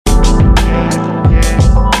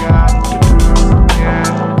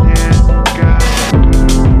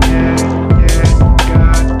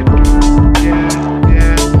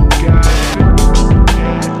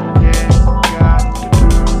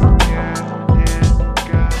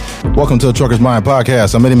Welcome to the Trucker's Mind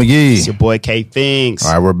Podcast. I'm Eddie McGee. It's your boy K Finks.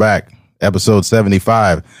 All right, we're back. Episode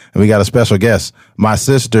 75. And we got a special guest, my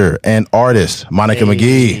sister and artist, Monica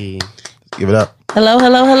McGee. Let's give it up. Hello,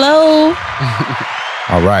 hello, hello.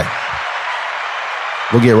 All right.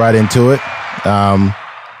 We'll get right into it. Ask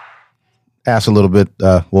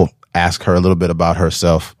her a little bit about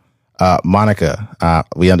herself. Monica,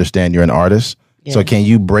 we understand you're an artist. Yeah. So can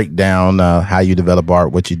you break down how you develop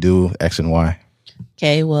art, what you do, X and Y?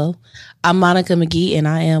 Okay, well, I'm Monica McGee, and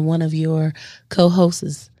I am one of your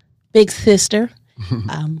co-hosts, big sister.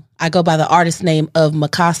 I go by the artist name of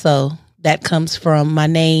MoKasso. That comes from my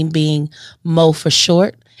name being Mo for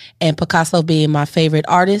short, and Picasso being my favorite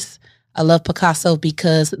artist. I love Picasso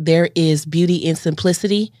because there is beauty in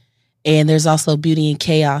simplicity, and there's also beauty in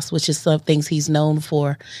chaos, which is some things he's known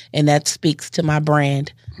for, and that speaks to my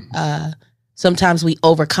brand. Sometimes we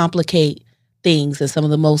overcomplicate things, and some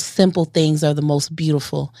of the most simple things are the most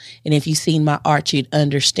beautiful. And if you've seen my art, you'd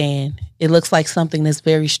understand. It looks like something that's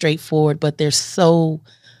very straightforward, but there's so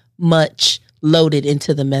much loaded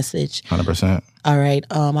into the message. 100%. All right.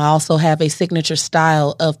 I also have a signature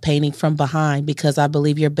style of painting from behind because I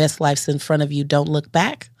believe your best life's in front of you. Don't look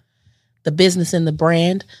back. The business and the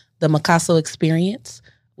brand, the MoKasso Experience,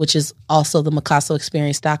 which is also the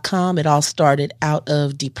MoKassoExperience.com. It all started out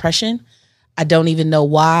of depression. I don't even know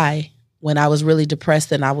why. When I was really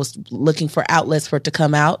depressed and I was looking for outlets for it to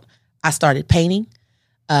come out, I started painting.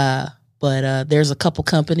 But there's a couple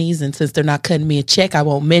companies, and since they're not cutting me a check, I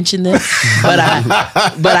won't mention them. but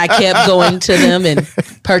I kept going to them and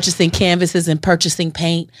purchasing canvases and purchasing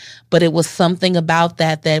paint. But it was something about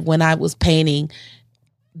that when I was painting,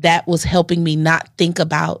 that was helping me not think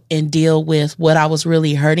about and deal with what I was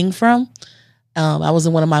really hurting from. I was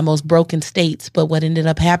in one of my most broken states, but what ended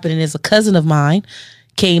up happening is a cousin of mine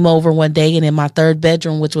came over one day, and in my third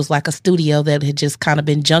bedroom, which was like a studio that had just kind of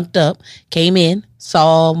been junked up, came in,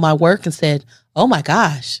 saw my work and said, oh my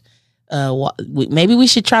gosh, maybe we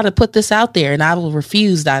should try to put this out there. And I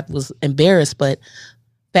refused. I was embarrassed, but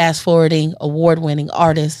fast forwarding, award-winning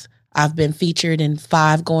artist. I've been featured in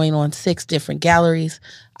 5 going on 6 different galleries.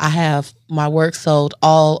 I have my work sold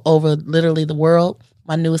all over literally the world.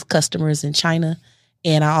 My newest customer is in China.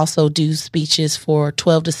 And I also do speeches for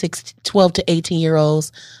 12 to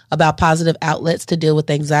 18-year-olds about positive outlets to deal with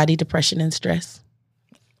anxiety, depression, and stress.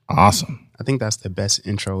 Awesome. I think that's the best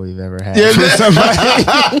intro we've ever had. Yeah,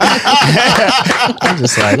 I'm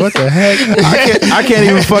just like, what the heck? I can't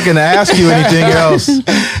even fucking ask you anything else.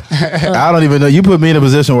 I don't even know. You put me in a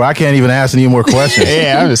position where I can't even ask any more questions.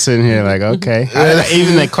 Yeah, I'm just sitting here like, okay.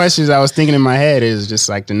 Even the questions I was thinking in my head is just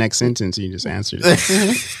like the next sentence you just answered. All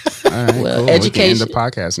right, well, cool. Education. We can end the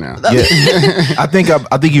podcast now. Yeah. I think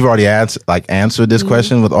you've already answered this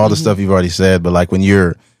question with all the stuff you've already said. But like when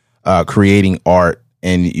you're creating art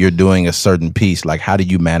and you're doing a certain piece, like how do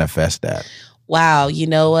you manifest that? Wow, you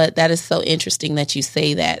know what? That is so interesting that you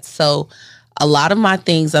say that. So a lot of my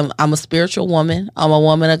things, I'm a spiritual woman. I'm a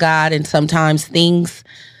woman of God, and sometimes things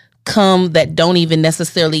come that don't even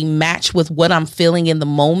necessarily match with what I'm feeling in the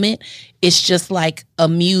moment. It's just like a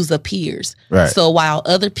muse appears. Right. So while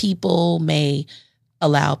other people may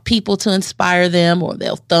allow people to inspire them, or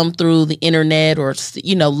they'll thumb through the internet or,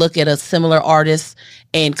 look at a similar artist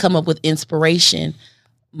and come up with inspiration,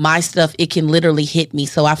 my stuff, it can literally hit me.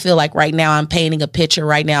 So I feel like right now I'm painting a picture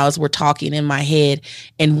right now as we're talking in my head.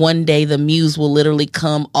 And one day the muse will literally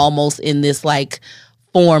come almost in this like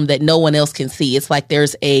form that no one else can see. It's like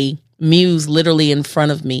there's a muse literally in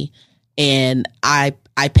front of me and I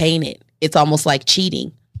paint it. It's almost like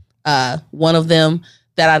cheating. One of them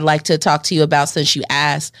that I'd like to talk to you about since you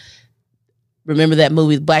asked, remember that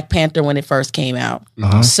movie Black Panther when it first came out?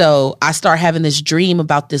 Uh-huh. So I start having this dream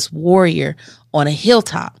about this warrior on a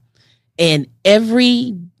hilltop. And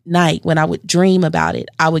every night when I would dream about it,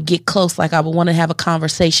 I would get close, like I would want to have a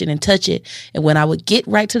conversation and touch it. And when I would get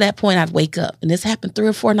right to that point, I'd wake up. And this happened 3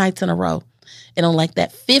 or 4 nights in a row. And on like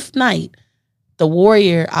that 5th night, the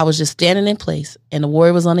warrior, I was just standing in place, and the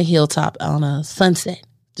warrior was on a hilltop on a sunset,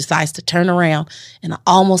 decides to turn around, and I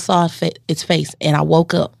almost saw its face, and I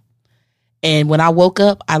woke up. And when I woke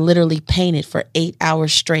up, I literally painted for 8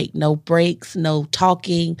 hours straight. No breaks, no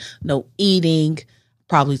talking, no eating.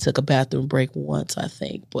 Probably took a bathroom break once, I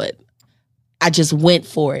think. But I just went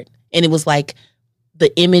for it. And it was like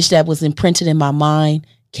the image that was imprinted in my mind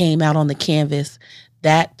came out on the canvas.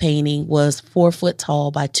 That painting was 4 foot tall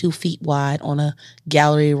by 2 feet wide on a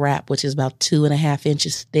gallery wrap, which is about 2.5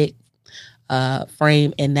 inches thick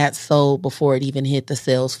frame. And that sold before it even hit the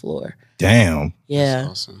sales floor. Damn. Yeah. That's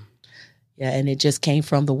awesome. Yeah, and it just came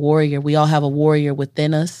from the warrior. We all have a warrior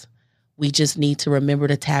within us. We just need to remember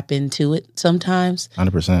to tap into it sometimes.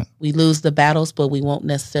 100%. We lose the battles, but we won't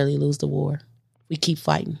necessarily lose the war. We keep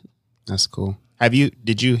fighting. That's cool.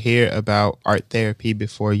 Did you hear about art therapy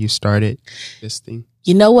before you started this thing?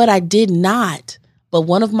 You know what? I did not. But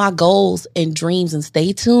one of my goals and dreams, and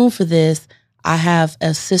stay tuned for this, I have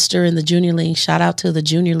a sister in the Junior League, shout out to the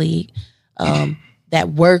Junior League, that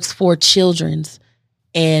works for children's.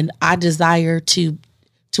 And I desire to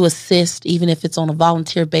assist, even if it's on a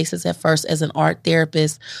volunteer basis at first, as an art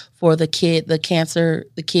therapist for the kids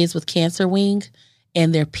with cancer wing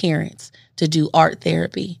and their parents to do art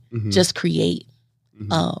therapy, just create.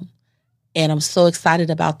 And I'm so excited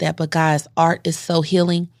about that. But guys, art is so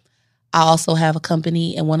healing. I also have a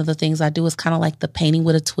company, and one of the things I do is kind of like the painting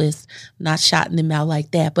with a twist, not shouting them out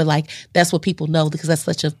like that, but like that's what people know because that's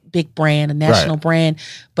such a big brand, a national brand.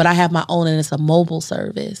 But I have my own, and it's a mobile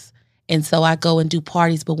service. And so I go and do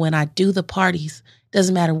parties. But when I do the parties,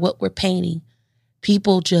 doesn't matter what we're painting,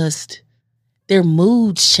 people just, their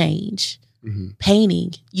moods change.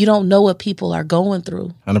 Painting, you don't know what people are going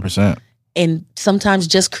through. 100%. And sometimes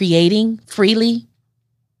just creating freely,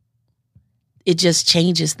 it just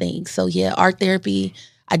changes things. So yeah, art therapy,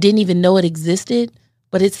 I didn't even know it existed,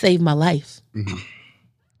 but it saved my life.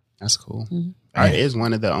 That's cool. Art is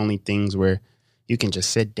one of the only things where you can just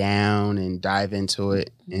sit down and dive into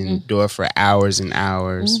it and do it for hours and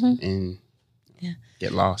hours and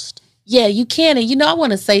get lost. Yeah, you can. And, I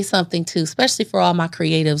want to say something, too, especially for all my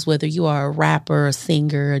creatives, whether you are a rapper, a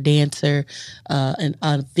singer, a dancer,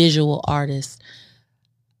 a visual artist.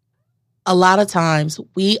 A lot of times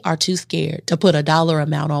we are too scared to put a dollar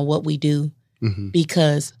amount on what we do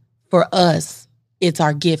because for us, it's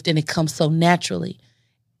our gift and it comes so naturally.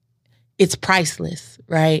 It's priceless,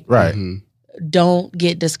 right? Right. Don't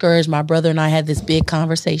get discouraged. My brother and I had this big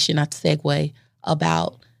conversation, not to segue,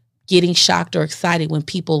 about getting shocked or excited when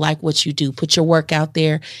people like what you do. Put your work out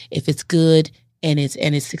there. If it's good and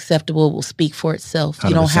it's acceptable, it will speak for itself. 100%.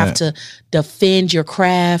 You don't have to defend your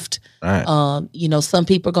craft. Right. Some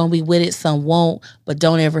people are going to be with it, some won't, but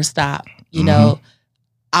don't ever stop. You know,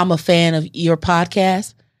 I'm a fan of your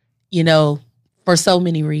podcast, for so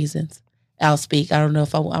many reasons. I'll speak. I don't know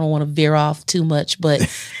if I don't want to veer off too much, but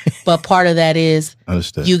part of that is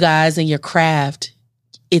Understood. You guys and your craft.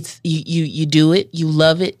 It's you do it, you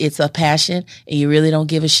love it, it's a passion, and you really don't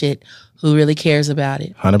give a shit who really cares about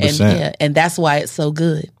it. 100%. And that's why it's so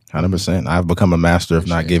good. 100%. I've become a master of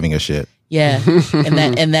not giving a shit. Yeah,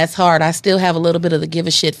 and that's hard. I still have a little bit of the give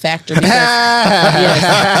a shit factor because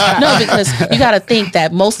because you got to think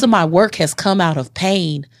that most of my work has come out of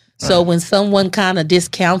pain. So when someone kind of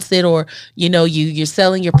discounts it, or you're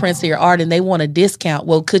selling your prints or your art and they want a discount,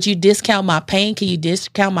 well, could you discount my pain? Can you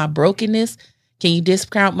discount my brokenness? Can you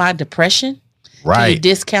discount my depression? Right. Can you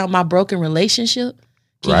discount my broken relationship?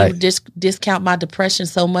 Can you discount my depression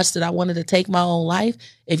so much that I wanted to take my own life?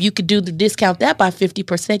 If you could discount that by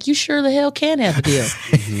 50%, you sure the hell can have a deal.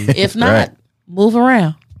 If not, move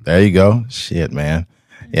around. There you go. Shit, man.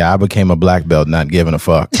 Yeah, I became a black belt not giving a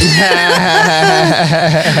fuck. What's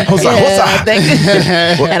up?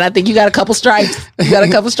 And I think you got a couple stripes. You got a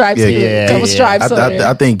couple stripes. Stripes.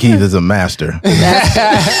 I think Keith is a master.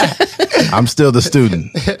 I'm still the student.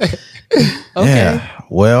 Okay. Yeah.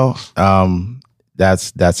 Well,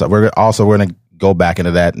 that's we're going to go back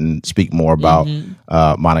into that and speak more about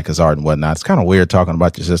Monica's art and whatnot. It's kind of weird talking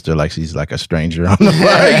about your sister like she's like a stranger on the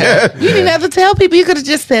podcast. You didn't have to tell people. You could have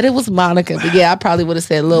just said it was Monica. But yeah, I probably would have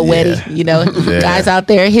said Lil Weddy. Guys out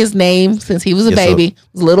there, his name since he was a baby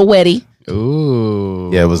was Little Weddy.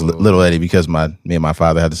 Ooh. Yeah, it was Little Eddie because me and my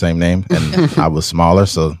father had the same name and I was smaller,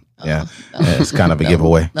 so yeah, it's kind of a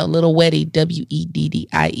giveaway. No, Little Weddy, Weddie,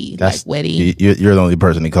 like Weddy. You're the only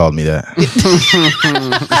person who called me that.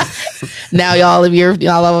 Now all of your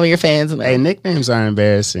fans. Hey, nicknames are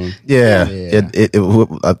embarrassing. Yeah.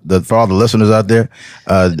 For all the listeners out there,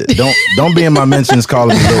 don't be in my mentions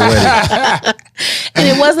calling me Little Weddy. And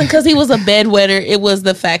it wasn't because he was a bedwetter. It was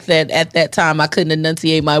the fact that at that time I couldn't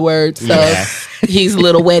enunciate my words. So he's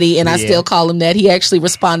Little Weddy, and I still call him that. He actually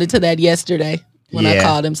responded to that yesterday when I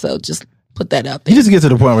called him. So just put that out there. You just get to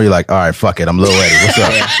the point where you're like, all right, fuck it. I'm Lil Weddy. What's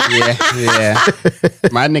up? Yeah.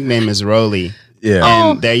 My nickname is Rolly. Yeah.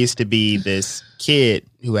 And there used to be this kid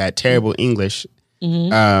who had terrible English.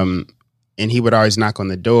 And he would always knock on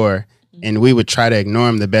the door. And we would try to ignore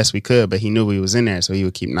him the best we could, but he knew we was in there, so he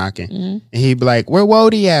would keep knocking. And he'd be like, where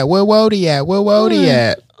Wody at? Where Wody at? Where Wody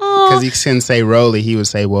at? Because he couldn't say Rolly, he would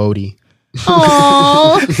say Wody.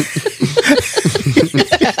 Aww.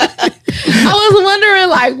 I was wondering,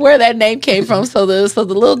 like, where that name came from. So the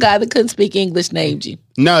little guy that couldn't speak English named you.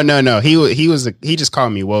 No. He just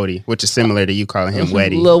called me Wody, which is similar to you calling him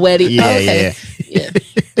Weddy. Little Weddy. Yeah, oh, okay. yeah.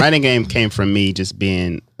 My nickname came from me just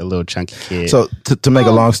being a little chunky kid. So to make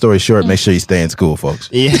a long story short, make sure you stay in school, folks.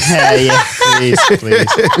 Yeah, please.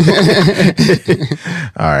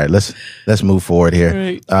 All right, let's move forward here.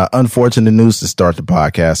 Right. Unfortunate news to start the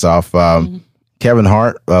podcast off. Kevin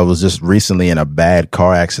Hart was just recently in a bad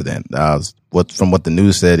car accident. From what the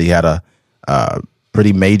news said, he had a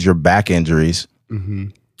pretty major back injuries. Mm-hmm.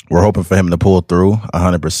 We're hoping for him to pull through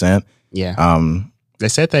 100%. Yeah. They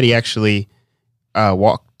said that he actually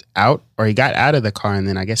walked out, or he got out of the car, and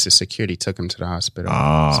then I guess the security took him to the hospital.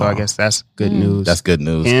 So I guess that's good news. That's good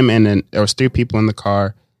news. Him, and then there was 3 people in the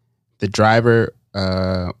car. The driver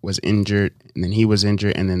was injured, and then he was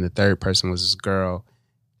injured, and then the third person was this girl,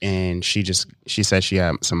 and she said she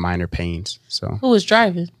had some minor pains. So who was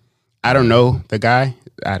driving? I don't know the guy.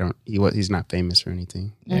 He's not famous or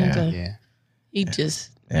anything. Yeah. Okay. Yeah. He just.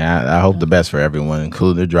 Yeah, I hope the best for everyone,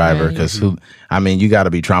 including the driver, because you got to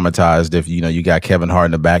be traumatized if you got Kevin Hart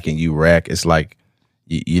in the back and you wreck. It's like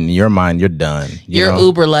in your mind, you're done. Your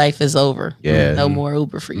Uber life is over. Yeah, no more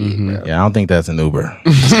Uber for you, bro. Yeah, I don't think that's an Uber.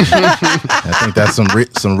 I think that's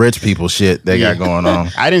some rich people shit they got going on.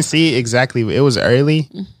 I didn't see exactly. It was early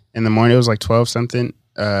in the morning. It was like 12 something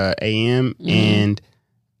a.m. And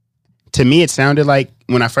to me, it sounded like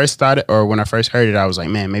when I first heard it, I was like,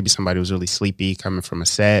 man, maybe somebody was really sleepy coming from a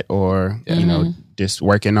set or, just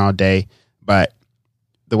working all day. But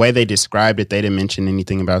the way they described it, they didn't mention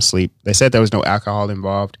anything about sleep. They said there was no alcohol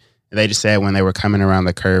involved. They just said when they were coming around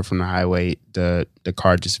the curve from the highway, the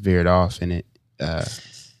car just veered off and it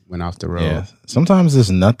went off the road. Yeah. Sometimes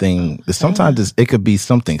there's nothing. Sometimes it could be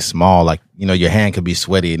something small, like your hand could be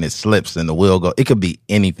sweaty and it slips and the wheel go. It could be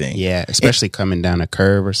anything. Yeah, especially coming down a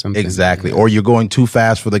curve or something. Exactly. Or you're going too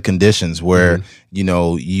fast for the conditions where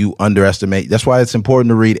you underestimate. That's why it's important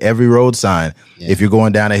to read every road sign. Yeah. If you're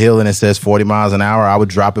going down a hill and it says 40 miles an hour, I would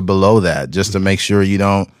drop it below that just to make sure you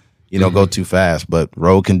don't go too fast. But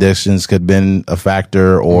road conditions could have been a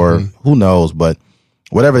factor, or who knows. But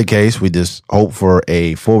whatever the case, we just hope for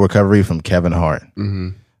a full recovery from Kevin Hart. Mm-hmm.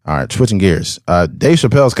 All right, switching gears. Dave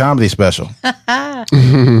Chappelle's comedy special.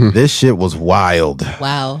 This shit was wild.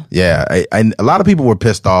 Wow. Yeah, a lot of people were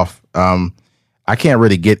pissed off. I can't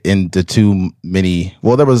really get into too many.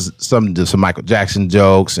 Well, there was some Michael Jackson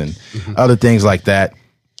jokes and other things like that,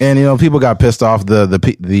 and people got pissed off.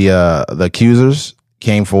 The accusers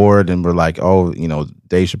came forward and were like, "Oh,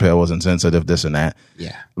 Dave Chappelle was insensitive, this and that."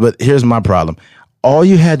 Yeah. But here's my problem. All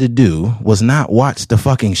you had to do was not watch the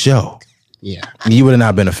fucking show. Yeah. You would have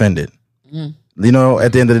not been offended. At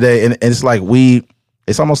the end of the day, and it's like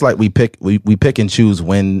it's almost like we pick and choose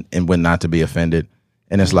when and when not to be offended.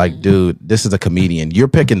 And it's like, dude, this is a comedian. You're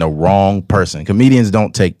picking the wrong person. Comedians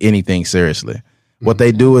don't take anything seriously. What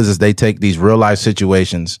they do is they take these real life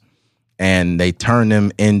situations and they turn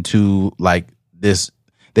them into like this.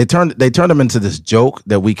 They turn them into this joke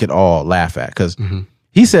that we could all laugh at, because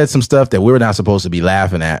he said some stuff that we were not supposed to be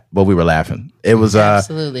laughing at, but we were laughing. It was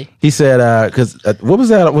absolutely. He said, because what was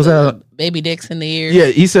that? Was that baby dicks in the ear? Yeah,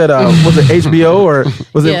 he said, was it HBO or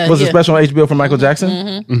was it special on HBO for Michael Jackson?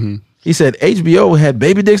 Mm-hmm. He said HBO had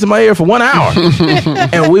baby dicks in my ear for 1 hour,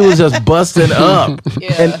 and we was just busting up.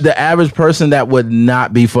 Yeah. And the average person, that would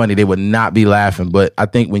not be funny. They would not be laughing. But I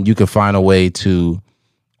think when you can find a way to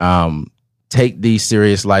take these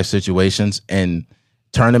serious life situations and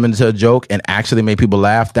turn them into a joke and actually make people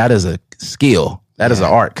laugh, that is a skill. That is an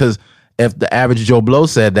art. Because if the average Joe Blow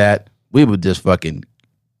said that, we would just fucking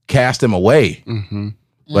cast him away. Mm-hmm.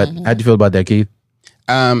 But how'd you feel about that, Keith?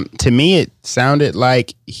 To me, it sounded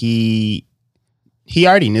like he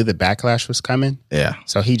already knew the backlash was coming. Yeah.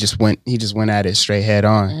 So he just went at it straight head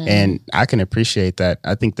on. And I can appreciate that.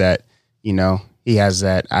 I think that, he has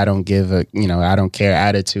that I don't care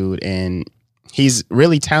attitude, and he's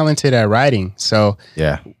really talented at writing. So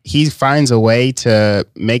he finds a way to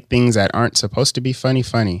make things that aren't supposed to be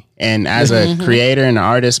funny. And as a creator and an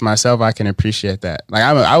artist myself, I can appreciate that. Like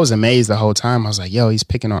I was amazed the whole time. I was like, yo, he's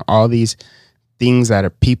picking on all these things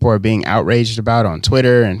that people are being outraged about on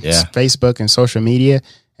Twitter and Facebook and social media,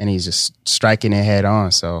 and he's just striking it head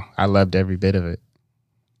on. So I loved every bit of it.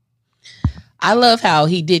 I love how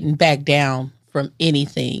he didn't back down from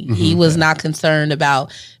anything. He was not concerned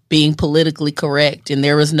about being politically correct, and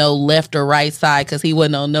there was no left or right side, because he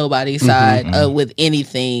wasn't on nobody's side with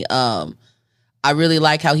anything. I really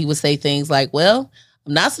like how he would say things like, well,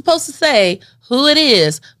 I'm not supposed to say who it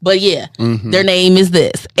is, but their name is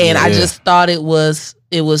this. And I just thought it was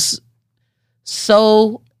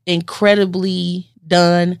so incredibly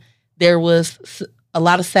done. There was a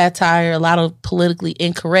lot of satire, a lot of politically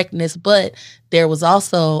incorrectness, but there was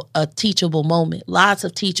also a teachable moment, lots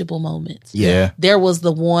of teachable moments. Yeah. There was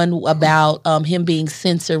the one about him being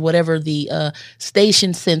censored, whatever the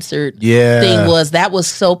station censored thing was. That was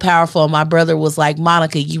so powerful. My brother was like,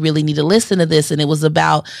 Monica, you really need to listen to this. And it was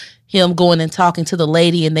about him going and talking to the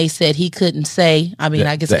lady, and they said he couldn't say, I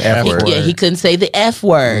guess the F word. Yeah, he couldn't say the F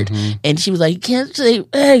word. Mm-hmm. And she was like, you can't say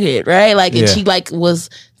faggot, right? Like, and she like was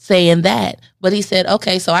saying that. But he said,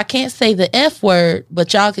 okay, so I can't say the F word,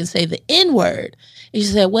 but y'all can say the N word. And she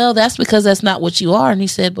said, well, that's because that's not what you are. And he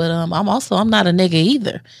said, but I'm not a nigga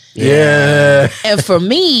either. Yeah. And for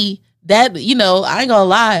me, that, I ain't gonna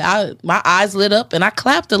lie, my eyes lit up and I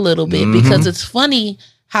clapped a little bit because it's funny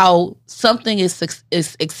how something is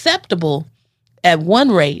acceptable at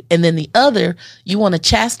one rate, and then the other, you want to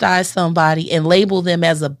chastise somebody and label them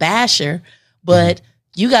as a basher, but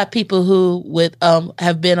you got people who would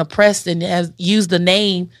have been oppressed and have used the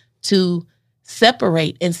name to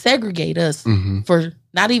separate and segregate us for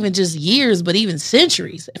not even just years, but even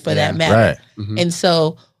centuries for that matter. Right. And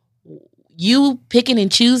so you picking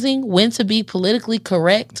and choosing when to be politically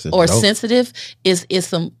correct or sensitive is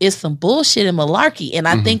some bullshit and malarkey. And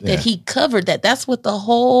I think that he covered that. That's what the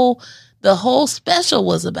whole special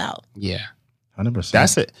was about. Yeah. 100%.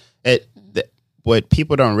 That's it. What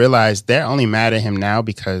people don't realize, they're only mad at him now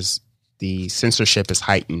because the censorship is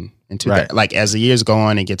heightened into that. Like as the years go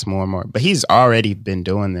on, it gets more and more. But he's already been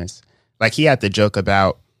doing this. Like he had the joke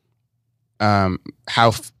about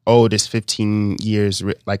how old is 15 years,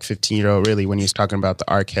 like 15-year-old really, when he was talking about the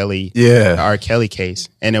R. Kelly case.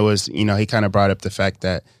 And it was, he kind of brought up the fact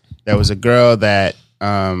that there was a girl that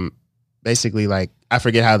basically, like, I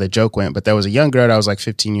forget how the joke went, but there was a young girl that was like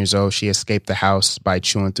 15 years old. She escaped the house by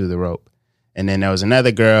chewing through the rope. And then there was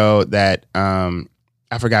another girl that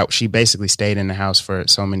I forgot, she basically stayed in the house for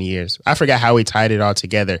so many years. I forgot how we tied it all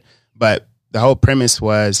together. But the whole premise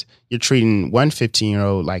was you're treating one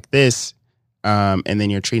 15-year-old like this, and then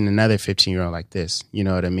you're treating another 15-year-old like this. You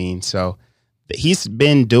know what I mean? So he's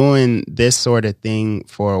been doing this sort of thing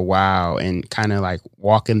for a while and kind of like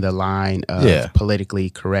walking the line of politically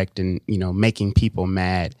correct and, making people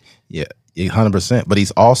mad. Yeah. 100%. But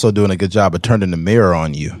he's also doing a good job of turning the mirror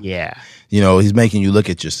on you. Yeah. He's making you look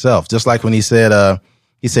at yourself. Just like when he said,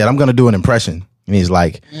 I'm going to do an impression. And he's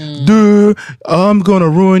like, dude, I'm going to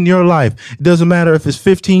ruin your life. It doesn't matter if it's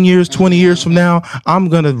 15 years, 20 years from now, I'm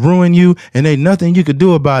going to ruin you and ain't nothing you could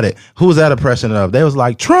do about it. Who was that impression of? They was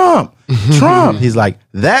like, Trump. He's like,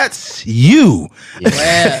 that's you.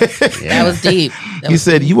 Yeah. That was deep. He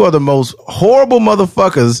said, you are the most horrible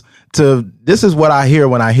motherfuckers this is what I hear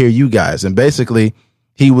when I hear you guys. And basically,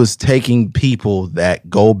 he was taking people that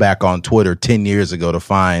go back on Twitter 10 years ago to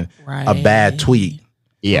find a bad tweet.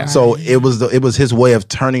 Yeah. So it was his way of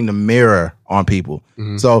turning the mirror on people.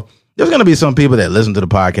 So there's going to be some people that listen to the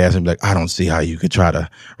podcast and be like, I don't see how you could try to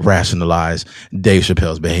rationalize Dave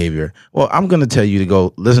Chappelle's behavior. Well, I'm going to tell you to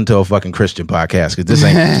go listen to a fucking Christian podcast because this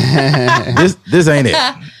ain't this ain't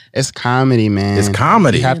it. It's comedy, man. It's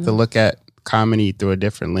comedy. You have to look at comedy through a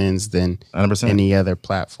different lens than 100%. Any other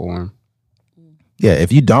platform. Yeah,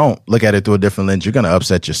 if you don't look at it through a different lens, you're going to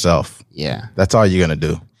upset yourself. Yeah. That's all you're going to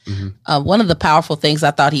do. One of the powerful things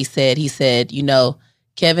I thought he said,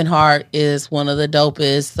 Kevin Hart is one of the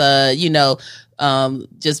dopest,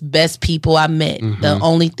 just best people I met. The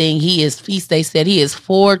only thing they said he is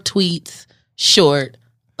 4 tweets short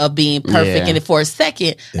of being perfect. Yeah. And for a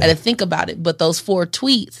second, I had to think about it. But those 4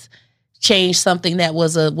 tweets changed something that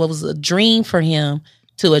was a dream for him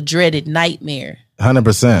to a dreaded nightmare.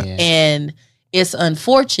 100%. Yeah. And it's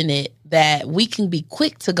unfortunate that we can be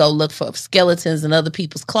quick to go look for skeletons in other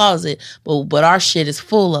people's closet, but our shit is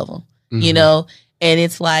full of them, And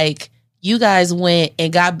it's like you guys went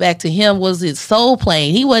and got back to him. Was it Soul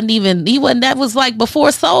Plane? That was like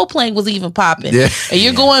before Soul Plane was even popping. Yeah. And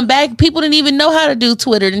you're going back. People didn't even know how to do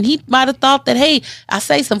Twitter, and he might have thought that, hey, I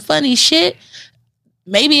say some funny shit,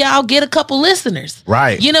 maybe I'll get a couple listeners.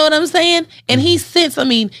 Right. You know what I'm saying? And he's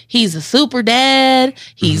a super dad.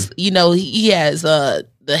 He's, he has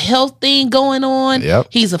the health thing going on. Yep.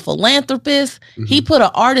 He's a philanthropist. He put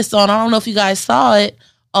an artist on. I don't know if you guys saw it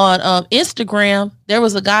on Instagram. There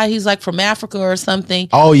was a guy, he's like from Africa or something.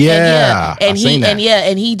 Oh yeah. And he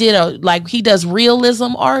did he does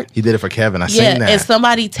realism art. He did it for Kevin. I seen that. And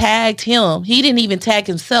somebody tagged him. He didn't even tag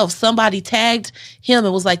himself. Somebody tagged him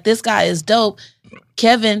and was like, this guy is dope.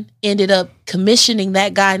 Kevin ended up commissioning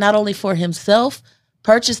that guy not only for himself,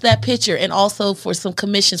 purchased that picture, and also for some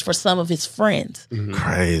commissions for some of his friends.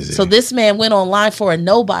 Crazy. So this man went online for a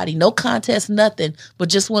nobody, no contest, nothing, but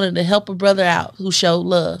just wanted to help a brother out who showed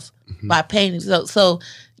love. by painting. So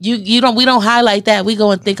we don't highlight that. We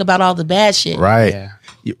go and think about all the bad shit. Right.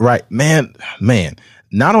 Yeah. Right. Man.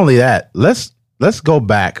 Not only that, let's go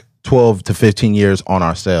back 12 to 15 years on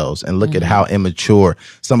ourselves and look at how immature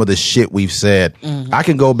some of the shit we've said. I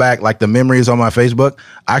can go back, like the memories on my Facebook.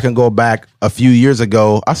 I can go back a few years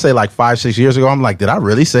ago. I say like 5-6 years ago. I'm like, did I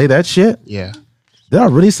really say that shit? Yeah. Did I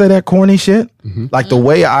really say that corny shit? Like the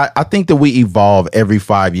way I think that we evolve every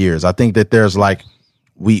 5 years. I think that there's like,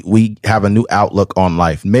 we have a new outlook on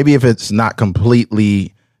life. Maybe if it's not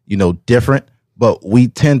completely, different, but we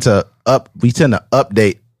tend to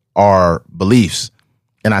update our beliefs.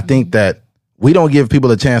 And I think that we don't give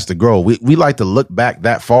people a chance to grow. We like to look back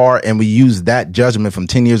that far and we use that judgment from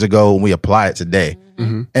 10 years ago and we apply it today.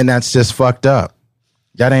 And that's just fucked up.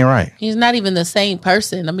 That ain't right. He's not even the same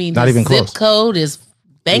person. I mean, Not his even zip close. code, his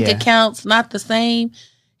bank Yeah. account's not the same.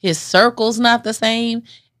 His circle's not the same.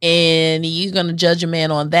 And you're going to judge a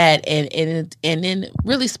man on that and then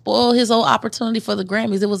really spoil his whole opportunity for the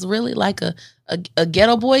Grammys. It was really like a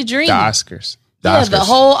ghetto boy dream. The Oscars. The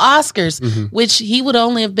whole Oscars, which he would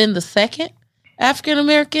only have been the second African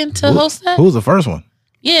American to host that. Who was the first one?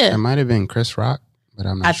 Yeah. It might have been Chris Rock, but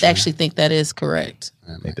I'm not I sure. actually think that is correct.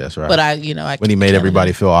 I think that's right. But I when he made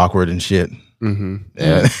everybody feel awkward and shit.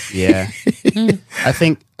 Yeah. Yeah. I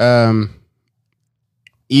think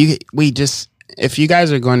if you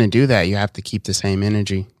guys are going to do that, you have to keep the same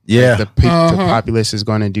energy. Yeah. Like the populace is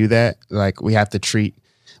going to do that. Like we have to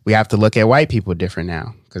look at white people different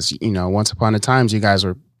now. Because, once upon a time, you guys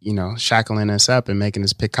were, shackling us up and making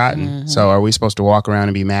us pick cotton. So are we supposed to walk around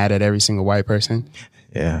and be mad at every single white person?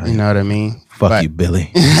 Yeah. You know what I mean? Fuck you, Billy.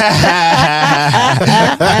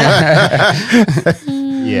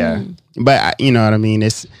 Yeah. But you know what I mean?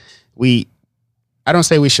 I don't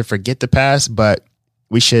say we should forget the past, but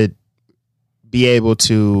we should be able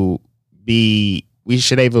to be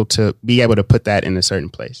able to put that in a certain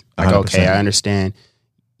place. Like, 100%. okay, I understand.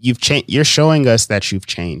 You've changed. You're showing us that you've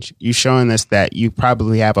changed. You're showing us that you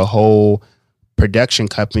probably have a whole production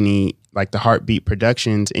company like the Heartbeat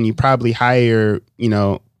Productions, and you probably hire,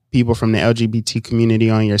 people from the LGBT community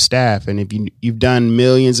on your staff. And if you've done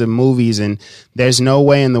millions of movies, and there's no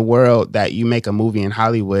way in the world that you make a movie in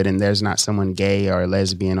Hollywood and there's not someone gay or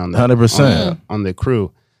lesbian on the 100%. on the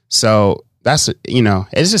crew. So that's,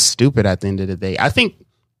 it's just stupid at the end of the day. I think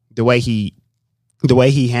the way he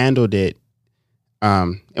handled it,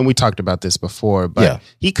 and we talked about this before, but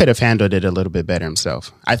he could have handled it a little bit better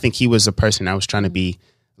himself. I think he was a person that was trying to be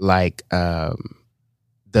like,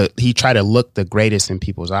 he tried to look the greatest in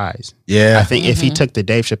people's eyes. Yeah. I think if he took the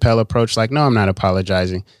Dave Chappelle approach, like, no, I'm not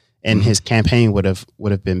apologizing, and his campaign would have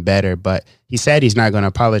been better. But he said he's not going to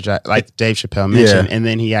apologize, like Dave Chappelle mentioned, and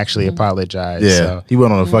then he actually apologized. Yeah. So. He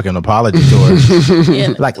went on a fucking apology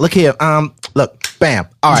tour. Like, look here, look, bam.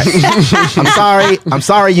 All right. I'm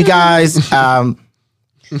sorry, you guys.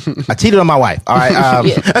 I cheated on my wife. All right.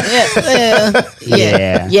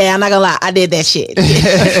 Yeah, I'm not gonna lie. I did that shit.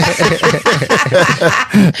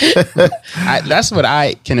 That's what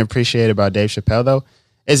I can appreciate about Dave Chappelle, though,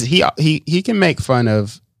 is he can make fun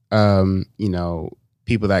of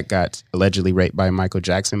people that got allegedly raped by Michael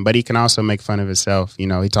Jackson, but he can also make fun of himself. He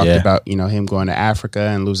talked about him going to Africa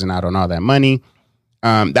and losing out on all that money.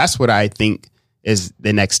 That's what I think is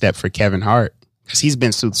the next step for Kevin Hart, because he's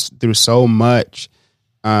been through so much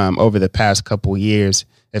over the past couple years.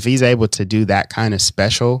 If he's able to do that kind of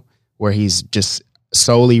special where he's just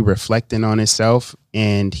solely reflecting on himself,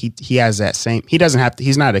 and he has that same,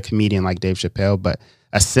 he's not a comedian like Dave Chappelle, but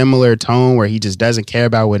a similar tone where he just doesn't care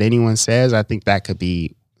about what anyone says, I think that could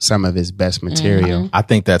be some of his best material. I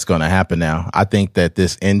think that's going to happen now. I think that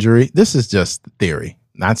this injury, this is just theory,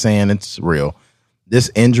 not saying it's real.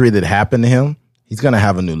 This injury that happened to him, he's going to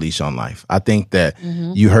have a new leash on life. I think that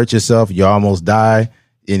you hurt yourself, you almost die,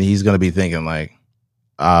 and he's going to be thinking like,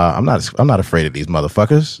 I'm not afraid of these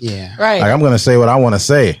motherfuckers. Yeah. Right. Like, I'm going to say what I want to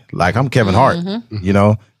say. Like, I'm Kevin Hart,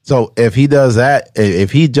 So if he does that,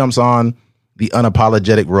 if he jumps on the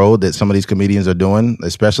unapologetic road that some of these comedians are doing,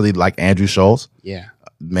 especially like Andrew Schultz,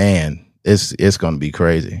 man, it's going to be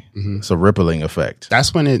crazy. It's a rippling effect.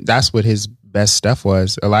 That's what his best stuff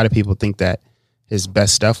was. A lot of people think that his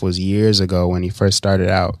best stuff was years ago when he first started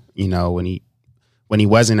out, when he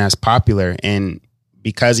wasn't as popular. And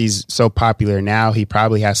because he's so popular now, he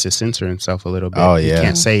probably has to censor himself a little bit. Oh, yeah. He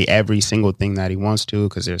can't say every single thing that he wants to,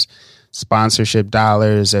 because there's sponsorship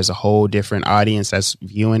dollars. There's a whole different audience that's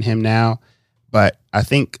viewing him now. But I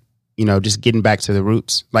think, just getting back to the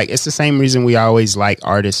roots. Like, it's the same reason we always like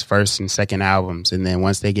artists' first and second albums. And then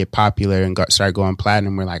once they get popular and start going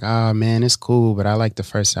platinum, we're like, oh, man, it's cool, but I like the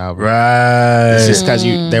first album. Right. It's just because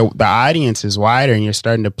the audience is wider and you're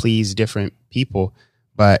starting to please different people.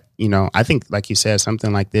 But, I think, like you said,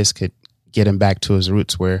 something like this could get him back to his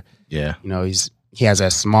roots where, he has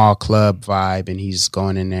that small club vibe and he's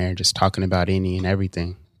going in there just talking about any and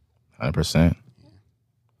everything. 100%.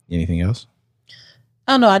 Anything else?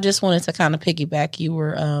 Oh no, I just wanted to kind of piggyback. You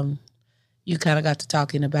were, you kind of got to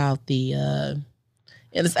talking about the,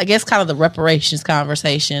 I guess, kind of the reparations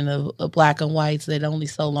conversation of black and whites that only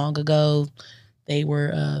so long ago they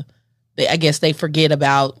were, I guess they forget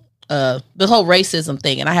about the whole racism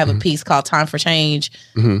thing. And I have a piece called "Time for Change,"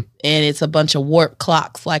 and it's a bunch of warp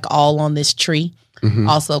clocks like all on this tree.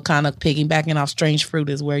 Also kind of piggybacking off Strange Fruit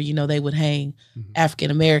is where, they would hang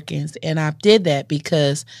African Americans. And I did that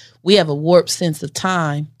because we have a warped sense of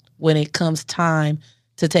time when it comes time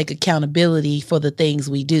to take accountability for the things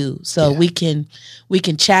we do. So we can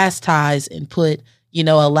chastise and put,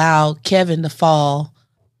 allow Kevin to fall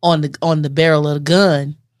on the barrel of the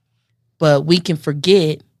gun, but we can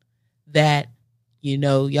forget that,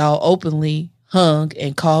 y'all openly hung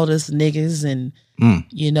and called us niggas and,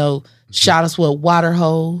 shot us with water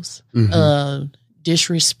hose,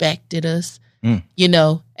 disrespected us,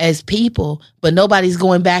 as people, but nobody's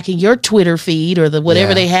going back in your Twitter feed or the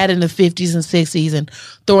whatever they had in the 50s and 60s and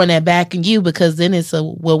throwing that back in you, because then it's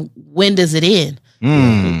when does it end?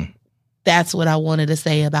 That's what I wanted to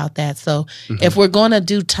say about that. So if we're going to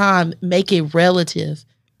do time, make it relative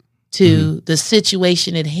to the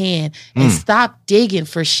situation at hand and stop digging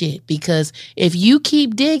for shit, because if you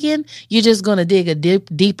keep digging, you're just going to dig a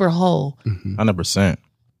deeper hole. 100%.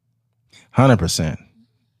 100%.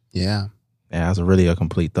 Yeah. Yeah, that's really a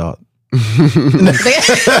complete thought. I'm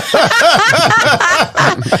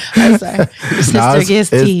sorry. Your sister gets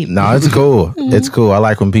deep. No, it's cool. It's cool. I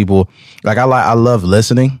like when people, I love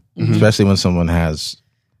listening, especially when someone has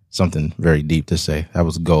something very deep to say. That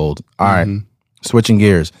was gold. All right. Switching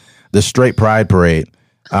gears. The Straight Pride Parade.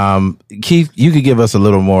 Keith, you could give us a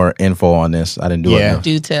little more info on this. I didn't do it enough.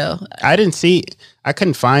 Do tell. I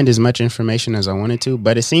couldn't find as much information as I wanted to,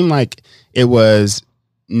 but it seemed like it was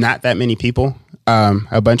not that many people.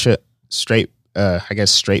 A bunch of straight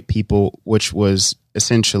people, which was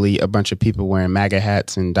essentially a bunch of people wearing MAGA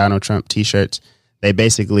hats and Donald Trump t-shirts. They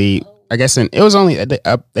basically, I guess, it was only,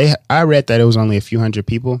 I read that it was only a few hundred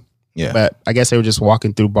people. Yeah. But I guess they were just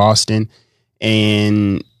walking through Boston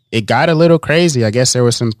and it got a little crazy. I guess there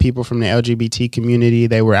were some people from the LGBT community.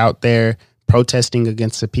 They were out there protesting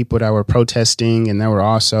against the people that were protesting. And there were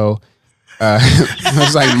also, it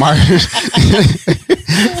was like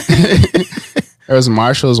there was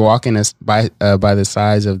marshals walking us by the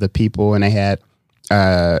sides of the people. And they had,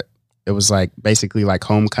 it was like basically like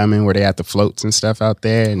homecoming where they had the floats and stuff out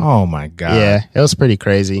there. And oh my God. Yeah, it was pretty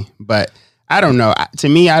crazy. But I don't know. To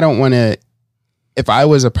me, I don't want to, if I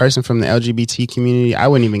was a person from the LGBT community, I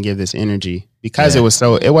wouldn't even give this energy because it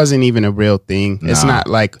wasn't even a real thing. No. It's not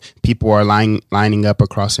like people are lining up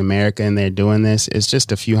across America and they're doing this. It's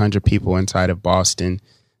just a few hundred people inside of Boston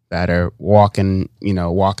that are walking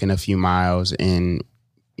a few miles and,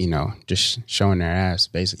 just showing their ass,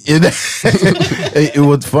 basically. It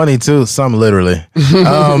was funny too. Some literally.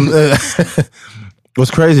 What's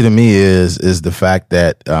crazy to me is the fact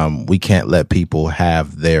that we can't let people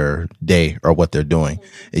have their day or what they're doing.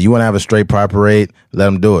 If you want to have a straight pride parade, let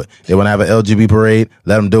them do it. They want to have an LGBT parade,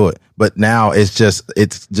 let them do it. But now it's just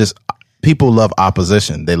people love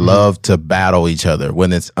opposition. They love to battle each other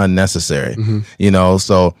when it's unnecessary.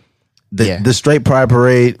 So the straight pride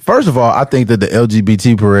parade, first of all, I think that the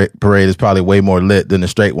LGBT parade is probably way more lit than the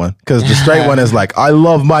straight one, because the straight one is like, I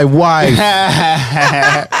love my wife.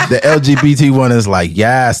 The LGBT one is like,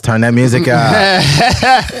 yes, turn that music up.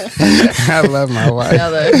 I love my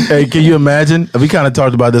wife. Hey, can you imagine? We kind of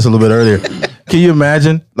talked about this a little bit earlier. Can you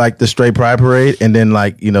imagine like the straight pride parade and then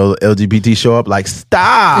LGBT show up like,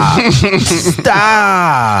 stop,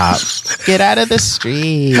 get out of the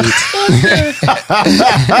street.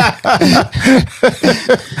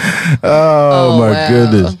 Oh my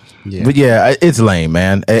goodness. Yeah. But yeah, it's lame,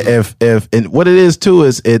 man. If and what it is too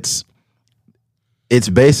is it's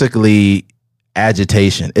basically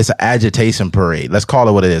agitation. It's an agitation parade. Let's call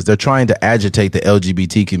it what it is. They're trying to agitate the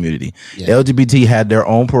LGBT community. Yeah. LGBT had their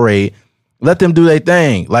own parade. Let them do their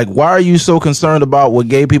thing. Like, why are you so concerned about what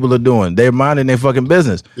gay people are doing? They're minding their fucking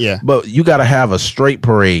business. Yeah. But you got to have a straight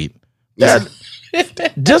parade. Yeah.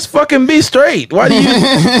 Just fucking be straight. Why do you?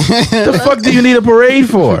 The fuck do you need a parade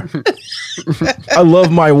for? I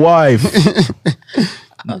love my wife.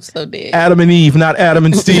 I'm so dead. Adam and Eve, not Adam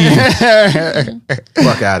and Steve.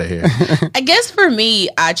 Fuck out of here. I guess for me,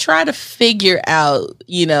 I try to figure out,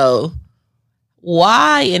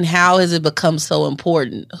 why and how has it become so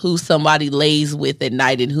important who somebody lays with at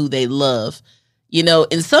night and who they love.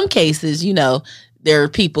 In some cases, there are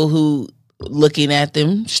people who looking at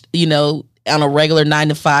them, on a regular 9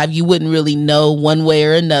 to 5, you wouldn't really know one way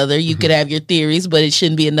or another. You could have your theories, but it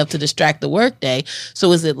shouldn't be enough to distract the workday.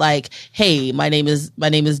 So is it like, hey, my name is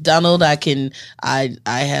Donald. I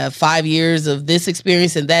have 5 years of this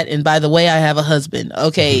experience and that, and by the way, I have a husband.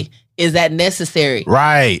 Okay, is that necessary?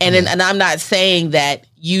 Right. And I'm not saying that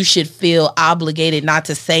you should feel obligated not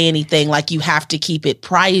to say anything, like you have to keep it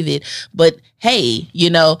private. But hey,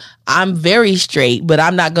 I'm very straight, but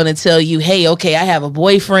I'm not going to tell you, hey, okay, I have a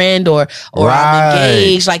boyfriend or I'm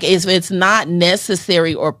engaged. Like if it's not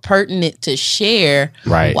necessary or pertinent to share,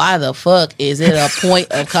 right, why the fuck is it a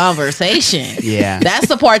point of conversation? Yeah. That's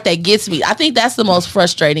the part that gets me. I think that's the most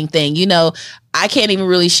frustrating thing. I can't even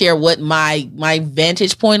really share what my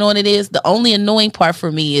vantage point on it is. The only annoying part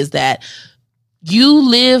for me is that you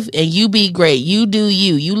live and you be great. You do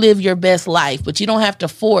you. You live your best life, but you don't have to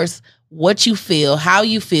force what you feel, how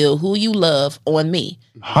you feel, who you love on me.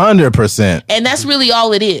 100%. And that's really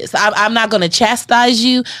all it is. I'm not going to chastise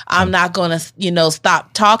you. I'm not going to,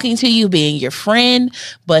 stop talking to you, being your friend.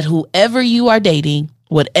 But whoever you are dating,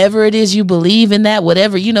 whatever it is you believe in that,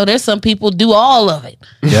 whatever, there's some people do all of it,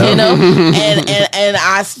 Yep. and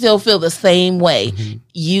I still feel the same way.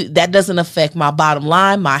 That doesn't affect my bottom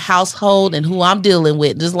line, my household, and who I'm dealing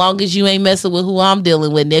with. As long as you ain't messing with who I'm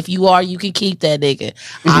dealing with. And if you are, you can keep that nigga.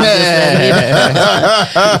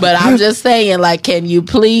 But I'm just saying, like, can you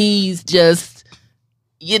please just,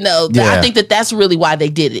 I think that's really why they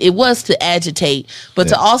did it. It was to agitate, but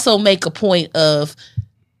to also make a point of,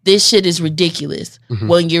 this shit is ridiculous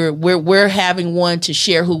when we're having one to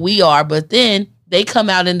share who we are, but then they come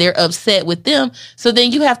out and they're upset with them. So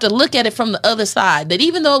then you have to look at it from the other side, that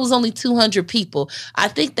even though it was only 200 people, I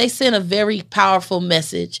think they sent a very powerful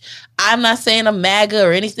message. I'm not saying a MAGA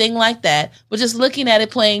or anything like that, but just looking at it,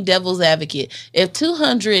 playing devil's advocate. If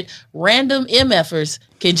 200 random MFers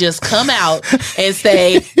can just come out and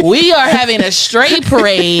say, we are having a straight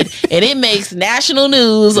parade and it makes national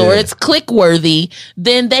news or it's click-worthy,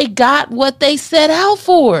 then they got what they set out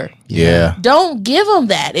for. Yeah. Don't give them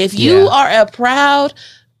that. If you are a proud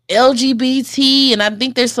LGBT, and I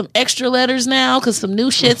think there's some extra letters now because some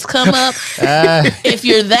new shit's come up. If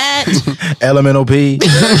you're that Elemental P.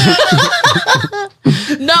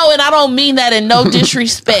 No, and I don't mean that in no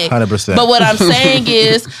disrespect. 100%. But what I'm saying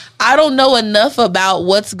is, I don't know enough about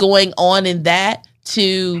what's going on in that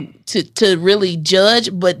to really judge.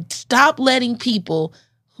 But stop letting people,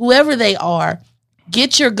 whoever they are,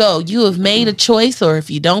 get your go. You have made a choice, or if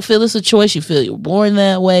you don't feel it's a choice, you feel you're born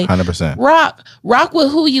that way. 100%. Rock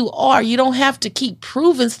with who you are. You don't have to keep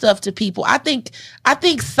proving stuff to people. I think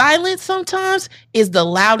silence sometimes is the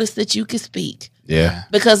loudest that you can speak. Yeah.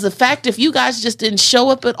 Because the fact, if you guys just didn't show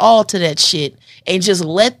up at all to that shit and just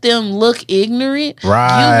let them look ignorant,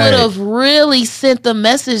 right, you would have really sent the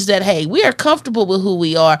message that, hey, we are comfortable with who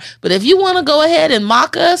we are. But if you want to go ahead and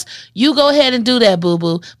mock us, you go ahead and do that,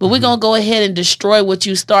 boo-boo. But we're going to go ahead and destroy what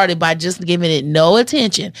you started by just giving it no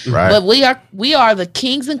attention. Right. But we are the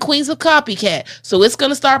kings and queens of copycat. So it's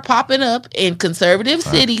going to start popping up in conservative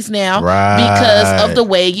cities now because of the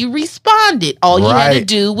way you responded. All you had to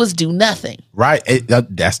do was do nothing. Right.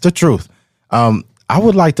 That's the truth. I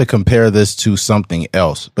would like to compare this to something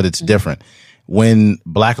else, but it's different. When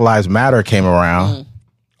Black Lives Matter came around,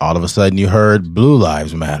 all of a sudden you heard Blue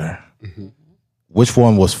Lives Matter. Which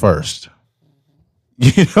one was first?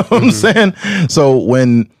 You know what I'm saying? So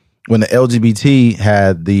when the LGBT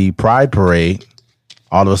had the Pride Parade,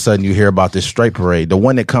 all of a sudden you hear about this straight parade. The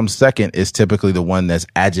one that comes second is typically the one that's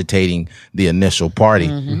agitating the initial party.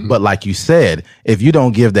 But like you said, if you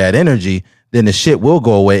don't give that energy, then the shit will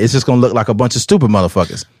go away. It's just going to look like a bunch of stupid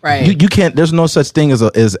motherfuckers. Right. You can't, there's no such thing as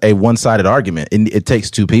a one-sided argument. It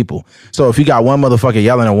takes two people. So if you got one motherfucker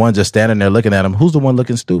yelling and one just standing there looking at him, who's the one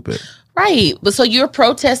looking stupid? Right. But so you're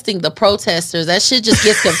protesting the protesters. That shit just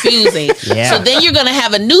gets confusing. Yeah. So then you're going to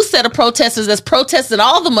have a new set of protesters that's protesting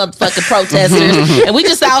all the motherfucking protesters. And we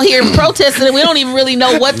just out here protesting and we don't even really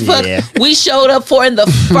know what the fuck we showed up for in the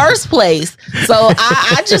first place. So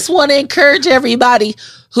I just want to encourage everybody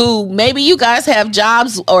who maybe you guys have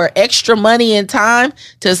jobs or extra money and time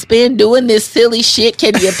to spend doing this silly shit.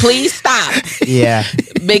 Can you please stop? Yeah.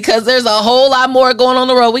 Because there's a whole lot more going on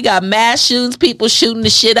the road. We got mass shootings, people shooting the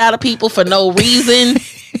shit out of people for no reason.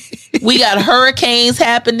 We got hurricanes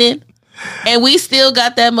happening. And we still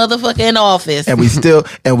got that motherfucker in office. And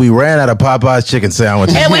we ran out of Popeye's chicken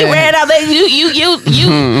sandwiches. And we ran out there.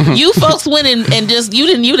 You folks went and just you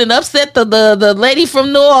didn't upset the lady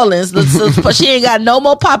from New Orleans. She ain't got no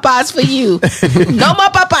more Popeyes for you. No more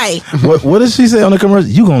Popeye. What did she say on the commercial?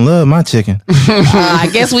 You gonna love my chicken. I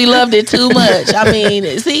guess we loved it too much. I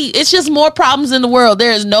mean, see, it's just more problems in the world.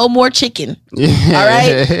 There is no more chicken. All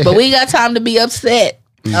right, but we got time to be upset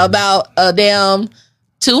about a damn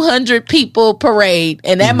 200 people parade,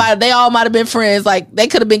 and they all might have been friends. Like they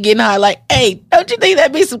could have been getting high. Like, hey, don't you think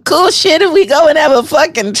that'd be some cool shit if we go and have a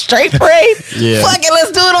fucking straight parade? Yeah. Fuck it,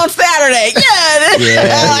 let's do it on Saturday.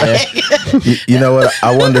 Yeah. You know what?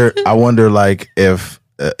 I wonder like if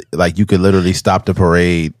like you could literally stop the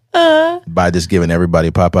parade by just giving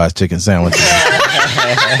everybody Popeye's chicken sandwiches.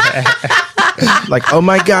 Like, oh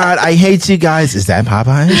my God, I hate you guys. Is that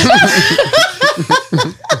Popeyes?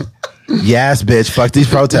 Yes, bitch. Fuck these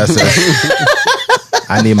protesters.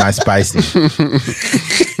 I need my spicy.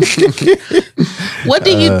 What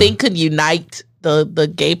do you think could unite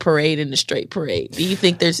the gay parade and the straight parade? Do you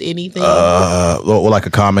think there's anything? Well, like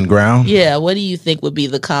a common ground? Yeah. What do you think would be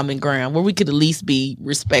the common ground where we could at least be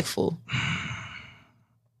respectful?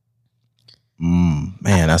 Man,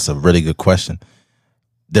 that's a really good question.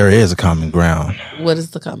 There is a common ground. What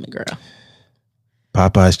is the common ground?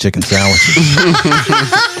 Popeye's chicken sandwiches.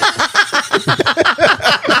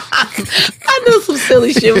 I knew some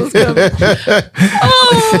silly shit was coming.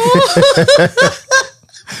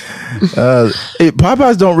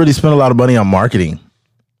 Popeyes don't really spend a lot of money on marketing.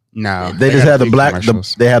 No, they just had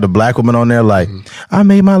the black woman on there like, I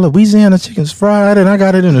made my Louisiana chickens fried and I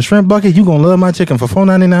got it in a shrimp bucket. You gonna love my chicken for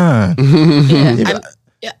 $4.99.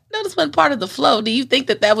 Yeah, notice one part of the flow. Do you think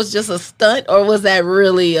that was just a stunt, or was that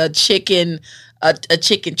really a chicken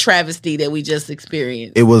travesty that we just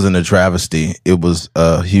experienced? It wasn't a travesty. It was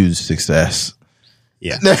a huge success.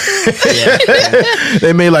 Yeah.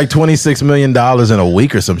 They made like $26 million in a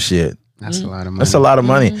week or some shit. That's a lot of money. That's a lot of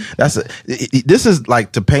money. This is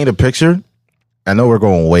like, to paint a picture. I know we're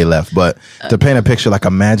going way left, but to paint a picture, like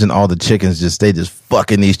imagine all the chickens they just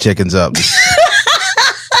fucking these chickens up.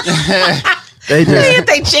 They hit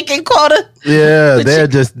their chicken quota. Yeah,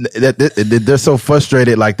 they're so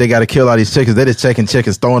frustrated. Like they got to kill all these chickens. They just taking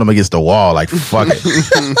chickens, throwing them against the wall. Like fuck it.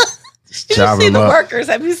 Did you see the workers?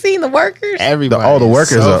 Have you seen the workers? Everybody. All the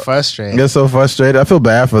workers so are frustrated. They're so frustrated. I feel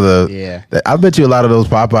bad for I bet you a lot of those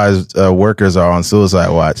Popeyes workers are on suicide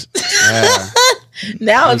watch. Yeah.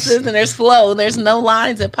 Now it's just they're slow. There's no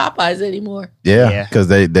lines at Popeyes anymore. Yeah, because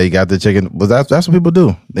they got the chicken. Well, that's what people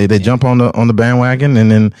do. They jump on the bandwagon,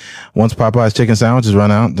 and then once Popeyes chicken sandwiches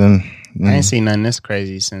run out, then I ain't seen nothing this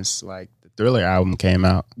crazy since like the Thriller album came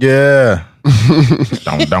out. Yeah. They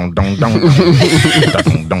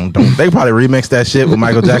probably remixed that shit with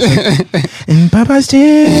Michael Jackson. And Popeyes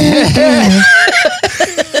chicken.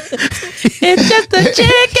 It's just a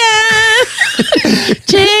chicken.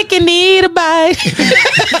 Chicken need a bite.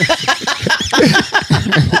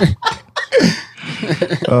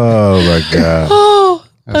 Oh my God. Oh,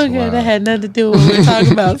 That's okay. wild. That had nothing to do with what we're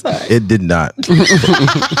talking about. Sorry. It did not.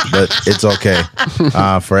 But it's okay.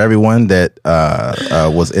 For everyone that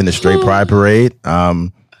was in the Straight Pride Parade, I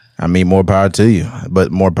mean, more power to you.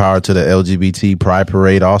 But more power to the LGBT Pride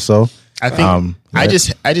Parade also. I think I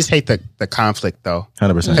just hate the conflict though.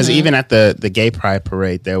 100%. Because even at the Gay Pride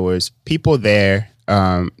Parade, there was people there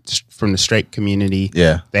from the straight community.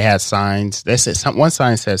 Yeah. They had signs. They said one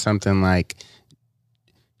sign said something like,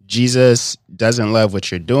 Jesus doesn't love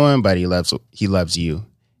what you're doing, but he loves you.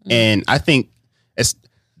 Mm-hmm. And I think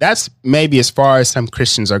that's maybe as far as some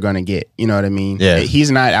Christians are going to get. You know what I mean? Yeah.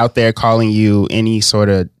 He's not out there calling you any sort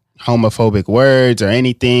of homophobic words or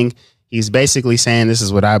anything. He's basically saying, this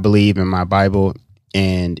is what I believe in my Bible.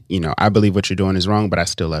 And, I believe what you're doing is wrong, but I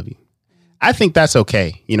still love you. I think that's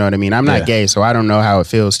okay. You know what I mean? I'm not gay, so I don't know how it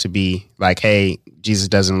feels to be like, hey, Jesus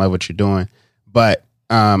doesn't love what you're doing. But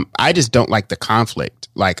I just don't like the conflict.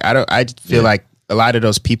 Like, I feel like a lot of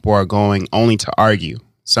those people are going only to argue.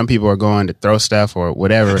 Some people are going to throw stuff or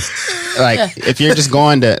whatever. Like, if you're just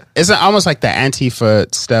going to, it's almost like the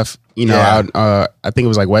Antifa stuff, out, I think it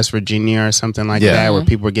was like West Virginia or something like that, where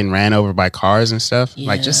people were getting ran over by cars and stuff. Yeah.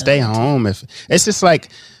 Like, just stay home. If it's just like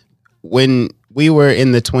when we were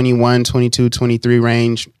in the 21, 22, 23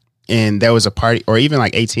 range, and there was a party, or even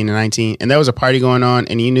like 18 and 19, and there was a party going on,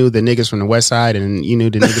 and you knew the niggas from the west side and you knew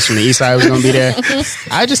the niggas from the east side was going to be there,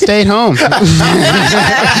 I just stayed home.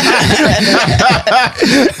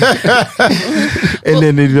 And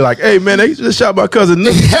then they'd be like, hey, man, they just shot my cousin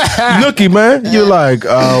Nookie, man. You're like, you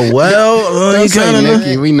kind of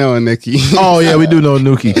Nookie. We know a Nookie. Oh, yeah, we do know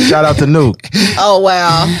Nookie. Shout out to Nuke. Oh,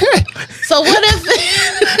 wow. So what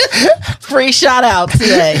if... Free shout out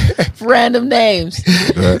today. Random names.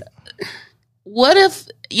 What if,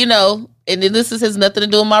 and this has nothing to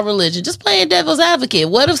do with my religion, just playing devil's advocate.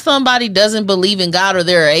 What if somebody doesn't believe in God, or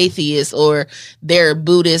they're atheist, or they're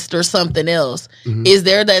Buddhist, or something else? Mm-hmm. Is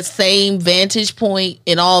there that same vantage point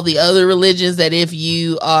in all the other religions, that if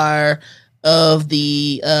you are of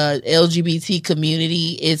the LGBT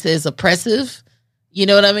community, it's as oppressive? You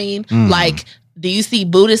know what I mean? Like, do you see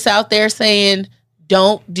Buddhists out there saying,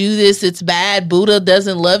 don't do this, it's bad, Buddha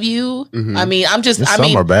doesn't love you? Mm-hmm. I mean,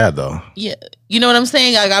 some are bad though. Yeah. You know what I'm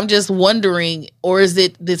saying? Like, I'm just wondering, or is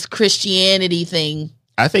it this Christianity thing?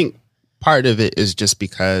 I think part of it is just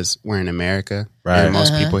because we're in America, right? And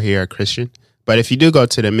most people here are Christian. But if you do go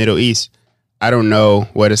to the Middle East, I don't know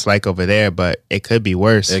what it's like over there, but it could be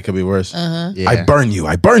worse. It could be worse. Yeah. I burn you.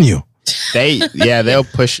 They'll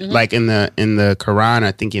push, like in the Quran,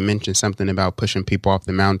 I think it mentioned something about pushing people off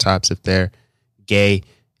the mountaintops if they're gay,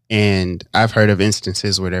 and I've heard of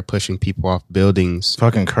instances where they're pushing people off buildings.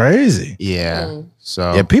 Fucking crazy. Yeah.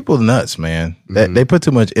 So yeah, people nuts, man. They put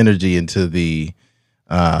too much energy into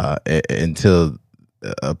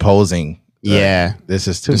opposing. Yeah, this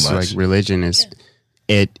is too much. Like religion is,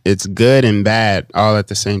 it's good and bad all at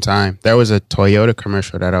the same time. There was a Toyota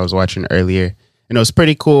commercial that I was watching earlier, and it was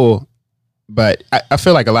pretty cool. But I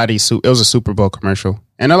feel like a lot of these, it was a Super Bowl commercial.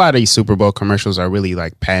 And a lot of these Super Bowl commercials are really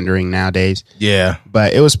like pandering nowadays. Yeah.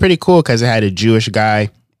 But it was pretty cool because it had a Jewish guy.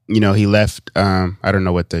 He left, I don't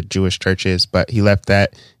know what the Jewish church is, but he left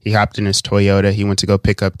that. He hopped in his Toyota. He went to go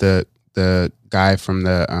pick up the guy from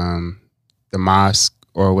the mosque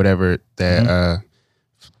or whatever, the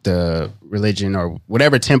religion or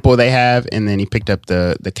whatever temple they have, and then he picked up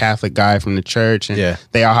the Catholic guy from the church, and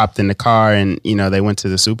they all hopped in the car, and they went to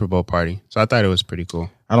the Super Bowl party. So I thought it was pretty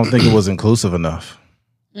cool. I don't think it was inclusive enough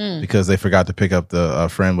because they forgot to pick up the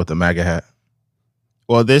friend with the MAGA hat.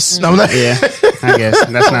 Well, yeah, I guess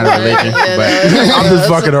that's not a religion, but I'm just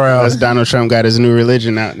fucking around. Unless Donald Trump got his new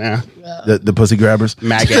religion out now. The pussy grabbers.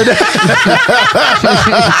 MAGA.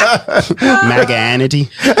 MAGA-anity.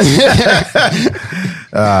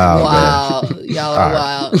 Wow. Man. Y'all are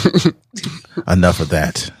wild. Enough of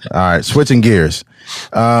that. All right. Switching gears.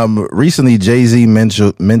 Recently, Jay-Z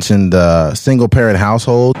mentioned single parent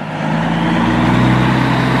household.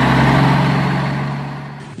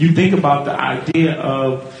 You think about the idea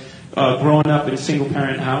of growing up in a single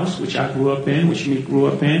parent house, which I grew up in, which you grew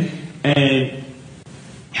up in, and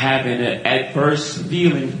having an adverse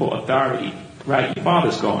feeling for authority, right? Your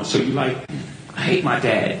father's gone, so you're like, I hate my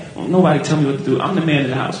dad. Well, nobody tell me what to do. I'm the man of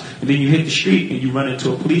the house. And then you hit the street and you run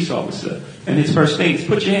into a police officer, and his first thing is,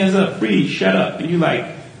 put your hands up, freeze, shut up. And you're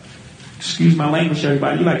like, excuse my language,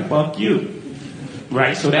 everybody. You're like, fuck you,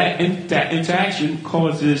 right? So that interaction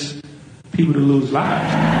causes people to lose lives.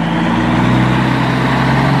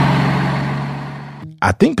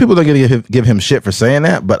 I think people are going to give him shit for saying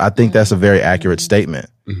that, but I think that's a very accurate statement.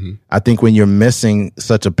 Mm-hmm. I think when you're missing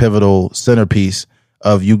such a pivotal centerpiece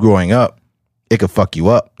of you growing up, it could fuck you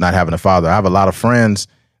up not having a father. I have a lot of friends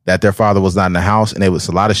that their father was not in the house, and it was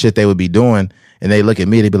a lot of shit they would be doing, and they look at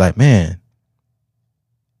me, they'd be like, man,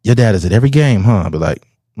 your dad is at every game, huh? I'd be like,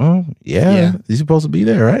 well, yeah. He's supposed to be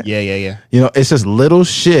there, right? Yeah. It's just little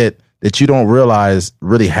shit that you don't realize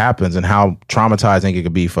really happens and how traumatizing it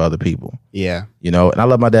could be for other people. Yeah. And I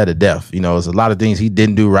love my dad to death. There's a lot of things he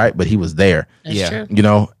didn't do right, but he was there. That's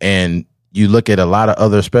true. And you look at a lot of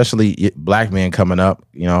other, especially black men coming up,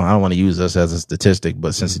 I don't want to use us as a statistic,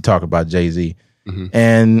 but since you talk about Jay-Z,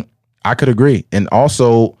 and I could agree. And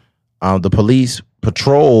also the police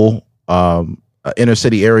patrol inner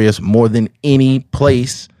city areas more than any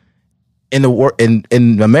place in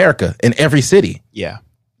in America, in every city. Yeah.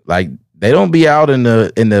 Like, they don't be out in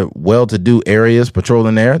the well-to-do areas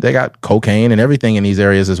patrolling there. They got cocaine and everything in these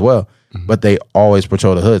areas as well, but they always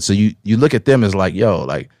patrol the hood. So you look at them as like, yo,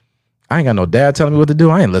 like, I ain't got no dad telling me what to do.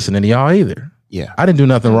 I ain't listening to y'all either. Yeah, I didn't do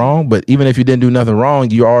nothing wrong, but even if you didn't do nothing wrong,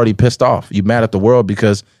 you're already pissed off. You're mad at the world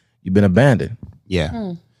because you've been abandoned.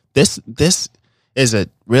 Yeah, this is a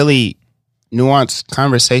really nuanced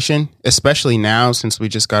conversation, especially now since we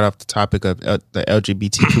just got off the topic of the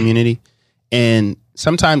LGBT community. And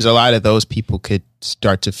sometimes a lot of those people could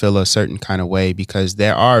start to feel a certain kind of way because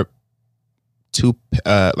there are two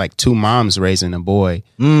moms raising a boy,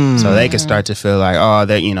 so they could start to feel like, oh,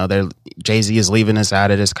 they're Jay-Z is leaving us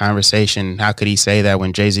out of this conversation. How could he say that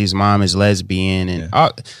when Jay-Z's mom is lesbian? And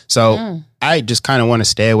I just kind of want to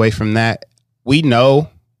stay away from that. We know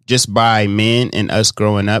just by men and us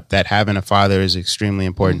growing up that having a father is extremely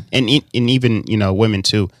important, and even women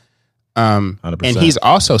too. 100%. And he's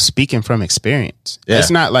also speaking from experience. Yeah.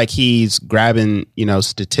 It's not like he's grabbing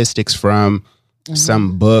statistics from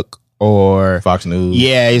some book or Fox News.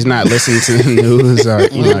 Yeah, he's not listening to the news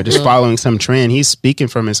or just following some trend. He's speaking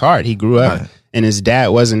from his heart. He grew up and his dad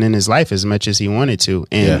wasn't in his life as much as he wanted to,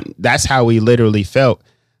 and that's how he literally felt.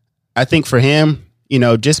 I think for him,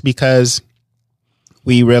 just because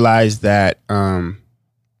we realized that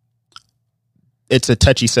it's a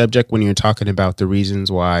touchy subject when you're talking about the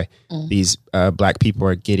reasons why these black people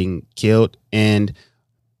are getting killed, and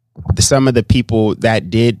some of the people that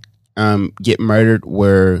did get murdered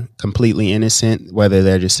were completely innocent, whether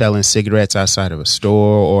they're just selling cigarettes outside of a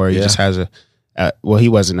store or he just has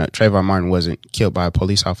Trayvon Martin wasn't killed by a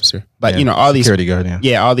police officer, but all these security guard,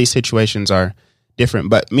 all these situations are different.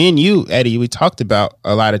 But me and you, Eddie, we talked about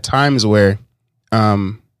a lot of times where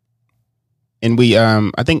and we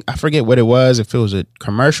I forget what it was, if it was a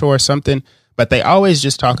commercial or something, but they always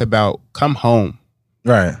just talk about come home.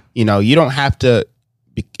 Right. You don't have to,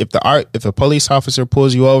 if a police officer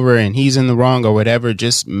pulls you over and he's in the wrong or whatever,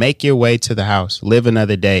 just make your way to the house, live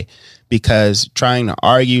another day, because trying to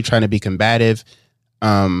argue, trying to be combative,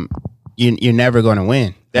 you're never going to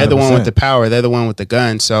win. They're 100%. The one with the power. They're the one with the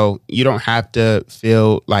gun. So you don't have to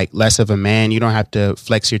feel like less of a man. You don't have to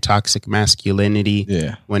flex your toxic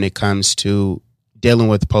masculinity when it comes to dealing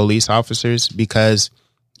with police officers, because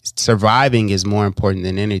surviving is more important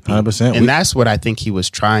than anything. 100%. And that's what I think he was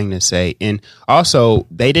trying to say. And also,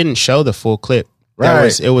 they didn't show the full clip.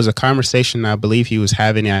 Right. It was a conversation I believe he was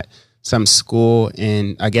having at some school,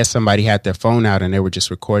 and I guess somebody had their phone out and they were just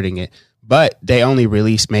recording it. But they only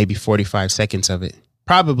released maybe 45 seconds of it.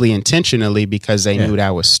 Probably intentionally, because they knew that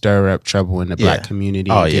would stir up trouble in the black community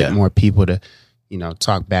and get more people to,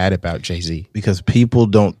 talk bad about Jay-Z. Because people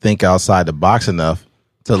don't think outside the box enough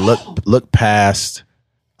to look past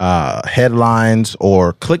headlines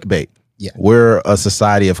or clickbait. Yeah. We're a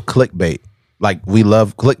society of clickbait. Like, we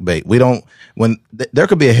love clickbait. We don't, there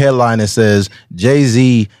could be a headline that says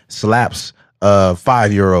Jay-Z slaps a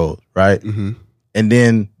 5-year-old, right? Mm-hmm. And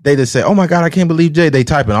then they just say, "Oh my God, I can't believe Jay." They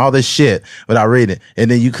type in all this shit without reading it,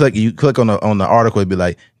 and then you click on the article. It'd be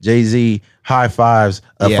like, Jay-Z high fives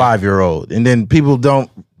a 5-year-old, and then people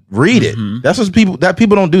don't read it. That's what people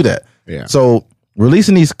don't do that. Yeah. So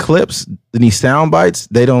releasing these clips and these sound bites,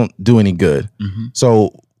 they don't do any good.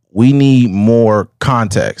 So we need more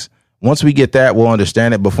context. Once we get that, we'll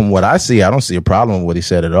understand it. But from what I see, I don't see a problem with what he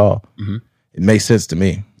said at all. It makes sense to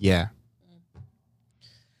me. Yeah.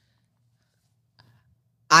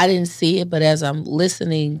 I didn't see it, but as I'm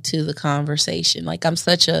listening to the conversation, like I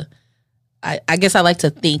guess I like to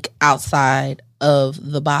think outside of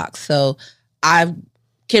the box. So I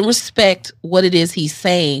can respect what it is he's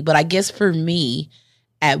saying, but I guess for me,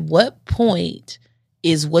 at what point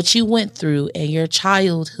is what you went through and your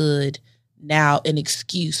childhood now an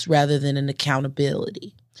excuse rather than an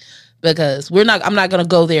accountability? Because I'm not going to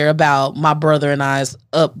go there about my brother and I's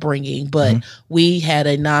upbringing, but we had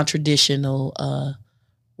a non-traditional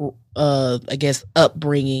I guess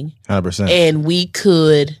upbringing 100%, and we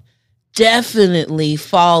could definitely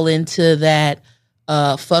fall into that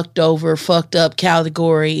fucked up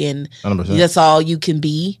category, and 100%. That's all you can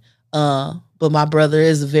be. But my brother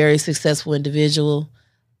is a very successful individual.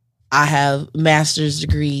 I have master's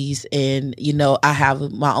degrees, and I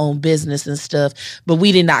have my own business and stuff, but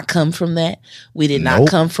we did not come from that. We did not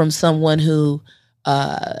come from someone who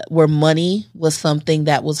where money was something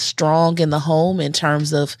that was strong in the home in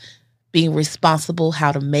terms of being responsible,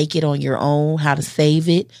 how to make it on your own, how to save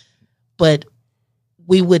it. But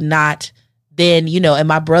we would not then, and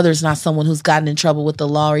my brother's not someone who's gotten in trouble with the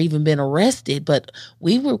law or even been arrested, but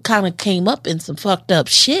we were kind of came up in some fucked up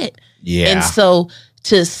shit. Yeah. And so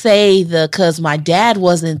to say because my dad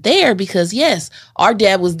wasn't there, because yes, our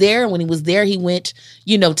dad was there, and when he was there, he went,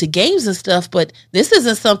 to games and stuff, but this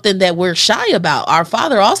isn't something that we're shy about. Our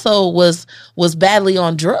father also was badly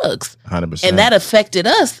on drugs. 100%. And that affected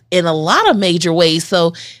us in a lot of major ways.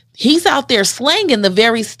 So he's out there slanging the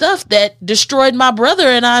very stuff that destroyed my brother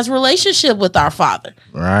and I's relationship with our father.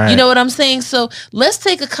 Right. You know what I'm saying? So let's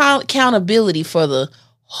take accountability for the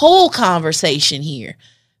whole conversation here.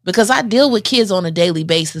 Because I deal with kids on a daily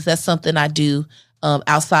basis. That's something I do.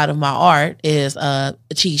 outside of my art is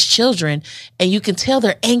Achi's children, and you can tell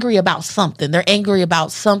they're angry about something. They're angry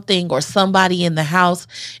about something or somebody in the house,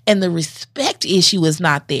 and the respect issue is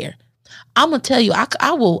not there. I'm gonna tell you,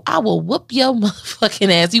 I will whoop your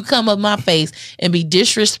motherfucking ass. You come up my face and be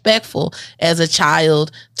disrespectful as a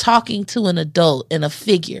child talking to an adult and a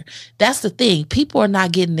figure. That's the thing. People are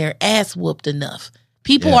not getting their ass whooped enough.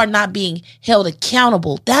 People are not being held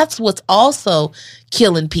accountable. That's what's also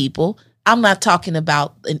killing people. I'm not talking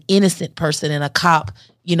about an innocent person and a cop.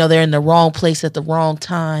 You know, they're in the wrong place at the wrong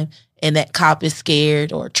time, and that cop is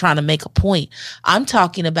scared or trying to make a point. I'm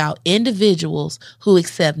talking about individuals who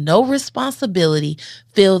accept no responsibility,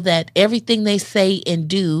 feel that everything they say and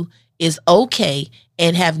do is okay,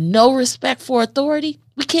 and have no respect for authority.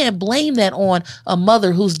 We can't blame that on a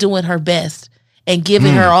mother who's doing her best and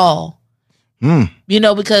giving her all. You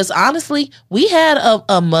know, because honestly, we had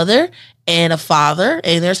a mother and a father,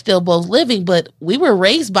 and they're still both living, but we were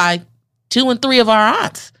raised by 2 and 3 of our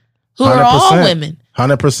aunts who are all women.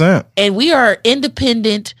 100%. And we are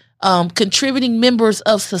independent, contributing members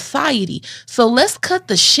of society. So let's cut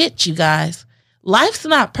the shit, you guys. Life's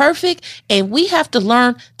not perfect, and we have to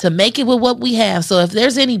learn to make it with what we have. So if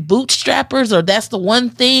there's any bootstrappers, or that's the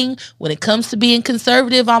one thing when it comes to being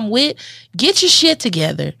conservative I'm with, get your shit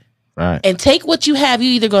together. Right. And take what you have.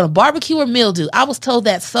 You either go to barbecue or mildew. I was told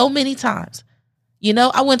that so many times. You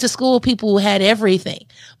know, I went to school with people who had everything.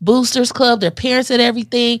 Boosters Club, their parents had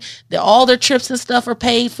everything. All their trips and stuff are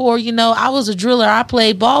paid for. You know, I was a driller. I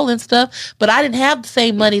played ball and stuff, but I didn't have the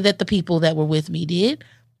same money that the people that were with me did.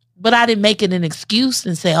 But I didn't make it an excuse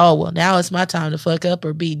and say, oh, well, now it's my time to fuck up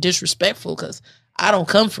or be disrespectful because I don't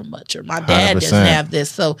come from much, or my dad 100%. doesn't have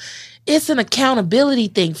this. So it's an accountability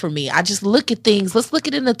thing for me. I just look at things. Let's look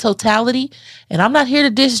at it in the totality. And I'm not here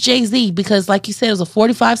to diss Jay-Z because, like you said, it was a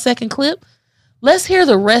 45-second clip. Let's hear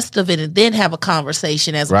the rest of it and then have a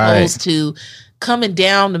conversation as opposed to coming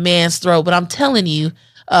down the man's throat. But I'm telling you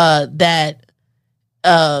that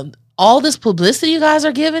all this publicity you guys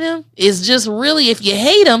are giving him is just really, if you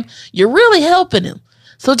hate him, you're really helping him.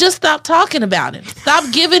 So just stop talking about him.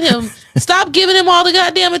 Stop giving him all the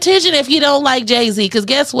goddamn attention if you don't like Jay-Z. Because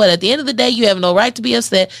guess what? At the end of the day, you have no right to be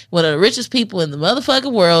upset. One of the richest people in the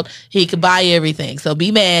motherfucking world, he could buy everything. So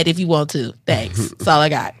be mad if you want to. Thanks. That's all I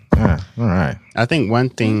got. Yeah, all right. I think one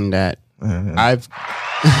thing that I've...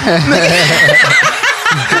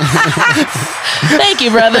 Thank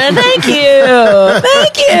you, brother. Thank you.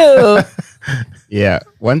 Thank you. Yeah.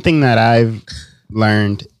 One thing that I've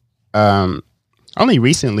learned only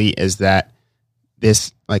recently is that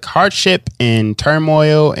this like hardship and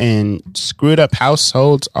turmoil and screwed up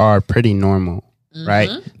households are pretty normal, right?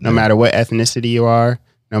 No matter what ethnicity you are,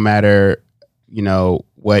 no matter, you know,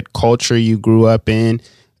 what culture you grew up in.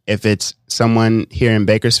 If it's someone here in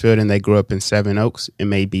Bakersfield and they grew up in Seven Oaks, it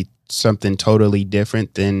may be something totally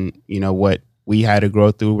different than, you know, what we had to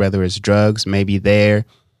grow through, whether it's drugs, maybe there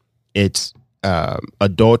it's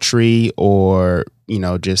adultery, or, you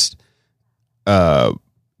know, just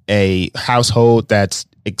a household that's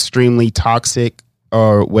extremely toxic,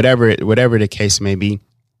 or whatever the case may be.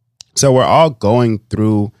 So we're all going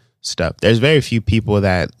through stuff. There's very few people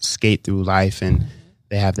that skate through life and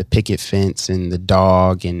they have the picket fence and the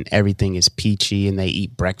dog and everything is peachy and they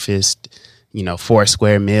eat breakfast, you know, 4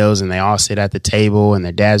 square meals, and they all sit at the table and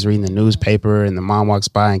their dad's reading the newspaper and the mom walks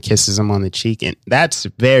by and kisses them on the cheek. And that's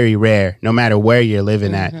very rare, no matter where you're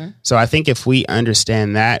living at. So I think if we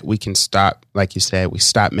understand that, we can stop, like you said, we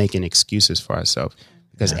stop making excuses for ourselves,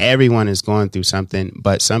 because everyone is going through something,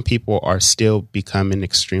 but some people are still becoming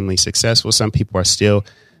extremely successful. Some people are still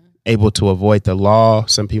able to avoid the law.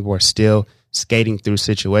 Some people are still skating through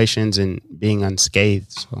situations and being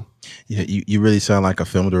unscathed. So. Yeah, you really sound like a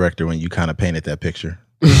film director when you kind of painted that picture.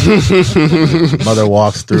 Mother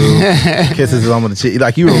walks through, kisses his on the cheek,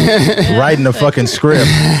 like you were writing a fucking script.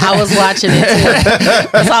 I was watching it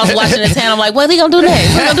too. So I was watching it, and I'm like, what are they gonna do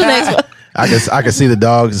next? What are they gonna do next? I could see the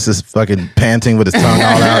dog just fucking panting with his tongue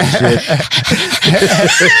all out and shit.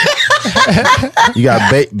 You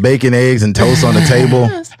got bacon, eggs, and toast on the table.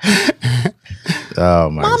 Oh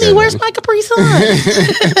my Mommy, goodness. where's my Capri Sun?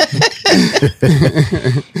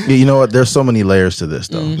 You know what? There's so many layers to this,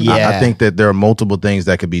 though. I think that there are multiple things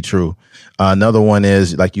that could be true. Another one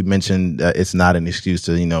is, like you mentioned, it's not an excuse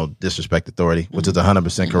to, you know, disrespect authority, which is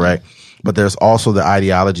 100% correct. But there's also the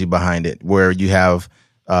ideology behind it, where you have,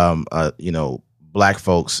 you know, black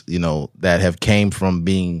folks, you know, that have came from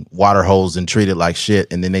being water hosed and treated like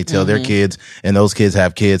shit, and then they tell their kids, and those kids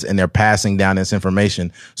have kids, and they're passing down this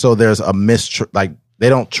information. So there's a like they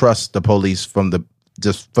don't trust the police from the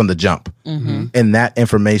jump, and that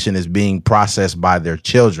information is being processed by their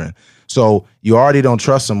children. So you already don't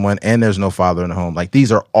trust someone, and there's no father in the home. Like,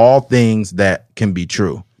 these are all things that can be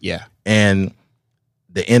true. Yeah. And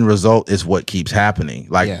the end result is what keeps happening.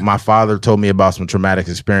 Like, my father told me about some traumatic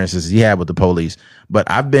experiences he had with the police. But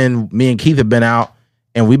me and Keith have been out,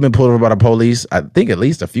 and we've been pulled over by the police, I think at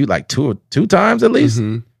least a few, like two times at least.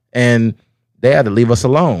 Mm-hmm. And they had to leave us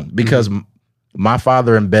alone because my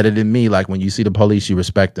father embedded in me, like, when you see the police, you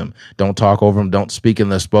respect them. Don't talk over them. Don't speak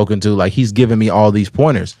unless spoken to. Like, he's giving me all these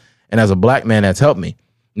pointers. And as a black man, that's helped me.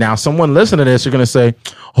 Now, someone listening to this, you're going to say,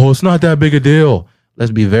 oh, it's not that big a deal.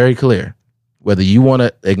 Let's be very clear. Whether you want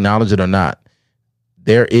to acknowledge it or not,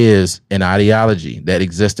 there is an ideology that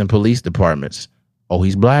exists in police departments. Oh,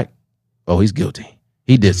 he's black. Oh, he's guilty.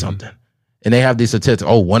 He did something. And they have these statistics.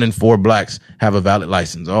 Oh, 1 in 4 blacks have a valid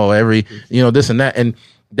license. Oh, this and that. And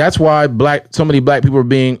that's why so many black people are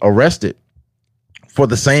being arrested for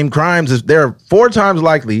the same crimes. They're 4 times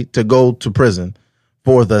likely to go to prison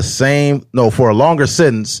for for a longer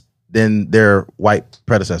sentence than their white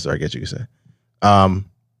predecessor, I guess you could say.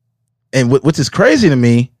 And which is crazy to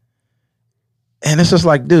me. And it's just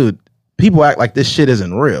like, dude, people act like this shit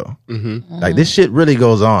isn't real. Mm-hmm. Like, this shit really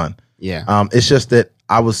goes on. Yeah. It's just that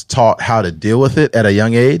I was taught how to deal with it at a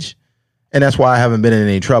young age. And that's why I haven't been in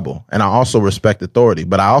any trouble. And I also respect authority,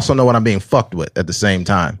 but I also know when I'm being fucked with at the same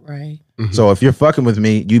time. Right. Mm-hmm. So if you're fucking with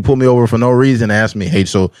me, you pull me over for no reason and ask me, hey,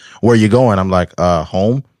 so where you going? I'm like,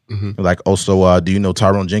 home. Mm-hmm. Like, oh, so do you know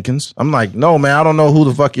Tyrone Jenkins? I'm like, no, man, I don't know who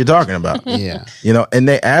the fuck you're talking about. Yeah. And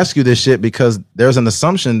they ask you this shit because there's an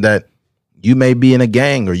assumption that you may be in a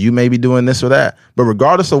gang or you may be doing this or that. But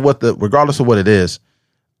regardless of what it is,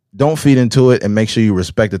 don't feed into it and make sure you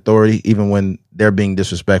respect authority even when they're being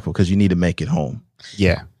disrespectful, because you need to make it home.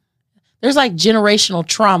 Yeah. There's like generational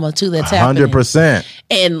trauma too that's happening. 100%.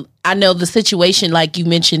 And I know the situation, like you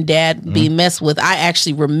mentioned, Dad being messed with. I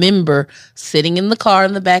actually remember sitting in the car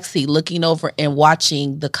in the back seat, looking over and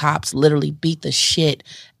watching the cops literally beat the shit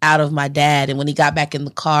out of my dad. And when he got back in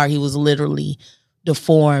the car, he was literally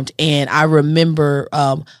deformed. And I remember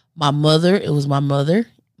my mother,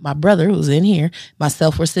 my brother who was in here,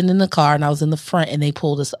 myself were sitting in the car, and I was in the front, and they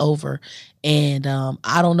pulled us over. And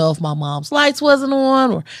I don't know if my mom's lights wasn't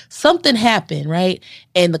on or something happened, right?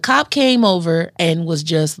 And the cop came over and was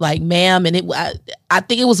just like, ma'am, and I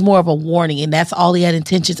think it was more of a warning, and that's all he had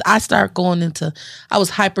intentions. I was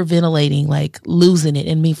hyperventilating, like losing it.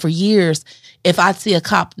 And for years, if I'd see a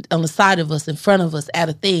cop on the side of us, in front of us at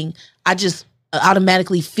a thing, I just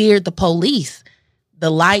automatically feared the police. The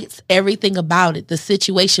lights, everything about it. The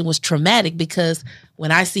situation was traumatic because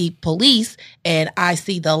when I see police and I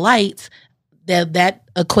see the lights, that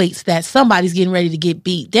equates that somebody's getting ready to get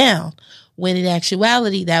beat down. When in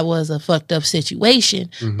actuality, that was a fucked up situation.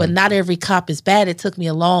 Mm-hmm. But not every cop is bad. It took me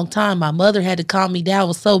a long time. My mother had to calm me down. It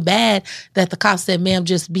was so bad that the cop said, ma'am,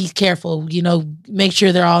 just be careful. Make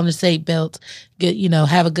sure they're all in the seat belts. Good,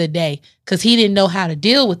 have a good day. Because he didn't know how to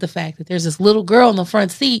deal with the fact that there's this little girl in the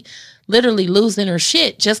front seat literally losing her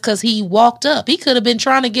shit just because he walked up. He could have been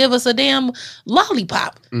trying to give us a damn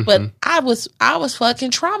lollipop. Mm-hmm. But I was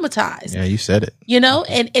fucking traumatized. Yeah, you said it.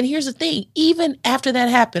 And here's the thing. Even after that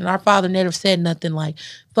happened, our father never said nothing like,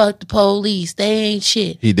 fuck the police, they ain't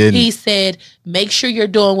shit. He didn't. He said, make sure you're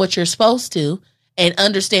doing what you're supposed to and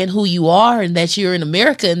understand who you are and that you're in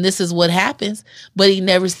America and this is what happens. But he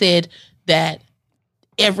never said that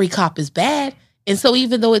every cop is bad. And so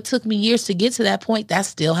even though it took me years to get to that point, that's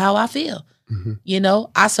still how I feel. Mm-hmm.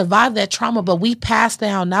 I survived that trauma, but we passed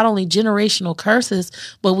down not only generational curses,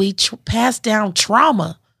 but we passed down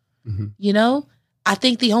trauma. Mm-hmm. I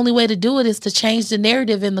think the only way to do it is to change the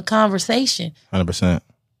narrative in the conversation. 100%.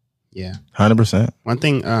 Yeah. 100%. One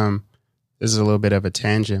thing, this is a little bit of a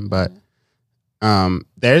tangent, but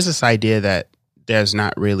there's this idea that there's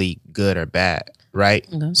not really good or bad. Right.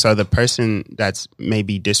 Mm-hmm. So the person that's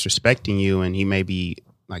maybe disrespecting you, and he may be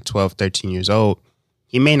like 12, 13 years old,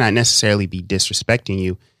 he may not necessarily be disrespecting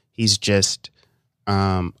you. He's just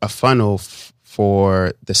a funnel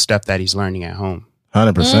for the stuff that he's learning at home.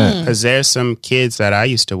 100%. Because there's some kids that I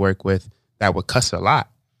used to work with that would cuss a lot.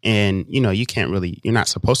 And, you're not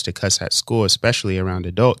supposed to cuss at school, especially around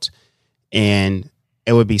adults. And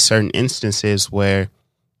it would be certain instances where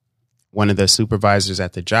one of the supervisors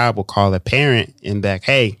at the job will call a parent and be like,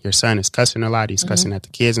 hey, your son is cussing a lot. He's cussing at the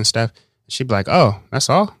kids and stuff. She'd be like, oh, that's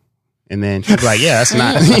all? And then she'd be like, yeah, that's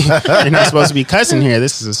not, you're not supposed to be cussing here.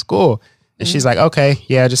 This is a school. And she's like, okay,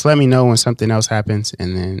 yeah, just let me know when something else happens.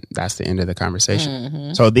 And then that's the end of the conversation.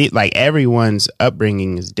 Mm-hmm. So everyone's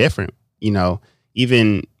upbringing is different.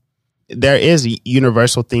 Even there is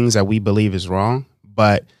universal things that we believe is wrong,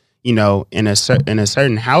 but in a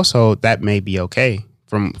certain household, that may be okay.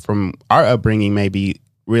 From our upbringing, maybe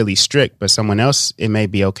really strict, but someone else, it may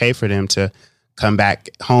be okay for them to come back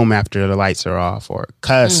home after the lights are off, or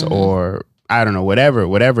cuss, or I don't know,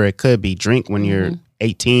 whatever it could be, drink when you're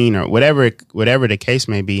 18 or whatever the case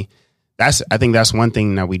may be. I think that's one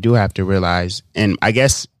thing that we do have to realize. And I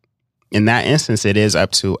guess in that instance, it is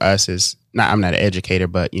up to us I'm not an educator,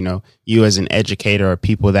 but you as an educator or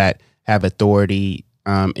people that have authority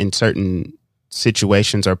in certain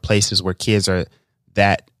situations or places where kids are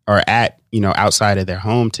at, outside of their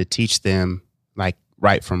home, to teach them like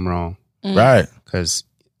right from wrong. Right. Because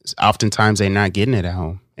oftentimes they're not getting it at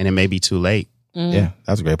home, and it may be too late. Yeah,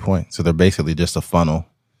 that's a great point. So they're basically just a funnel.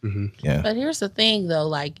 Yeah. But here's the thing, though.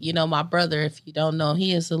 Like, my brother, if you don't know,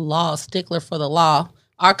 he is a stickler for the law.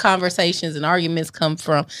 Our conversations and arguments come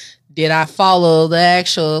from, did I follow the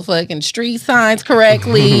actual fucking street signs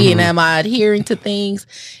correctly? And am I adhering to things?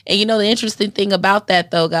 And the interesting thing about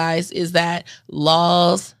that, though, guys, is that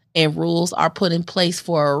laws and rules are put in place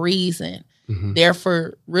for a reason. They're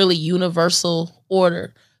for really universal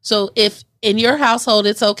order. So if in your household,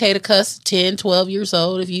 it's okay to cuss 10, 12 years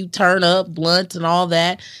old, if you turn up blunt and all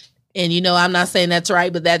that, and I'm not saying that's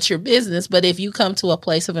right, but that's your business. But if you come to a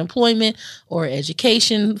place of employment or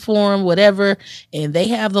education forum, whatever, and they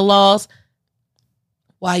have the laws,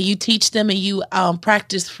 while you teach them and you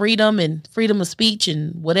practice freedom and freedom of speech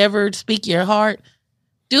and whatever, speak your heart,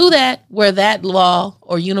 do that where that law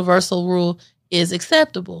or universal rule is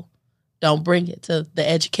acceptable. Don't bring it to the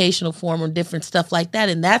educational forum or different stuff like that.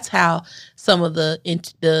 And that's how some of the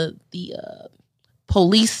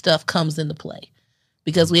police stuff comes into play.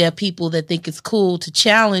 Because we have people that think it's cool to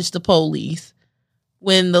challenge the police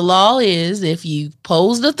when the law is, if you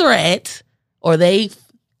pose the threat or they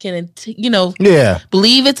can,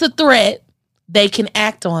 believe it's a threat, they can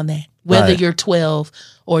act on that. Whether you're 12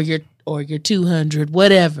 or you're 200,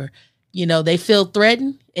 whatever, they feel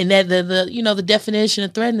threatened, and that the definition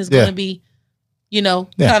of threatened is going to be,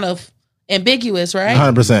 kind of ambiguous, right?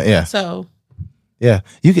 100%. Yeah. So, yeah,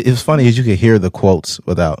 it's funny is you could hear the quotes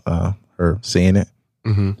without her seeing it.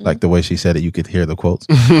 Like the way she said it, you could hear the quotes.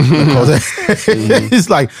 It's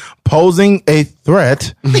like posing a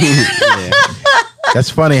threat. That's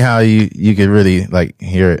funny how you could really like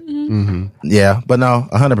hear it. Yeah, but no,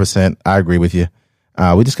 100%. I agree with you.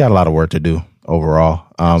 We just got a lot of work to do overall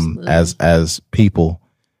as people,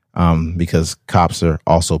 because cops are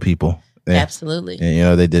also people. Absolutely.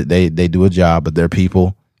 And, they do a job, but they're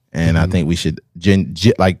people, and I think we should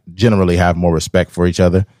generally have more respect for each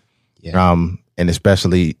other. Yeah. And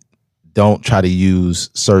especially don't try to use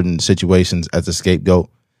certain situations as a scapegoat.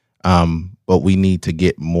 But we need to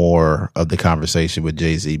get more of the conversation with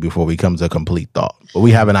Jay-Z before we come to a complete thought. But we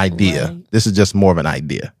have an idea. Right. This is just more of an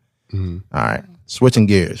idea. All right. Switching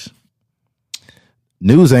gears.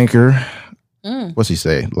 News anchor. What's he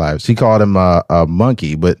say live? She called him a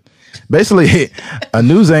monkey, but basically a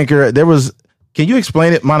news anchor. Can you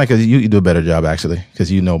explain it, Monica? You do a better job, actually,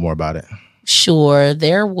 because you know more about it. Sure.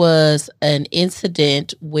 There was an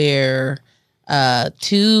incident where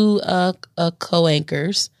two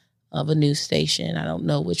co-anchors of a news station, I don't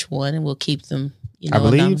know which one, and we'll keep them, I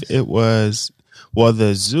believe anonymous. It was,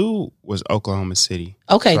 the zoo was Oklahoma City.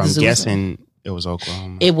 Okay. So I'm guessing it was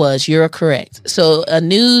Oklahoma. It was. You're correct. So a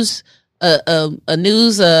news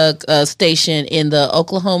station in the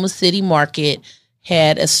Oklahoma City market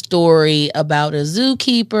had a story about a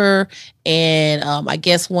zookeeper and I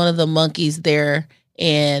guess one of the monkeys there.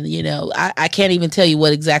 And, I can't even tell you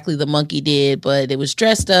what exactly the monkey did, but it was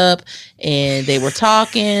dressed up and they were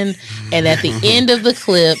talking. And at the end of the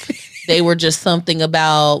clip, they were just something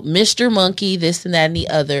about Mr. Monkey, this and that and the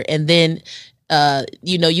other. And then,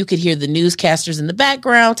 you could hear the newscasters in the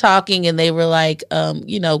background talking, and they were like,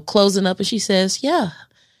 closing up. And she says, yeah,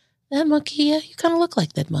 that monkey, yeah, you kind of look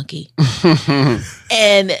like that monkey.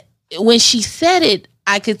 And when she said it,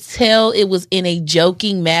 I could tell it was in a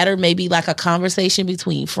joking matter, maybe like a conversation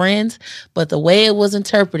between friends. But the way it was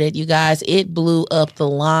interpreted, you guys, it blew up the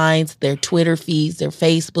lines, their Twitter feeds, their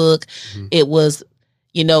Facebook. It was,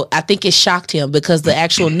 I think it shocked him because the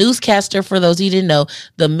actual newscaster, for those of you who didn't know,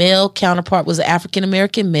 the male counterpart was an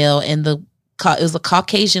African-American male, and it was a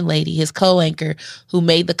Caucasian lady, his co-anchor, who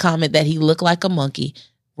made the comment that he looked like a monkey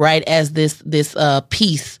right as this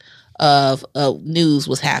piece of news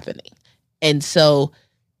was happening. And so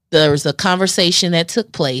there was a conversation that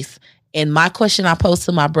took place. And my question I posed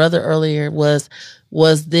to my brother earlier was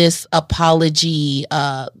this apology,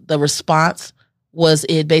 the response, was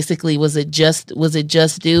it just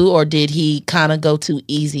due, or did he kind of go too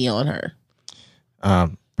easy on her?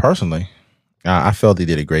 Personally, I felt he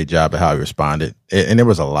did a great job at how he responded. And there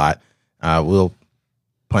was a lot. We'll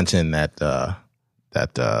punch in that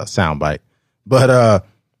soundbite. But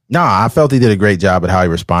No, I felt he did a great job at how he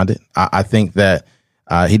responded. I think that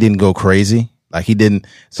he didn't go crazy. Like he didn't.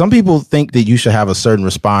 Some people think that you should have a certain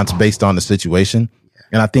response based on the situation.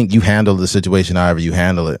 And I think you handle the situation however you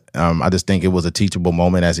handle it. I just think it was a teachable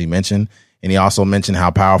moment, as he mentioned. And he also mentioned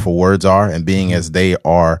how powerful words are, and being as they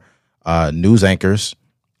are news anchors,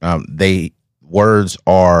 words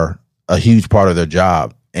are a huge part of their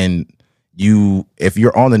job. And if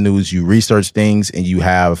you're on the news, you research things and you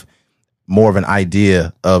have more of an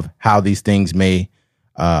idea of how these things may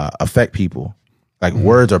affect people. Like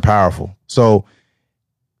words are powerful. So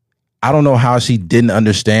I don't know how she didn't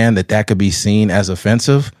understand that could be seen as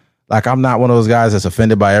offensive. Like, I'm not one of those guys that's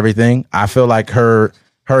offended by everything. I feel like her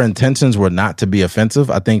intentions were not to be offensive.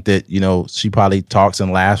 I think that, she probably talks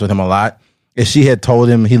and laughs with him a lot. If she had told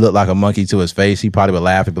him he looked like a monkey to his face, he probably would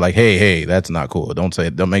laugh and be like, hey, that's not cool. Don't say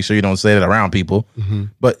it. Don't make sure you don't say that around people. Mm-hmm.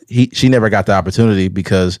 But she never got the opportunity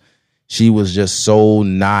because she was just so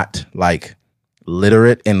not like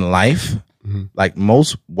literate in life. Mm-hmm. Like,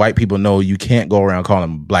 most white people know you can't go around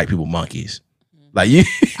calling black people monkeys. Like,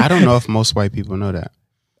 I don't know if most white people know that.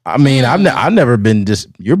 I mean, I've never been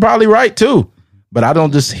you're probably right too, but I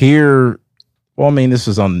don't just hear. Well, I mean, this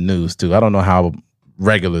was on the news too. I don't know how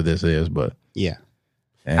regular this is, but yeah.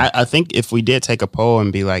 I think if we did take a poll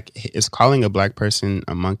and be like, is calling a black person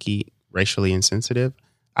a monkey racially insensitive?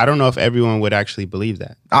 I don't know if everyone would actually believe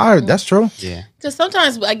that. That's true. Yeah. Because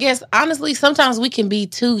sometimes, I guess, honestly, sometimes we can be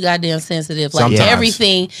too goddamn sensitive. Like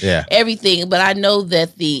everything. But I know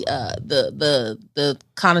that the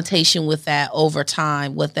connotation with that over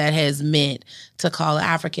time, what that has meant to call an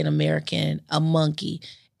African American a monkey.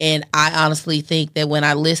 And I honestly think that when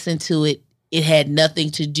I listened to it, it had nothing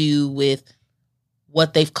to do with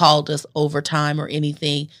what they've called us over time or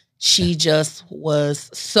anything. She just was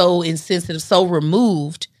so insensitive, so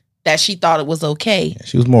removed that she thought it was okay.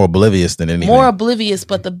 She was more oblivious than anything. More oblivious,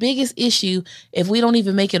 but the biggest issue, if we don't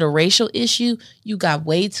even make it a racial issue, you got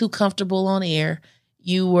way too comfortable on air.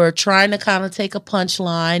 You were trying to kind of take a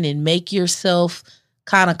punchline and make yourself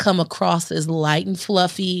kind of come across as light and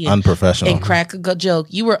fluffy. And, unprofessional. And crack a good joke.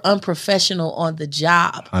 You were unprofessional on the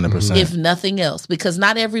job. 100%. If nothing else. Because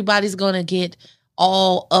not everybody's going to get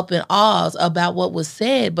all up in ahs about what was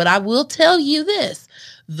said. But I will tell you this.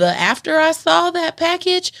 After I saw that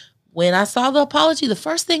package, when I saw the apology, the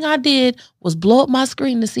first thing I did was blow up my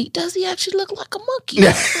screen to see, does he actually look like a monkey?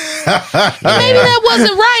 Maybe that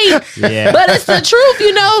wasn't right, but it's the truth,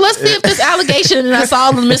 Let's see if this allegation. And I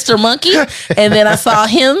saw the Mr. Monkey, and then I saw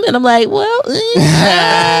him, and I'm like, well, a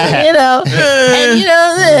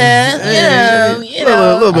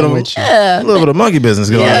little bit of monkey business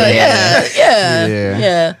going on.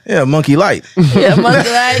 Yeah, monkey light. Yeah, monkey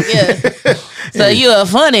light. Yeah. So you're a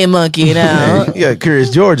funny monkey now. Yeah, Curious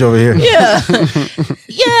George over here. Yeah,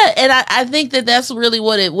 yeah, and I think that's really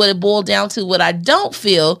what it boiled down to. What I don't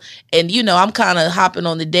feel, and I'm kind of hopping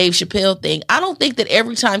on the Dave Chappelle thing. I don't think that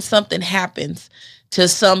every time something happens to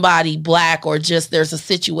somebody black or just there's a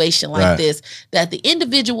situation like this, that the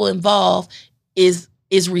individual involved is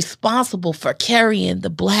responsible for carrying the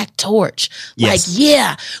black torch. Yes. Like,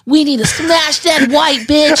 yeah, we need to smash that white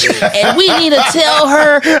bitch and we need to tell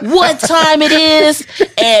her what time it is.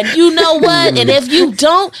 And you know what? And if you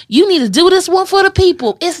don't, you need to do this one for the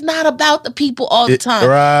people. It's not about the people all the time.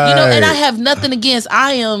 Right. And I have nothing against,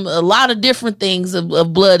 I am a lot of different things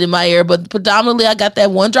of blood in my hair, but predominantly I got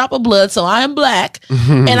that one drop of blood, so I am black.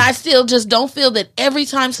 And I still just don't feel that every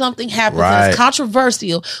time something happens and it's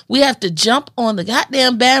controversial, we have to jump on the goddamn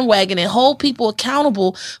bandwagon and hold people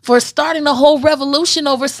accountable for starting a whole revolution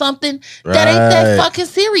over something that ain't that fucking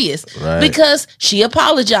serious. Because she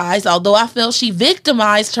apologized, although I felt she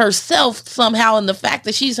victimized herself somehow in the fact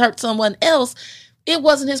that she's hurt someone else. It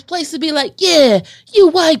wasn't his place to be like, yeah, you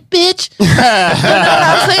white bitch. You know what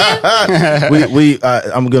I'm saying? We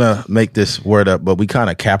I'm gonna make this word up, but we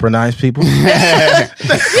kind of Kaepernize people. Yeah,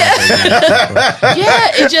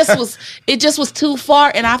 it just was too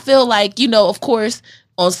far, and I feel like, of course,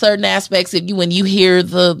 on certain aspects, when you hear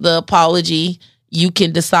the apology, you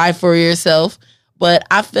can decide for yourself. But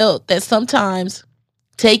I felt that sometimes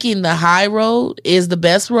taking the high road is the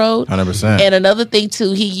best road. 100%. And another thing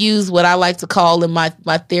too, he used what I like to call in my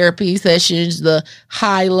therapy sessions, the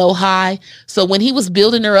high, low, high. So when he was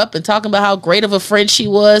building her up and talking about how great of a friend she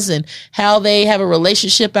was and how they have a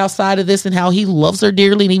relationship outside of this and how he loves her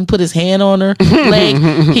dearly and even put his hand on her leg,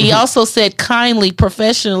 he also said kindly,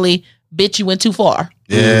 professionally, bitch, you went too far.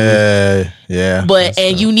 Yeah. But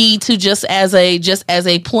you need to just as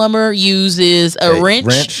a plumber uses a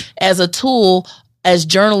wrench as a tool. As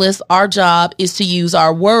journalists, our job is to use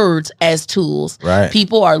our words as tools. Right.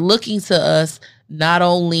 People are looking to us not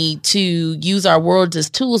only to use our words as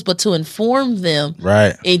tools, but to inform them,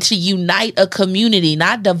 right, and to unite a community,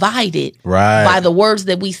 not divide it, right, by the words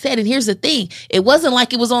that we said. And here's the thing: it wasn't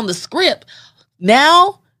like it was on the script.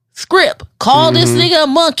 Now, script, call this nigga a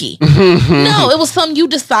monkey. No, it was something you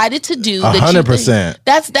decided to do. 100%.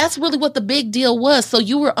 That's really what the big deal was. So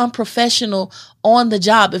you were unprofessional on the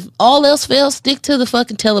job. If all else fails, stick to the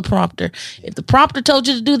fucking teleprompter. If the prompter told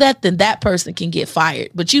you to do that, then that person can get fired.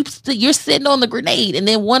 But you're sitting on the grenade and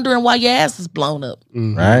then wondering why your ass is blown up.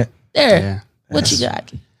 Right there. Yeah. What you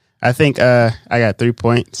got? I think I got 3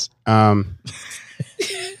 points. I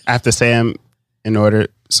have to say them in order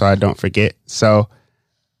so I don't forget. So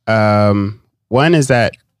one is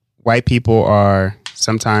that white people are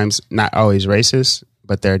sometimes not always racist,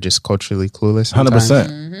 but they're just culturally clueless.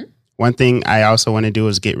 100%. One thing I also want to do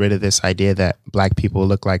is get rid of this idea that black people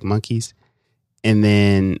look like monkeys. And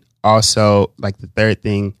then also, like, the third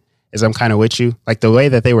thing is I'm kind of with you. Like, the way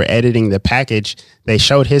that they were editing the package, they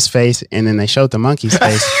showed his face and then they showed the monkey's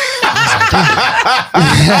face. He's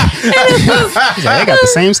like, they got the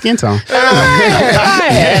same skin tone.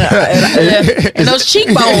 And those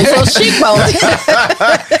cheekbones.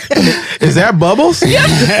 Is that Bubbles?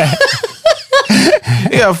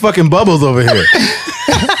 You got fucking Bubbles over here.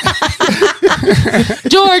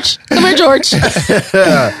 George, come here, George.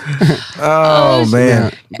 Oh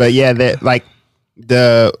man. But yeah, that, like,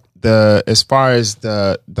 the as far as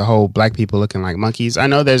the whole black people looking like monkeys, I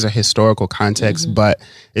know there's a historical context, but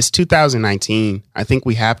it's 2019. I think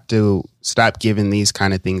we have to stop giving these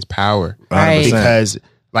kind of things power. Right. Because,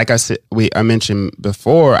 like I said, I mentioned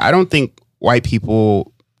before, I don't think white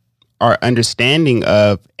people are understanding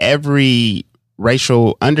of every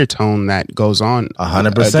racial undertone that goes on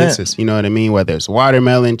 100%. against us. You know what I mean? Whether it's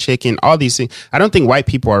watermelon, chicken, all these things. I don't think white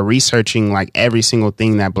people are researching like every single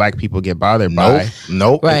thing that black people get bothered by.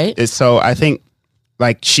 Nope. Right. So I think,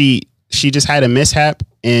 like, she just had a mishap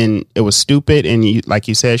and it was stupid. And like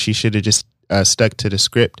you said, she should have just stuck to the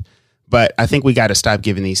script. But I think we got to stop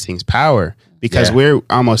giving these things power, because we're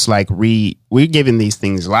almost like we're giving these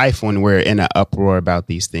things life when we're in an uproar about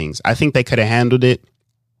these things. I think they could have handled it.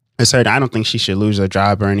 I don't think she should lose her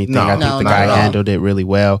job or anything. I think the guy handled it really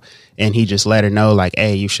well. And he just let her know, like,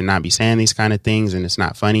 hey, you should not be saying these kind of things and it's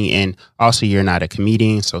not funny. And also, you're not a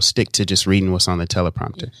comedian, so stick to just reading what's on the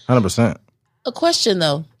teleprompter. 100%. A question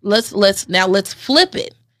though. Let's flip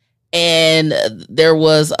it. And there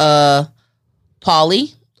was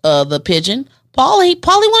Polly, the pigeon. Polly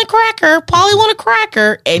want a cracker. Polly want a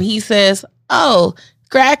cracker. And he says, "Oh,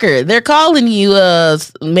 cracker, they're calling you,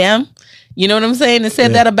 ma'am." You know what I'm saying? And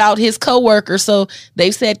said that about his coworker. So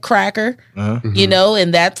they said cracker, you know,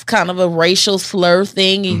 and that's kind of a racial slur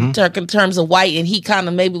thing in terms of white. And he kind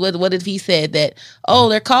of maybe, what if he said that, "Oh,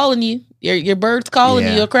 they're calling you, your bird's calling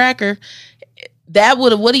you a cracker." That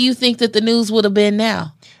would have, what do you think that the news would have been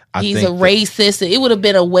now? He's a racist. It would have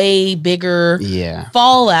been a way bigger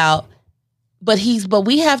fallout. But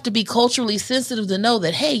we have to be culturally sensitive to know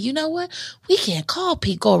that, hey, you know what? We can't go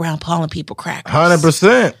around calling people crackers.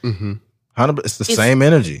 100%. 100%. It's the same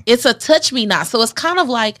energy. It's a touch me not. So it's kind of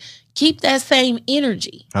like, keep that same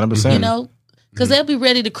energy. 100%. You know? Because they'll be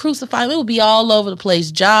ready to crucify him. It would be all over the place.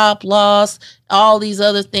 Job loss, all these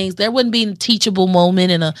other things. There wouldn't be a teachable moment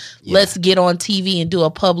and let's get on TV and do a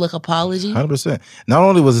public apology. 100%. Not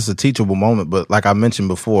only was this a teachable moment, but like I mentioned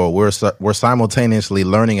before, we're simultaneously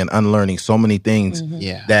learning and unlearning so many things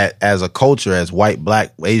that as a culture, as white,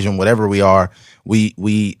 black, Asian, whatever we are,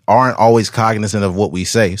 we aren't always cognizant of what we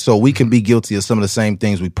say. So we can be guilty of some of the same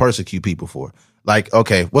things we persecute people for. Like,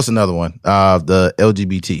 okay, what's another one? The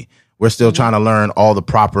LGBT. We're still trying to learn all the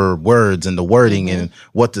proper words and the wording and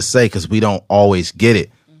what to say, because we don't always get it.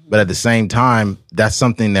 But at the same time, that's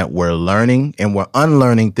something that we're learning, and we're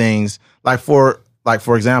unlearning things. Like for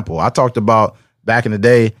example, I talked about back in the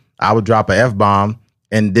day, I would drop a F-bomb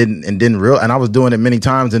and I was doing it many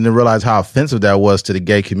times and didn't realize how offensive that was to the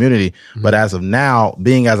gay community. But as of now,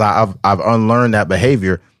 being as I've unlearned that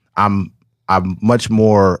behavior, I'm much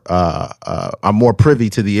more I'm more privy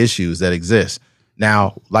to the issues that exist.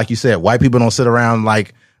 Now, like you said, white people don't sit around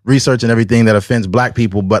like researching everything that offends black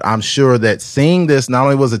people, but I'm sure that seeing this not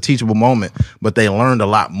only was a teachable moment, but they learned a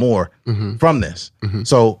lot more from this.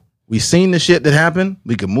 So we've seen the shit that happened.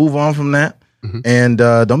 We can move on from that. And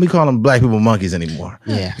don't be calling black people monkeys anymore.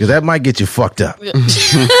 Yeah. Because that might get you fucked up. You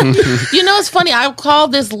know, it's funny. I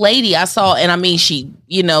called this lady I saw, and I mean, she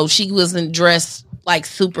wasn't dressed like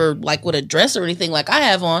super, like with a dress or anything like I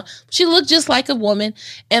have on. She looked just like a woman.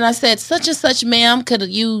 And I said, "Such and such, ma'am, could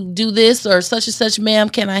you do this?" Or "Such and such, ma'am,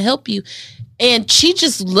 can I help you?" And she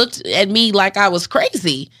just looked at me like I was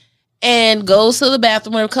crazy. and goes to the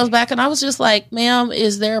bathroom when it comes back. And I was just like, ma'am,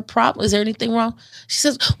 is there a problem? Is there anything wrong? She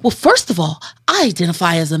says, well, first of all, I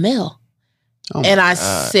identify as a male. And I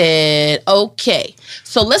said, okay,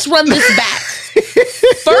 so let's run this back.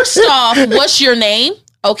 First off, what's your name?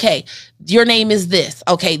 Okay, your name is this.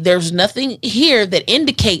 Okay, there's nothing here that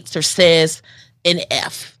indicates or says an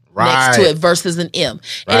F next to it versus an M.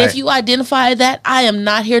 Right. And if you identify that, I am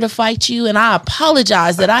not here to fight you, and I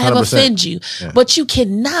apologize that I have 100%. offended you. Yeah. But you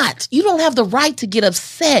don't have the right to get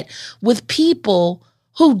upset with people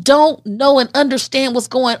who don't know and understand what's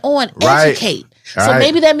going on. Right. Educate. All So right.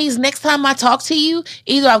 maybe that means next time I talk to you,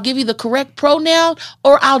 either I'll give you the correct pronoun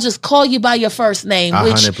or I'll just call you by your first name,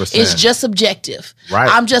 which 100%. is just subjective. Right.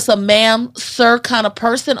 I'm just a ma'am, sir kind of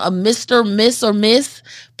person, a Mr., Miss, or Miss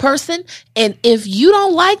person. And if you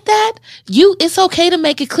don't like that, it's okay to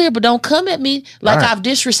make it clear, but don't come at me like Right. I've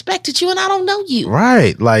disrespected you and I don't know you.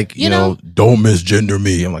 Right. Like, you know, don't misgender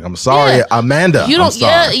me. I'm like, I'm sorry, Yeah. Amanda. You I'm don't,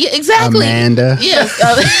 sorry. yeah, exactly. Amanda. Yes.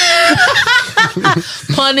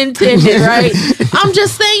 Pun intended, right? I'm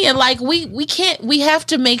just saying, like, we have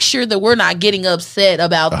to make sure that we're not getting upset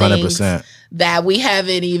about 100%. things that we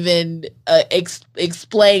haven't even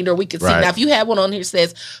explained or we could see. Right. Now, if you have one on here that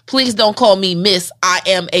says, please don't call me Miss, I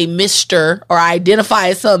am a Mr. or I identify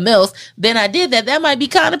as something else, then I did that. That might be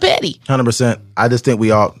kind of petty. 100%. I just think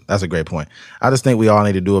that's a great point. I just think we all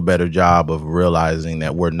need to do a better job of realizing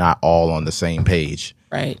that we're not all on the same page.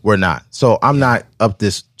 Right. We're not. So I'm not up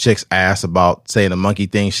this chick's ass about saying the monkey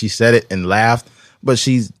thing. She said it and laughed, but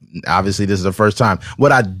she's obviously this is the first time.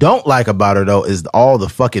 What I don't like about her though is all the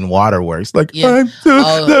fucking waterworks. Like, Yeah. I'm so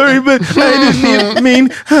sorry, but I didn't mean,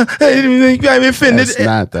 I didn't think I'm offended. That's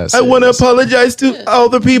not that I want to serious. apologize to all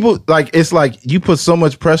the people. Like, it's like you put so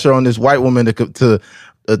much pressure on this white woman to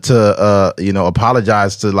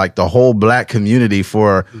apologize to like the whole black community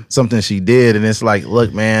for something she did. And it's like,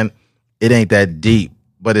 look, man, it ain't that deep.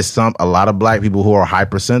 But it's a lot of black people who are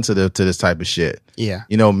hypersensitive to this type of shit. Yeah.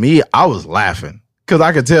 You know, me, I was laughing because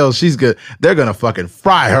I could tell she's good. They're going to fucking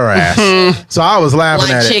fry her ass. So I was laughing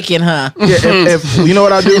Like at chicken, huh? it. Yeah, if you know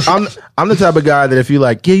what I do, I'm the type of guy that if you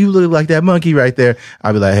like, yeah, you look like that monkey right there,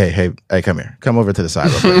 I'll be like, hey, come here. Come over to the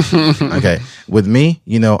side real quick. Okay. With me,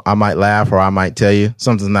 you know, I might laugh or I might tell you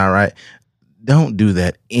something's not right. Don't do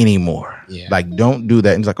that anymore. Yeah. Like, don't do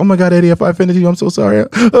that. And it's like, oh my God, Eddie, if I offended you, I'm so sorry.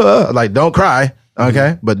 Like, don't cry.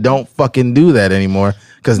 Okay. But don't fucking do that anymore.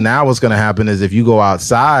 Because now what's going to happen is if you go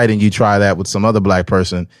outside and you try that with some other black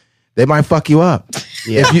person, they might fuck you up.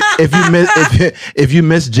 Yeah. If you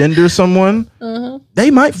misgender someone,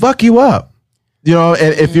 they might fuck you up. You know,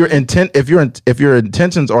 and if your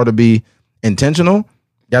intentions are to be intentional,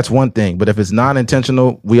 that's one thing. But if it's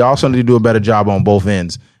non-intentional, we also need to do a better job on both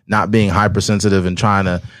ends, not being hypersensitive and trying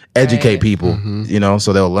to educate people, you know,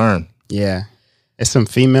 so they'll learn. Yeah. There's some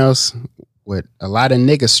females with a lot of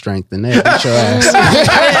nigga strength in there. Beat your ass.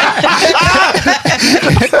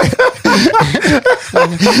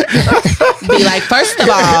 Be like, first of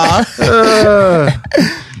all,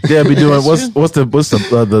 They'll be doing what's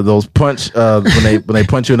the those punch when they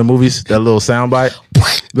punch you in the movies, that little sound bite.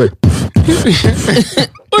 Like,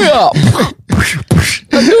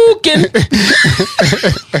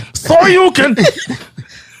 Soryuken.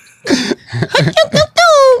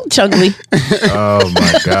 Chugly. Oh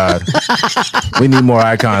my God. We need more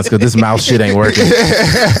icons because this mouse shit ain't working. All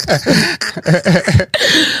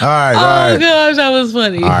right. Gosh, that was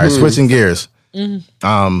funny. All right, switching gears.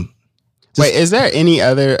 Wait, is there any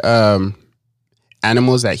other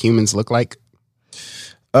animals that humans look like?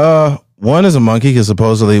 One is a monkey because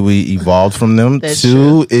supposedly we evolved from them. That's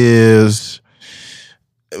Two is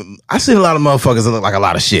I seen a lot of motherfuckers that look like a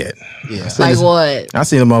lot of shit. Yeah. Like what? I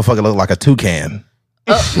seen a motherfucker look like a toucan.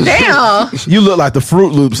 Damn. You look like the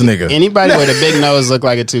Fruit Loops nigga. Anybody with a big nose look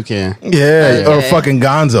like a toucan. Yeah, or Okay. fucking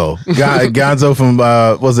Gonzo. Gonzo from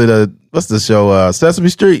what's the show? Sesame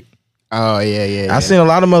Street. Oh yeah. I seen a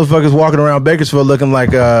lot of motherfuckers walking around Bakersfield looking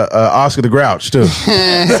like Oscar the Grouch too.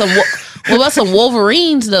 What about some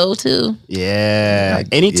Wolverines though too? Yeah.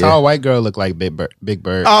 Any tall white girl look like Big Bird.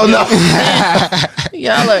 Oh no!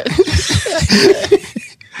 Y'all are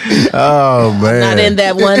Oh man! not in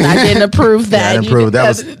that one. I didn't approve Yeah, that. I didn't prove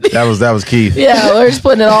that was Keith. Yeah, we're just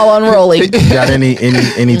putting it all on rolling. Got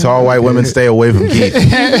any tall white women? Stay away from Keith.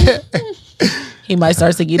 He might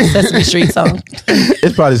start singing the Sesame Street song.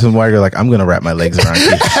 It's probably some white girl like I'm gonna wrap my legs around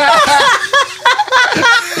Keith.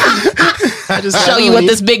 I just Show love you it what when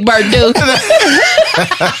this big bird do.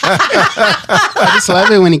 I just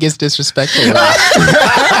love it when he gets disrespectful.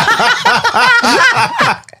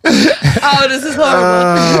 Oh, this is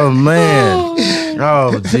horrible. Oh man!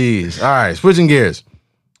 Oh jeez! All right, switching gears.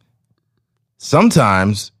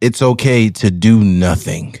 sometimes it's okay to do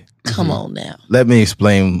nothing. Come on now. Let me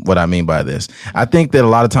explain what I mean by this. I think that a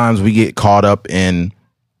lot of times we get caught up in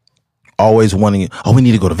always wanting, oh, we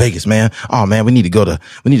need to go to Vegas, man. Oh man, we need to go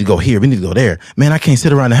here. We need to go there. Man, I can't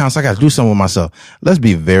sit around the house. I got to do something with myself. Let's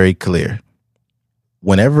be very clear.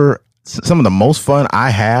 Whenever some of the most fun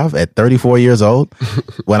I have at 34 years old,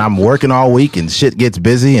 when I'm working all week and shit gets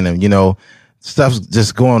busy and, you know, stuff's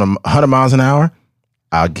just going 100 miles an hour,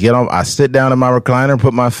 I sit down in my recliner,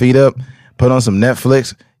 put my feet up, put on some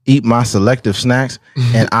Netflix, eat my selective snacks,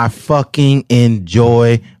 and I fucking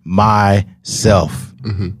enjoy myself.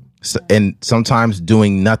 Mm-hmm. So, and sometimes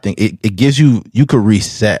doing nothing, it gives you could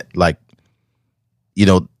reset. Like, you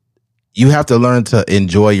know, you have to learn to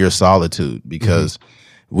enjoy your solitude because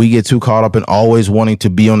we get too caught up in always wanting to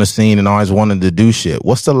be on the scene and always wanting to do shit.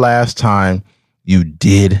 What's the last time you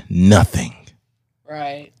did nothing?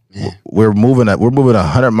 Right. We're moving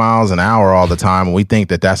 100 miles an hour all the time, and we think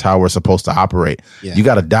that that's how we're supposed to operate. Yeah. You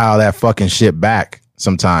got to dial that fucking shit back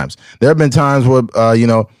sometimes. There have been times where, you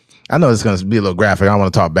know, I know it's going to be a little graphic. I don't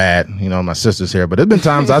want to talk bad. You know, my sister's here, but there's been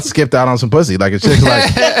times I skipped out on some pussy. Like, it's just like,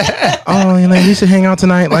 oh, you know, you should hang out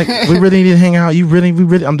tonight. Like, we really need to hang out. We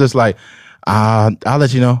really, I'm just like, I'll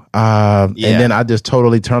let you know. And then I just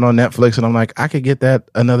totally turn on Netflix and I'm like, I could get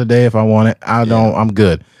that another day if I want it. I'm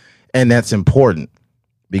good. And that's important.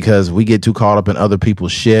 Because we get too caught up in other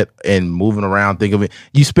people's shit and moving around. Think of it.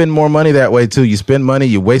 You spend more money that way too. You spend money,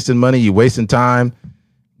 you're wasting time.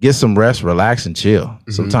 Get some rest, relax, and chill.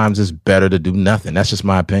 Mm-hmm. Sometimes it's better to do nothing. That's just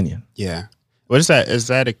my opinion. Yeah. What is that? Is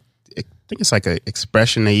that I think it's like an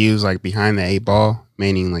expression they use, like behind the 8-ball,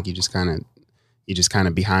 meaning like you just kind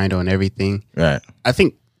of behind on everything. Right. I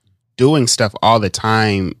think doing stuff all the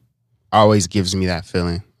time always gives me that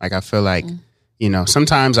feeling. Like I feel like. You know,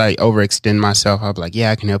 sometimes I overextend myself. I'll be like, yeah,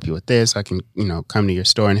 I can help you with this. I can, you know, come to your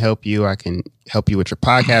store and help you. I can help you with your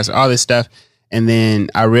podcast, all this stuff. And then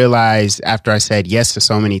I realized after I said yes to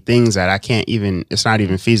so many things that it's not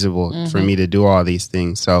even feasible for me to do all these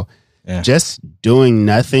things. So just doing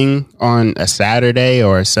nothing on a Saturday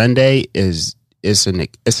or a Sunday it's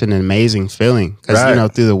an amazing feeling. Because, you know,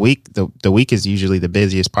 through the week, the week is usually the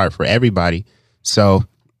busiest part for everybody. So,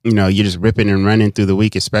 you know, you're just ripping and running through the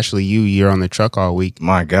week, especially you're on the truck all week.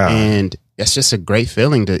 My God. And it's just a great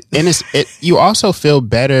feeling and you also feel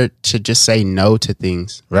better to just say no to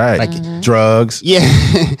things. Right. Like drugs. Yeah.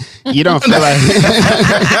 You don't feel like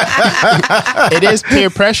it is peer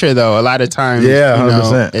pressure though. A lot of times, yeah, 100%.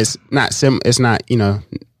 You know, it's not, you know,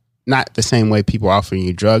 not the same way people offering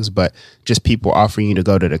you drugs, but just people offering you to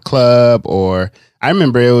go to the club. Or I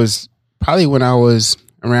remember it was probably when I was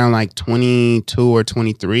around like 22 or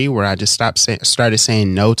 23 where I just started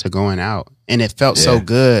saying no to going out. And it felt so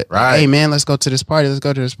good. Right. Hey, man, let's go to this party. Let's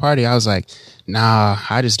go to this party. I was like, nah,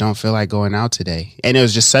 I just don't feel like going out today. And it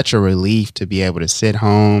was just such a relief to be able to sit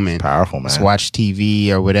home and powerful, man. Just watch TV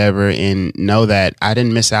or whatever and know that I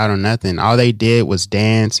didn't miss out on nothing. All they did was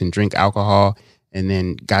dance and drink alcohol and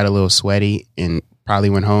then got a little sweaty and probably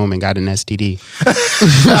went home and got an STD.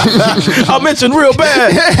 I mentioned real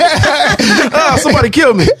bad. Somebody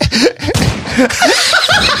killed me.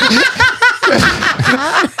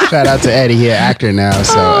 Shout out to Eddie, he an actor now.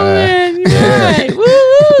 So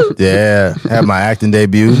yeah, had my acting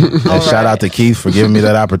debut. Shout out to Keith for giving me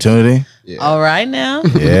that opportunity. Yeah. All right now.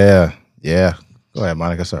 Yeah. Go ahead,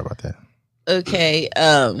 Monica. Sorry about that. Okay.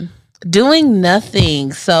 Doing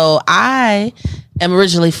nothing. So I am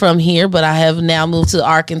originally from here, but I have now moved to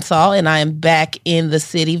Arkansas, and I am back in the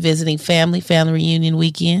city visiting family reunion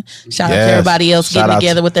weekend. Shout out to everybody else getting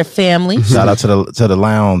together with their family. Shout out to the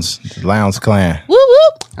Lowndes clan. Woo woo.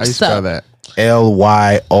 How you spell that?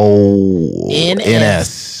 LYONS.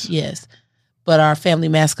 Yes. But our family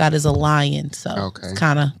mascot is a lion, so it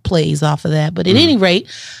kind of plays off of that. But at any rate,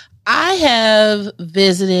 I have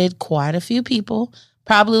visited quite a few people.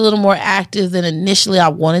 Probably a little more active than initially I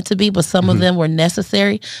wanted to be, but some of them were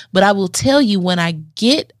necessary. But I will tell you, when I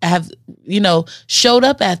have showed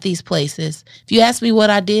up at these places, if you ask me what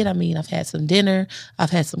I did, I mean, I've had some dinner, I've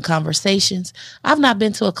had some conversations. I've not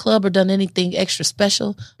been to a club or done anything extra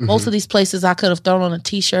special. Most of these places I could have thrown on a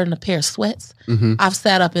t-shirt and a pair of sweats. I've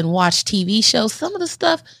sat up and watched TV shows. Some of the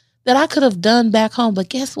stuff that I could have done back home, but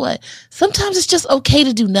guess what? Sometimes it's just okay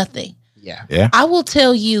to do nothing. Yeah. I will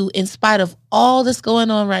tell you, in spite of all this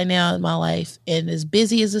going on right now in my life, and as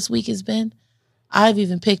busy as this week has been, I've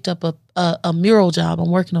even picked up a mural job.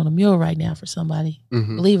 I'm working on a mural right now for somebody.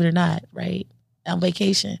 Believe it or not, right? On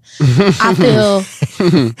vacation. I feel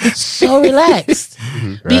so relaxed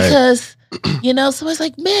because You know, so it's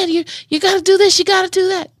like, man, you got to do this, you got to do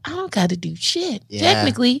that. I don't got to do shit,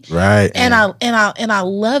 technically, right? And I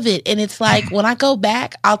love it. And it's like when I go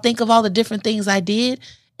back, I'll think of all the different things I did,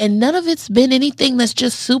 and none of it's been anything that's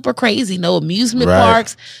just super crazy. No amusement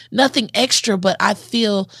parks, nothing extra. But I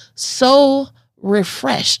feel so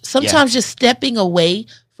refreshed. Sometimes just stepping away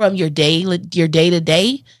from your day to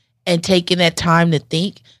day and taking that time to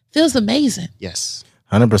think feels amazing. Yes.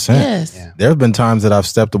 100%. Yes. Yeah. There have been times that I've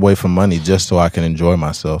stepped away from money just so I can enjoy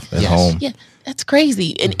myself at home. Yeah, that's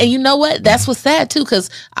crazy. And you know what? That's what's sad too, because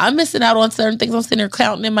I'm missing out on certain things. I'm sitting there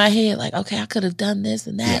counting in my head like, okay, I could have done this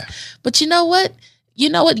and that. Yeah. But you know what?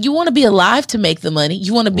 You want to be alive to make the money.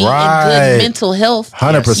 You want to be in good mental health.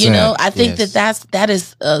 100%. You know, I think that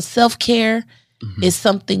is self-care is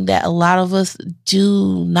something that a lot of us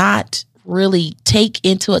do not really take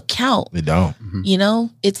into account. We don't. You know,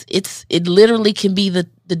 it literally can be the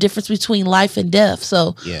difference between life and death.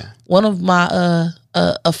 So one of my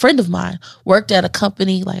a friend of mine worked at a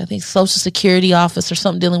company, like I think Social Security office or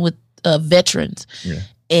something dealing with veterans. Yeah.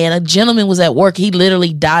 And a gentleman was at work. He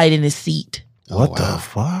literally died in his seat. What the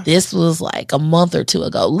fuck? This was like a month or two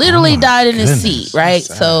ago. Literally died in his seat, right?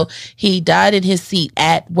 So he died in his seat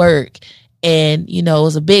at work. And, you know, it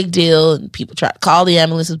was a big deal, and people tried to call the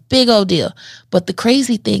ambulance. It was a big old deal. But the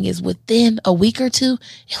crazy thing is within a week or two,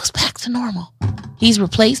 it was back to normal. He's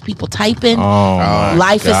replaced, people typing,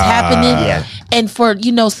 life is happening. Yeah. And for,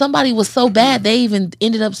 you know, somebody was so bad, they even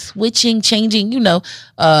ended up changing, you know,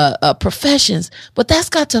 professions. But that's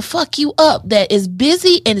got to fuck you up, that as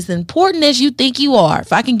busy and as important as you think you are.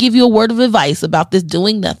 If I can give you a word of advice about this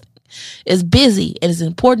doing nothing. As busy and as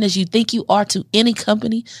important as you think you are to any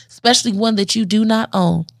company, especially one that you do not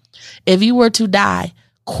own, if you were to die,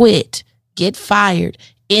 quit, get fired,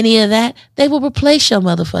 any of that, they will replace your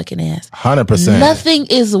motherfucking ass. 100%. Nothing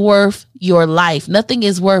is worth your life. Nothing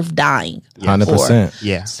is worth dying. 100%.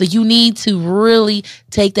 Yeah. So you need to really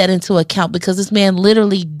take that into account, because this man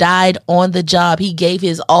literally died on the job. He gave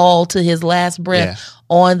his all to his last breath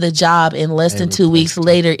on the job, and less than 2 weeks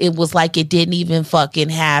later, it was like it didn't even fucking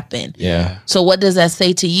happen. Yeah. So what does that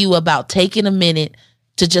say to you about taking a minute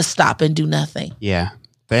to just stop and do nothing? Yeah.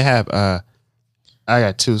 They have, I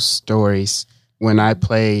got two stories. When I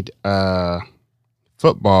played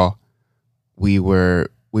football, we would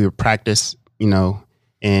practice, you know,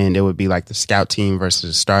 and it would be like the scout team versus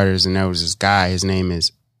the starters. And there was this guy, his name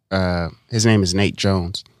is Nate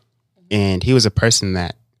Jones. And he was a person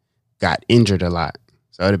that got injured a lot.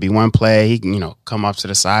 So it'd be one play, he can, you know, come off to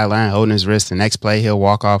the sideline holding his wrist. The next play, he'll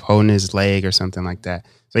walk off holding his leg or something like that.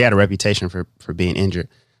 So he had a reputation for being injured.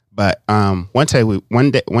 But one day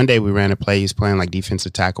we ran a play. He was playing like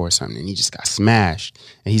defensive tackle or something, and he just got smashed.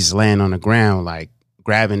 And he's laying on the ground, like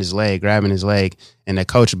grabbing his leg. And the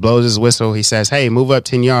coach blows his whistle. He says, "Hey, move up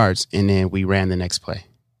 10 yards." And then we ran the next play.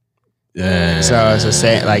 Yeah. So it's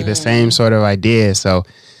the same sort of idea. So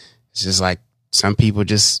it's just like some people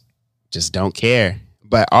just don't care.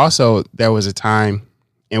 But also there was a time,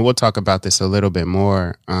 and we'll talk about this a little bit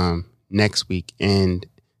more next week, and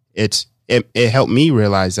it helped me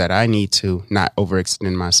realize that I need to not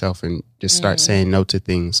overextend myself and just start saying no to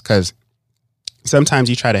things, because sometimes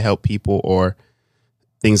you try to help people or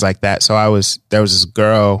things like that. So there was this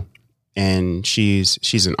girl, and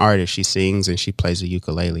she's an artist. She sings and she plays the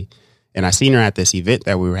ukulele. And I seen her at this event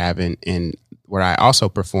that we were having, and where I also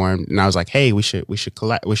performed. And I was like, "Hey, we should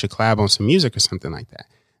collab on some music or something like that."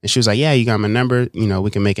 And she was like, "Yeah, you got my number. You know, we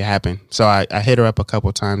can make it happen." So I hit her up a couple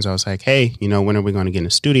of times. I was like, "Hey, you know, when are we going to get in the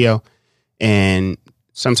studio?" And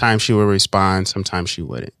sometimes she would respond, sometimes she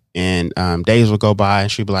wouldn't. And days would go by,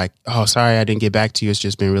 and she'd be like, "Oh, sorry, I didn't get back to you. It's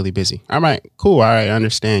just been really busy." I'm like, "Cool, all right, I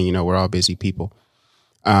understand. You know, we're all busy people."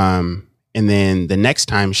 And then the next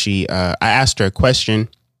time I asked her a question,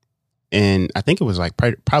 and I think it was like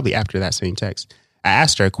probably after that same text. I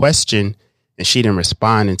asked her a question, and she didn't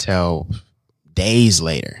respond until days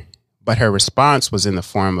later. But her response was in the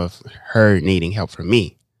form of her needing help from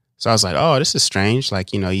me. So I was like, "Oh, this is strange.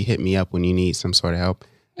 Like, you know, you hit me up when you need some sort of help."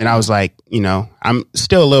 And I was like, you know, I'm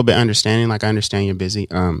still a little bit understanding. Like, I understand you're busy.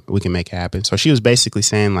 We can make it happen. So she was basically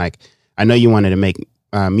saying, like, "I know you wanted to make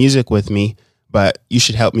music with me, but you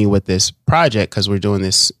should help me with this project, because we're doing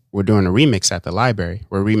a remix at the library.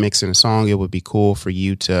 We're remixing a song. It would be cool for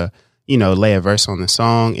you to, you know, lay a verse on the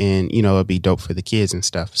song, and, you know, it'd be dope for the kids and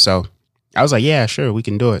stuff." So I was like, "Yeah, sure, we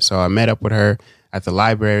can do it." So I met up with her at the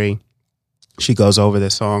library. She goes over the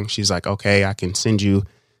song. She's like, "Okay, I can send you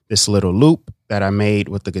this little loop that I made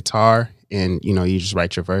with the guitar, and, you know, you just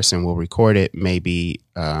write your verse and we'll record it maybe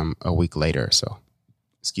a week later or so."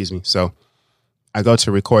 Excuse me. So I go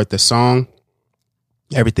to record the song.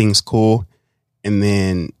 Everything's cool. And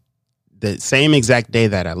then the same exact day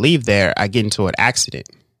that I leave there, I get into an accident.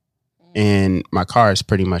 And my car is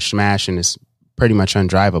pretty much smashed and it's pretty much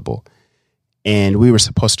undrivable. And we were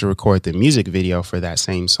supposed to record the music video for that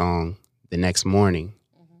same song the next morning.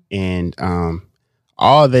 And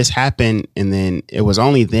all this happened. And then it was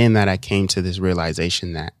only then that I came to this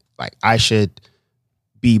realization that like I should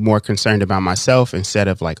be more concerned about myself instead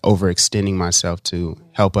of like overextending myself to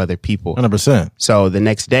help other people. 100%. So the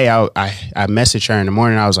next day I messaged her in the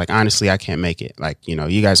morning. I was like, honestly, I can't make it. Like, you know,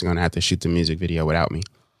 you guys are going to have to shoot the music video without me.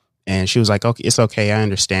 And she was like, okay, it's okay. I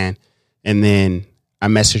understand. And then I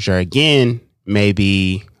messaged her again,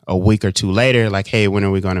 maybe a week or two later, like, hey, when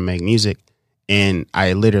are we going to make music? And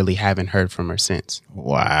I literally haven't heard from her since.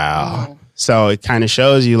 Wow. So it kind of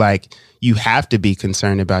shows you like you have to be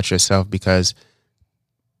concerned about yourself because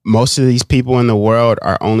most of these people in the world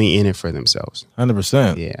are only in it for themselves.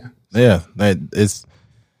 100%. Yeah. Yeah.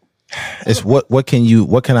 It's what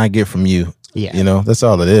can I get from you? Yeah. You know, that's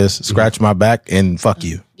all it is. Scratch my back and fuck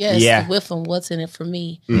you. Yes, Yeah. with them, what's in it for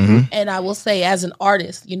me? Mm-hmm. And I will say, as an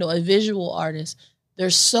artist, you know, a visual artist,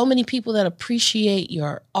 there's so many people that appreciate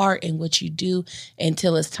your art and what you do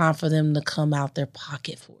until it's time for them to come out their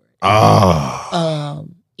pocket for it. Oh.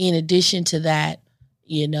 In addition to that,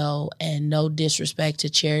 you know, and no disrespect to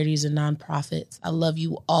charities and nonprofits, I love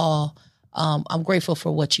you all. I'm grateful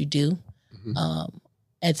for what you do.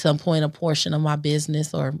 At some point, a portion of my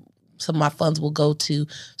business or some of my funds will go to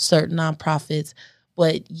certain nonprofits,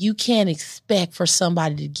 but you can't expect for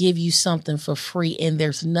somebody to give you something for free and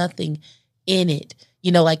there's nothing in it.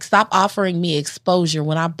 You know, like stop offering me exposure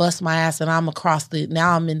when I bust my ass and I'm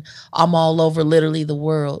I'm all over literally the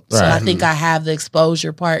world. Right. So I think I have the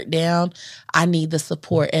exposure part down. I need the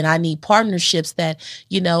support and I need partnerships that,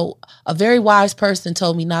 you know, a very wise person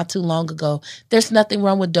told me not too long ago, there's nothing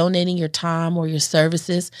wrong with donating your time or your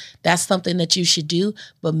services. That's something that you should do,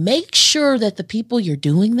 but make sure that the people you're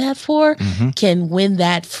doing that for can win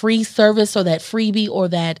that free service or that freebie or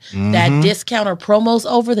that discount or promos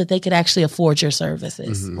over that they could actually afford your services.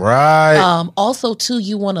 Right. Also, too,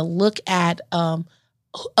 you want to look at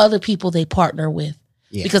other people they partner with.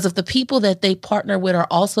 Yeah. Because if the people that they partner with are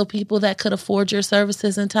also people that could afford your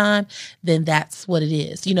services and time, then that's what it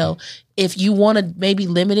is. You know, if you want to maybe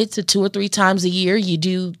limit it to 2 or 3 times a year, you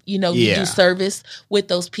do service with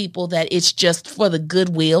those people that it's just for the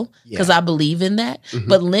goodwill, because I believe in that.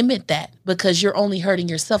 But limit that because you're only hurting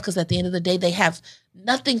yourself because at the end of the day, they have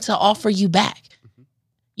nothing to offer you back.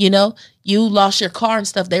 You know, you lost your car and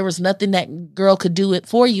stuff. There was nothing that girl could do it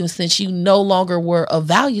for you. And since you no longer were of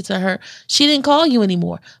value to her, she didn't call you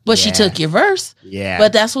anymore. But she took your verse. Yeah.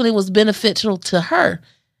 But that's when it was beneficial to her.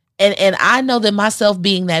 And I know that myself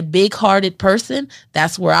being that big-hearted person,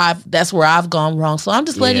 that's where I've gone wrong. So I'm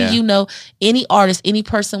just letting you know, any artist, any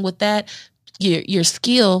person with that, your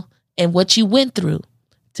skill and what you went through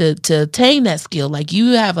to attain that skill. Like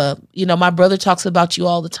you have my brother talks about you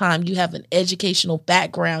all the time. You have an educational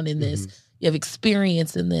background in this. You have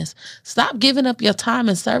experience in this. Stop giving up your time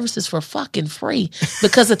and services for fucking free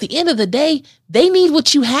because at the end of the day, they need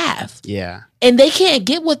what you have. Yeah. And they can't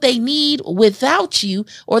get what they need without you,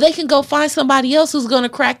 or they can go find somebody else who's going to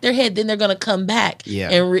crack their head. Then they're going to come back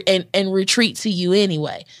and retreat to you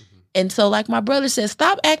anyway. And so, like my brother said,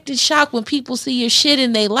 stop acting shocked when people see your shit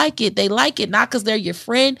and they like it. They like it not because they're your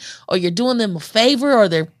friend or you're doing them a favor or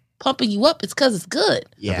they're pumping you up. It's because it's good.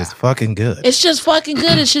 Yeah, it's fucking good. It's just fucking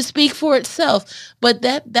good. It should speak for itself. But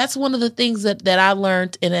that's one of the things that I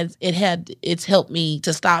learned, and it's helped me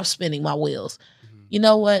to stop spinning my wheels. You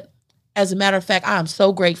know what? As a matter of fact, I am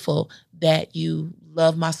so grateful that you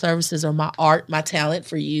love my services or my art, my talent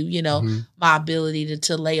for you, you know, my ability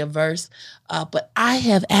to lay a verse. But I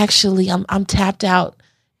have actually, I'm tapped out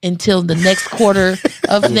until the next quarter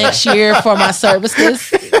of next year for my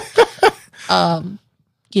services.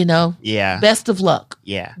 You know, best of luck.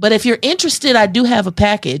 Yeah. But if you're interested, I do have a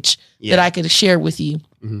package that I could share with you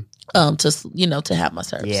to have my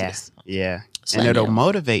services. Yeah. And it'll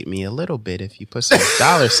motivate me a little bit if you put some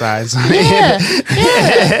dollar signs on it. Yeah,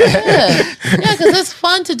 because it's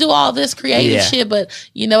fun to do all this creative shit. But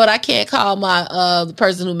you know what? I can't call my the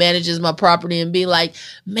person who manages my property and be like,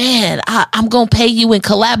 man, I'm going to pay you in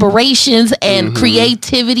collaborations and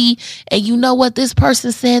creativity. And you know what? This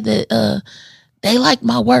person said that they like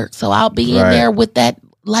my work. So I'll be in there with that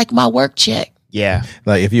like my work check. Yeah.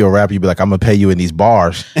 Like if you're a rapper, you'd be like, I'm gonna pay you in these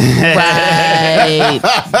bars. Right.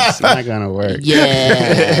 It's not gonna work.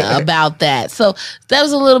 Yeah, about that. So that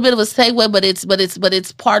was a little bit of a segue, but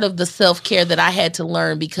it's part of the self-care that I had to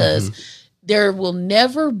learn because there will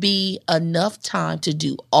never be enough time to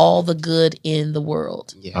do all the good in the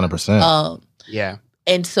world. 100%. Yeah.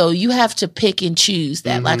 And so you have to pick and choose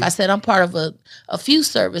that. Like I said, I'm part of a few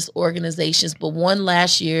service organizations, but one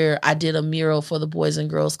last year I did a mural for the Boys and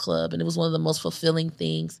Girls Club, and it was one of the most fulfilling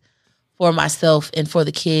things for myself and for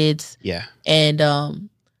the kids. Yeah. And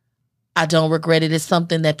I don't regret it. It's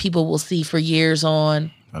something that people will see for years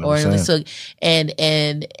on. 100%.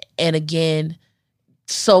 And again,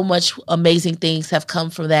 so much amazing things have come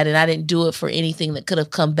from that, and I didn't do it for anything that could have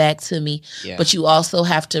come back to me. Yeah. But you also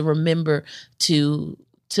have to remember to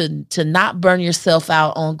not burn yourself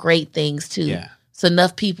out on great things too. Yeah. It's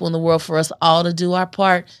enough people in the world for us all to do our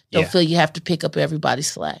part. Don't Yeah. feel you have to pick up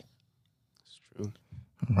everybody's slack. All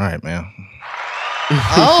right, man.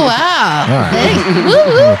 Oh wow! All right. Hey,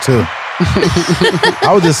 woo-woo. Number 2.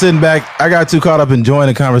 I was just sitting back. I got too caught up enjoying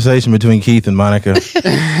the conversation between Keith and Monica.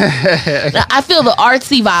 I feel the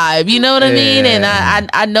artsy vibe, you know what I mean? And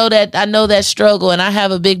I know that struggle, and I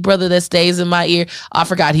have a big brother that stays in my ear. I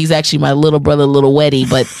forgot he's actually my little brother, Little Wetty,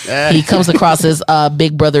 but he comes across as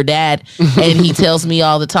big brother dad, and he tells me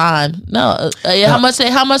all the time, "No, how much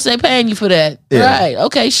they paying you for that?" Yeah. Right?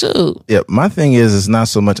 Okay, shoot. Yeah, my thing is, it's not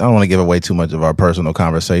so much. I don't want to give away too much of our personal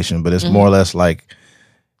conversation, but it's more or less like,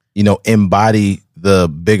 embody the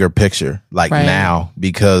bigger picture, like Right. now,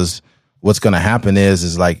 because what's going to happen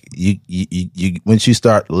is like you once you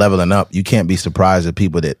start leveling up, you can't be surprised at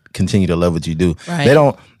people that continue to love what you do. Right.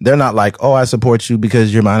 They're not like, oh, I support you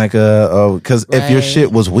because you're Monica. Oh, because if your Right.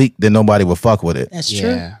 shit was weak, then nobody would fuck with it. That's true.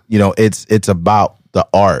 Yeah. It's about the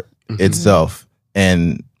art itself,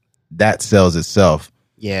 and that sells itself.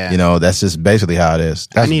 Yeah. That's just basically how it is.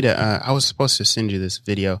 I was supposed to send you this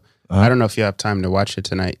video. I don't know if you have time to watch it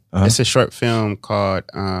tonight. It's a short film called,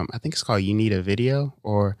 I think it's called You Need a Video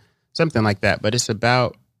or something like that. But it's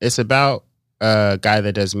about a guy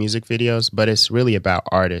that does music videos, but it's really about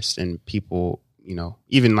artists and people,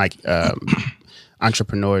 even like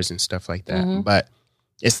entrepreneurs and stuff like that. But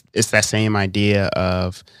it's that same idea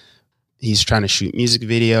of he's trying to shoot music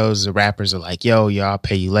videos. The rappers are like, yo, I'll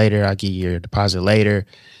pay you later. I'll give you your deposit later.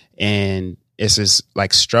 And it's this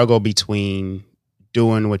like struggle between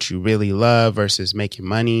doing what you really love versus making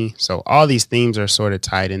money. So all these themes are sort of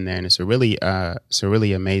tied in there, and it's a really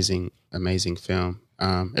amazing film.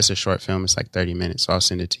 It's a short film. It's like 30 minutes. So I'll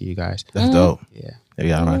send it to you guys. That's dope.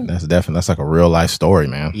 Yeah. All right. That's like a real life story,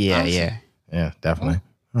 man. Yeah. Awesome. Yeah. Yeah, definitely.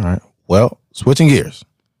 All right. Well, switching gears.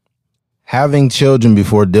 Having children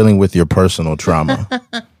before dealing with your personal trauma.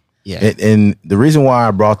 Yeah. And the reason why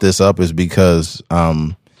I brought this up is because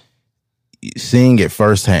seeing it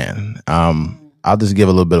firsthand, I'll just give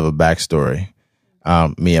a little bit of a backstory.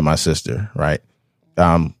 Me and my sister, right?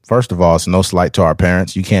 First of all, it's no slight to our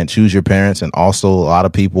parents. You can't choose your parents. And also, a lot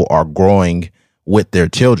of people are growing with their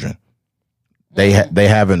children. They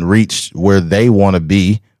haven't reached where they want to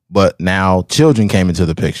be, but now children came into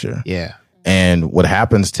the picture. Yeah. And what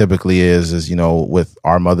happens typically is with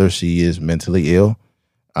our mother, she is mentally ill.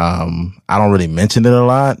 I don't really mention it a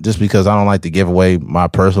lot just because I don't like to give away my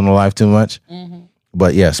personal life too much.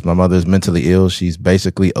 But yes, my mother is mentally ill. She's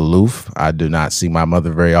basically aloof. I do not see my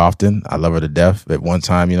mother very often. I love her to death. At one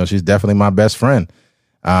time, she's definitely my best friend.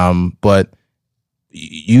 But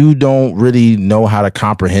you don't really know how to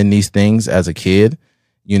comprehend these things as a kid.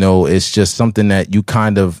 It's just something that you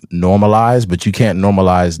kind of normalize, but you can't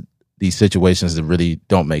normalize these situations that really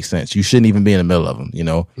don't make sense. You shouldn't even be in the middle of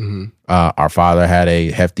them. Our father had a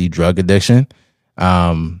hefty drug addiction.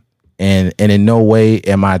 And in no way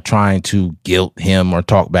am I trying to guilt him or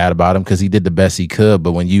talk bad about him because he did the best he could.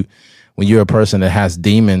 But when you're a person that has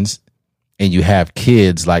demons and you have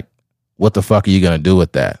kids, like, what the fuck are you gonna do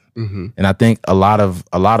with that? And I think a lot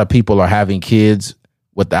of people are having kids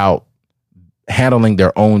without handling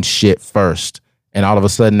their own shit first. And all of a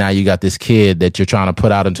sudden now you got this kid that you're trying to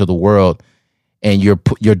put out into the world, and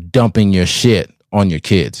you're dumping your shit on your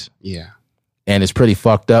kids. Yeah. And it's pretty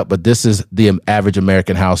fucked up, but this is the average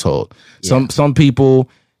American household. Yeah. Some people,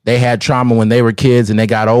 they had trauma when they were kids and they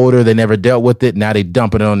got older, they never dealt with it, now they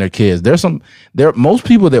dumping it on their kids. Most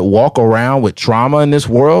people that walk around with trauma in this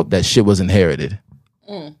world, that shit was inherited.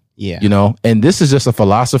 Yeah. And this is just a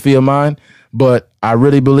philosophy of mine, but I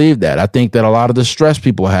really believe that. I think that a lot of the stress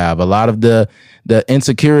people have, a lot of the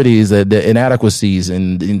insecurities, the inadequacies,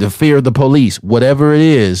 and the fear of the police, whatever it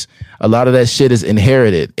is, a lot of that shit is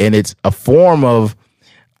inherited. And it's a form of,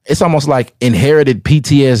 it's almost like inherited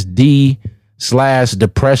PTSD /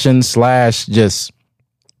 depression / it's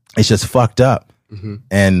just fucked up.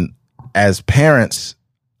 And as parents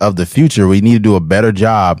of the future, we need to do a better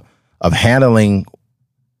job of handling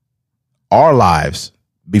our lives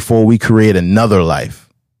before we create another life.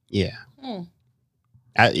 Yeah.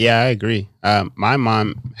 I agree. My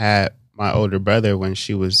mom had my older brother when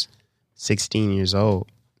she was 16 years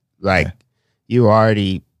old. Like, you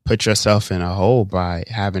already put yourself in a hole by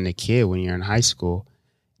having a kid when you're in high school.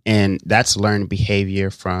 And that's learned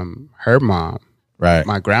behavior from her mom. Right.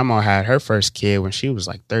 My grandma had her first kid when she was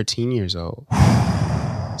like 13 years old.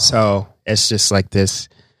 So it's just like this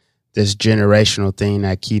generational thing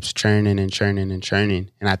that keeps churning and churning and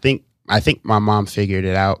churning. And I think my mom figured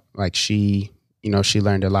it out. Like, she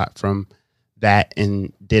learned a lot from that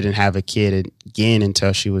and didn't have a kid again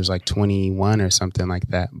until she was like 21 or something like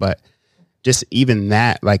that. But just even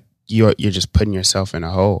that, like, you're just putting yourself in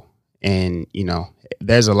a hole. And, you know,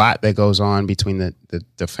 there's a lot that goes on between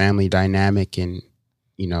the family dynamic and,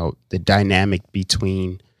 you know, the dynamic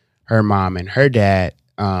between her mom and her dad.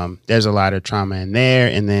 There's a lot of trauma in there.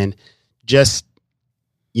 And then just,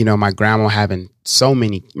 you know, my grandma had,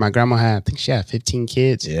 I think she had 15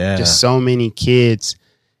 kids. Yeah. Just so many kids.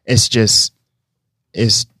 It's just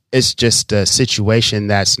a situation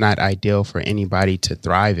that's not ideal for anybody to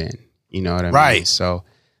thrive in. You know what I mean? Right. So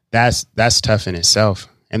that's tough in itself.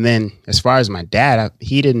 And then as far as my dad,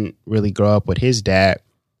 he didn't really grow up with his dad.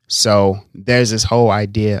 So there's this whole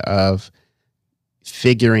idea of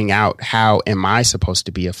figuring out, how am I supposed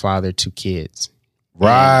to be a father to kids?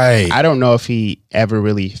 Right. And I don't know if he ever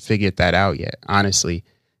really figured that out yet, honestly.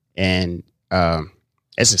 And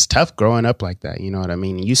it's just tough growing up like that. You know what I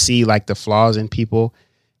mean? You see like the flaws in people.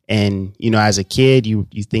 And, you know, as a kid, you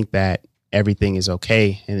think that everything is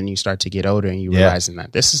okay. And then you start to get older and you realizing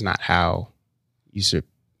that this is not how you should,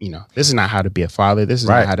 you know, this is not how to be a father. This is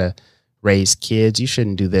not how to raise kids. You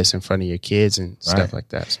shouldn't do this in front of your kids and stuff like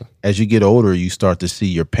that. So as you get older, you start to see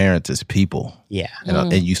your parents as people. Yeah.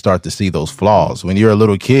 And you start to see those flaws. When you're a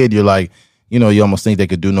little kid, you're like, you know, you almost think they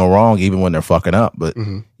could do no wrong even when they're fucking up. But,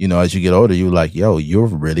 you know, as you get older, you're like, yo, you're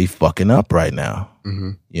really fucking up right now.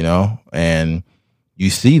 You know, and you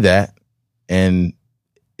see that, and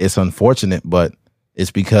it's unfortunate, but it's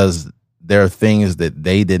because there are things that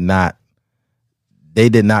they did not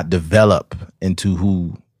develop into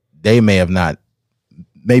who they have not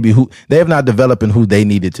developed in who they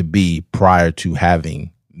needed to be prior to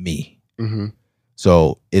having me.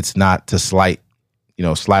 So it's not to slight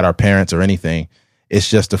our parents or anything. It's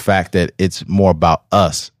just the fact that it's more about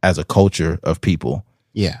us as a culture of people.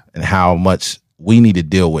 Yeah. And how much we need to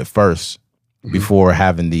deal with first before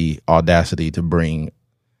having the audacity to bring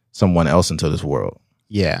someone else into this world.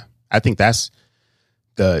 Yeah. I think that's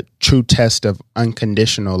the true test of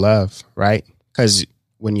unconditional love, right? Because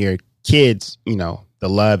when you're kids, you know, the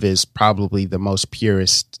love is probably the most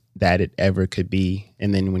purest that it ever could be.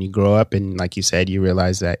 And then when you grow up and, like you said, you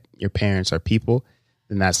realize that your parents are people,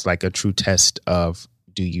 then that's like a true test of,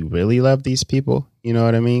 do you really love these people? You know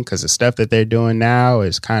what I mean? Because the stuff that they're doing now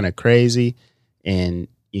is kind of crazy. And,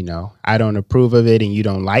 you know, I don't approve of it and you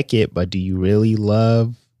don't like it, but do you really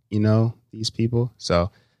love, you know, these people? So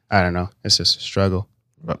I don't know. It's just a struggle.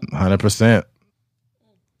 100%.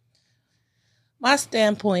 My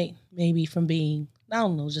standpoint, maybe from being, I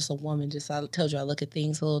don't know, just a woman, just I told you I look at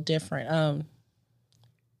things a little different.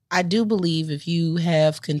 I do believe if you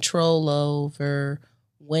have control over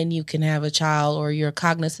when you can have a child, or you're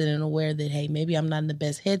cognizant and aware that, hey, maybe I'm not in the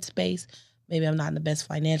best headspace, maybe I'm not in the best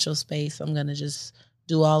financial space, I'm going to just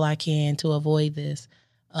do all I can to avoid this,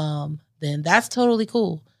 then that's totally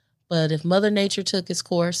cool. But if Mother Nature took its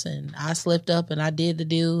course and I slipped up and I did the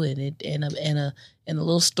do, and a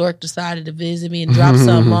little stork decided to visit me and drop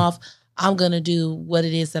something off, I'm going to do what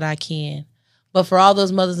it is that I can. But for all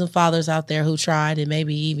those mothers and fathers out there who tried, and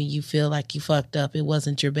maybe even you feel like you fucked up, it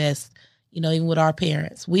wasn't your best. You know, even with our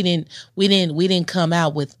parents, we didn't come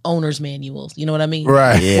out with owner's manuals. You know what I mean?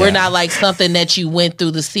 Right. Yeah. We're not like something that you went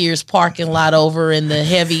through the Sears parking lot over in the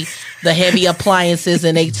heavy appliances,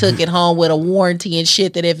 and they took it home with a warranty and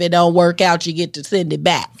shit that if it don't work out, you get to send it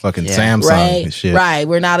back. Fucking Samsung Right? and shit. Right.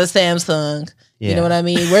 We're not a Samsung. Yeah. You know what I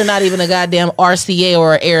mean? We're not even a goddamn RCA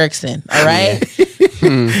or Ericsson. All right.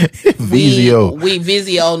 Vizio. We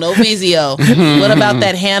Vizio, no Vizio. What about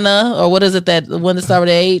that Hannah, or what is it, that one that started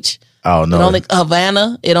with H? Oh no. It only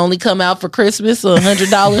Havana. It only come out for Christmas,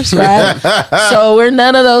 $100, right? So we're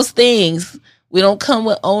none of those things. We don't come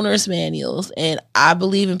with owner's manuals, and I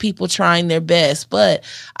believe in people trying their best. But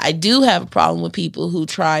I do have a problem with people who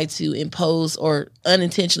try to impose or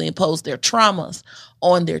unintentionally impose their traumas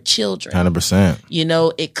on their children. 100%. You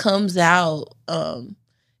know, it comes out.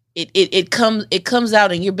 It comes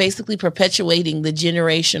out, and you're basically perpetuating the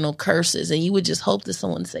generational curses. And you would just hope that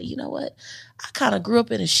someone say, you know what, I kind of grew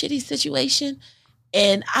up in a shitty situation,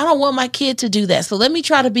 and I don't want my kid to do that. So let me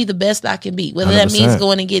try to be the best I can be. Whether that 100%. means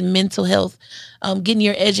going and getting mental health, getting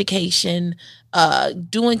your education,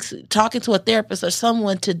 talking to a therapist or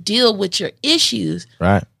someone to deal with your issues.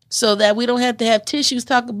 Right. so that we don't have to have tissues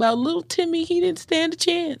talk about little Timmy. He didn't stand a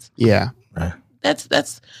chance. Yeah. Right.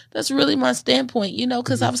 That's really my standpoint,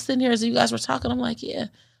 because I was sitting here as you guys were talking. I'm like, yeah,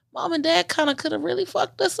 mom and dad kind of could have really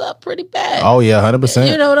fucked us up pretty bad. Oh yeah, 100%.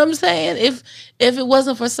 You know what I'm saying? If it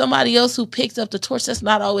wasn't for somebody else who picked up the torch, that's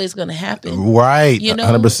not always going to happen. Right.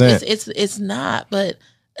 100%. It's not. But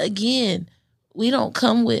again, we don't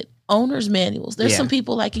come with owner's manuals. There's some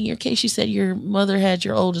people, like in your case, you said your mother had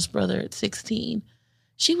your oldest brother at 16.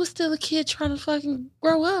 She was still a kid trying to fucking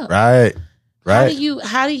grow up. Right. Right.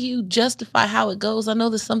 How do you justify how it goes? I know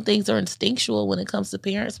that some things are instinctual when it comes to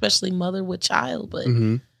parents, especially mother with child, but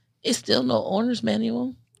it's still no owner's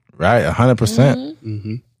manual. Right,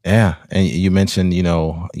 100%. Yeah, and you mentioned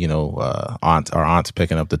our aunts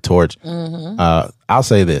picking up the torch. I'll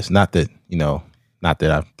say this, not that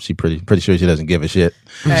she pretty sure she doesn't give a shit.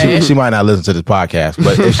 Hey. She might not listen to this podcast,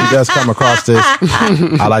 but if she does come across this,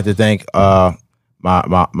 I like to thank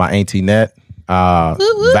my auntie Net.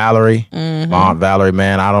 Valerie, my Aunt Valerie,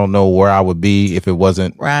 man, I don't know where I would be if it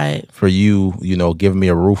wasn't for you, giving me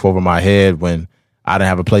a roof over my head when I didn't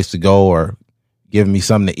have a place to go, or giving me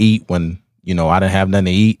something to eat when, I didn't have nothing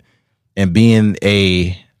to eat, and being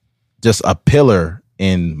just a pillar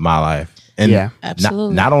in my life. And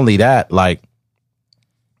absolutely. Not only that, like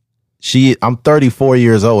I'm 34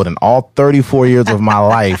 years old, and all 34 years of my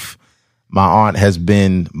life, my aunt has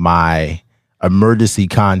been my emergency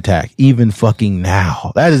contact, even fucking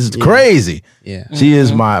now. That is crazy. Yeah. She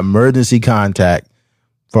is my emergency contact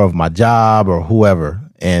for my job or whoever.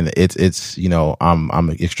 And it's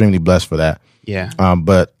I'm extremely blessed for that. Yeah.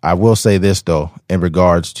 But I will say this though, in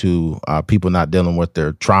regards to people not dealing with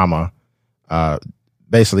their trauma,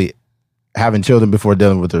 basically having children before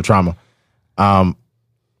dealing with their trauma.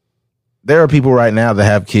 There are people right now that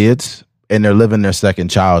have kids and they're living their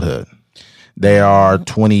second childhood. They are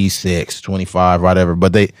 26, 25, whatever,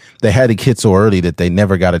 but they had a kid so early that they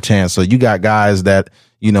never got a chance. So you got guys that,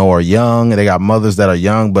 are young, and they got mothers that are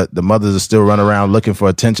young, but the mothers are still running around looking for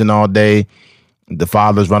attention all day. The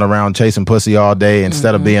fathers run around chasing pussy all day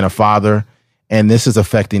instead of being a father. And this is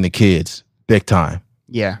affecting the kids big time.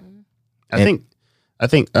 Yeah. I think,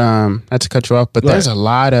 not to cut you off, but there's a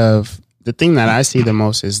lot of, the thing that I see the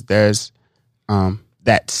most is there's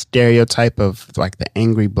that stereotype of like the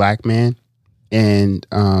angry black man. And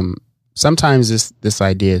sometimes this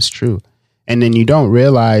idea is true. And then you don't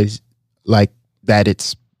realize like that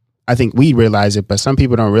I think we realize it, but some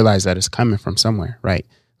people don't realize that it's coming from somewhere, right?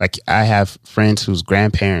 Like I have friends whose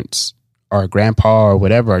grandparents or grandpa or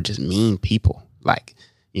whatever are just mean people, like,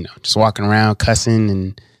 just walking around cussing,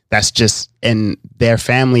 and that's just, and their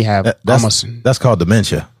family have that's called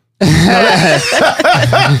dementia.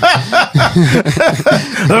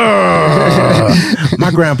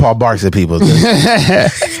 My grandpa barks at people. Wow.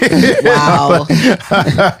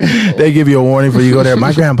 They give you a warning before you go there.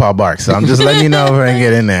 My grandpa barks, so I'm just letting you know if I can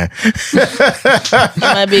get in there. You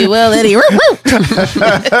might be, well, Eddie.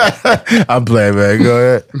 I'm playing, man. Go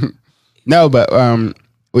ahead. No, but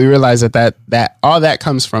we realize that all that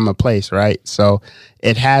comes from a place, right? So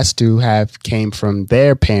it has to have came from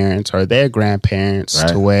their parents or their grandparents,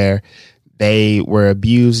 to where they were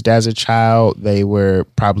abused as a child. They were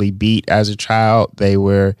probably beat as a child. They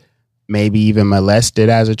were maybe even molested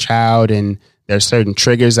as a child. And there's certain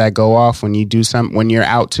triggers that go off when you do something, when you're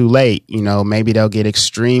out too late. Maybe they'll get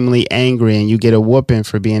extremely angry and you get a whooping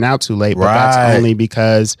for being out too late. But that's only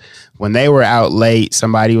because when they were out late,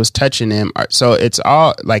 somebody was touching them. So it's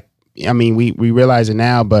all like, we realize it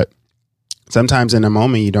now, but sometimes in a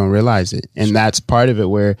moment you don't realize it. And that's part of it,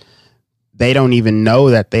 where they don't even know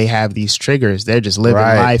that they have these triggers. They're just living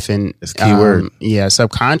life, and it's keyword.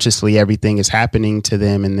 Subconsciously everything is happening to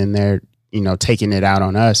them, and then they're, taking it out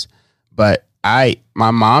on us. But my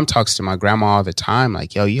mom talks to my grandma all the time,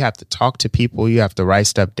 like, yo, you have to talk to people, you have to write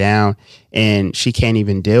stuff down, and she can't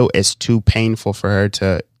even deal. It's too painful for her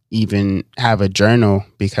to even have a journal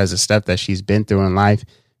because of stuff that she's been through in life.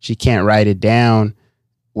 She can't write it down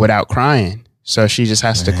without crying. So she just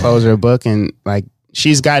has to close her book, and like,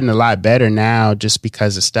 she's gotten a lot better now just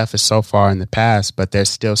because the stuff is so far in the past, but there's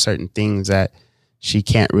still certain things that she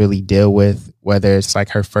can't really deal with, whether it's like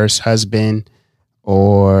her first husband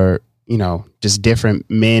or, just different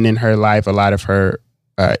men in her life. A lot of her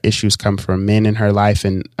issues come from men in her life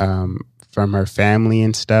and from her family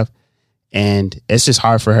and stuff. And it's just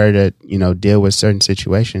hard for her to, deal with certain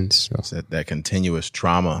situations. So. That continuous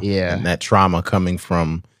trauma. Yeah. And that trauma coming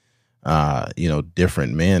from,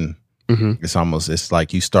 different men. Mm-hmm. It's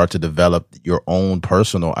like you start to develop your own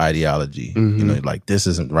personal ideology. Mm-hmm. Like, this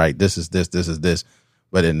isn't right. This is this. This is this.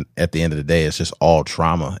 But at the end of the day, it's just all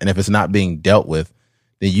trauma. And if it's not being dealt with,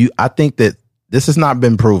 then I think that this has not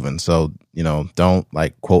been proven, so don't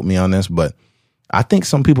like quote me on this, but I think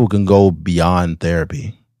some people can go beyond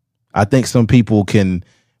therapy. I think some people can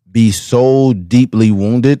be so deeply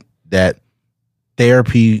wounded that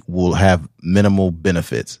therapy will have minimal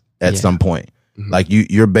benefits at some point. Mm-hmm. Like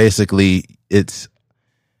you're basically, it's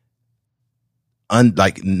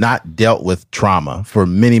like not dealt with trauma for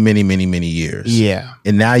many, many, many, many years. Yeah.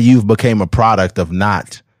 And now you've became a product of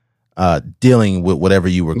not dealing with whatever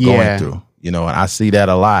you were going through. And I see that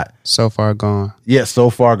a lot. So far gone. Yeah, so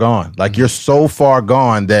far gone. Like you're so far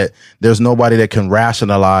gone that there's nobody that can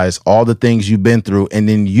rationalize all the things you've been through. And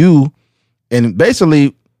then and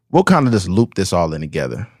basically we'll kind of just loop this all in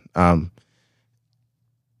together.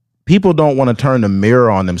 People don't want to turn the mirror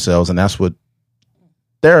on themselves, and that's what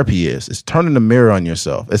therapy is. It's turning the mirror on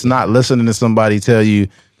yourself. It's not listening to somebody tell you,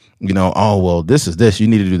 oh, well, this is this. You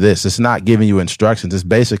need to do this. It's not giving you instructions. It's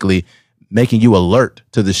basically making you alert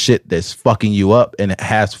to the shit that's fucking you up, and it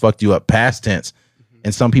has fucked you up past tense.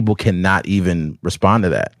 And some people cannot even respond to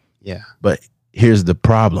that. Yeah. But here's the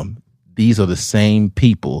problem. These are the same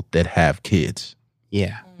people that have kids.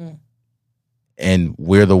 Yeah. And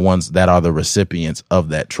we're the ones that are the recipients of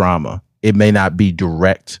that trauma. It may not be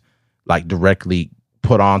directly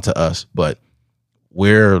put onto us, but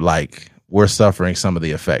we're suffering some of the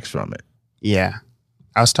effects from it. Yeah.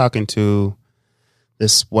 I was talking to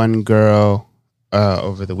this one girl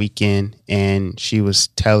over the weekend, and she was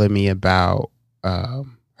telling me about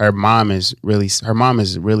her mom is really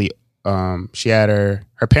her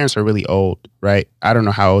parents are really old, right? I don't know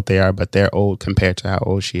how old they are, but they're old compared to how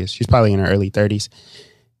old she is. She's probably in her early 30s.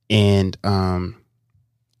 And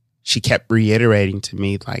she kept reiterating to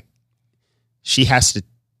me, like, she's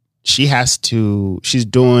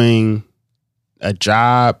doing a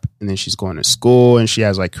job, and then she's going to school, and she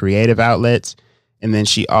has like creative outlets. And then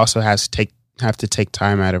she also have to take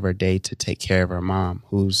time out of her day to take care of her mom,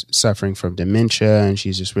 who's suffering from dementia, and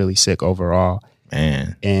she's just really sick overall.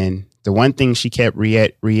 Man. And the one thing she kept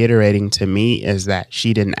reiterating to me is that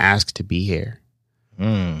she didn't ask to be here.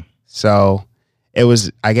 So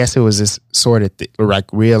I guess it was this sort of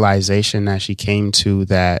realization that she came to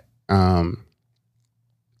that, I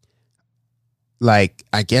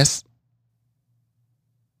guess,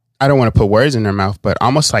 I don't want to put words in her mouth, but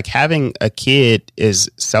almost like having a kid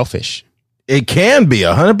is selfish. It can be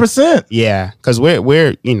 100%. Yeah. Cause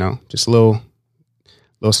we're, just a little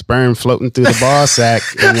sperm floating through the ball sack,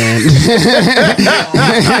 and then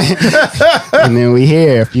and then we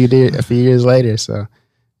here a few years later. So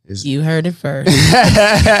you heard it first.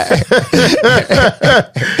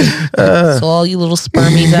 So all you little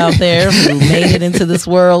spermies out there who made it into this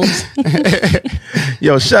world,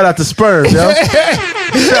 yo, shout out to sperm, yo.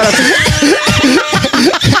 Shout out to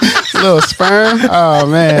little sperm. Oh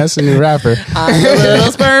man, that's a new rapper. I'm a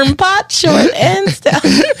little sperm pot, short and stout.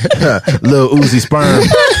 Little Uzi sperm.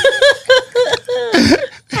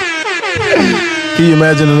 Can you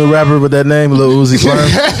imagine a new rapper with that name, Lil Uzi Sperm?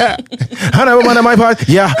 I never mind my part.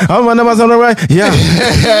 Yeah, I'm on the right. Yeah.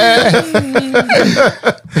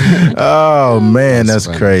 Oh man, that's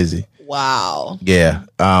crazy. Wow. Yeah.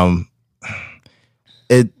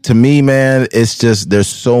 To me, man, it's just there's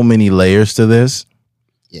so many layers to this.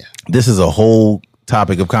 Yeah. This is a whole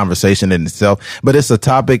topic of conversation in itself, but it's a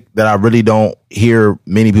topic that I really don't hear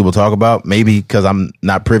many people talk about. Maybe because I'm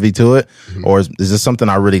not privy to it, or is this something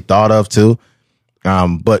I really thought of too?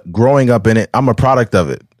 But growing up in it, I'm a product of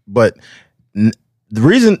it. But the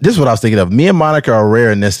reason, this is what I was thinking of. Me and Monica are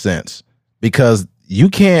rare in this sense because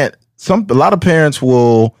a lot of parents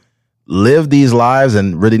will live these lives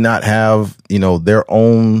and really not have, their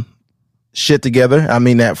own shit together. I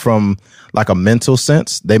mean that from like a mental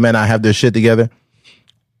sense. They may not have their shit together,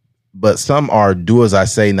 but some are do as I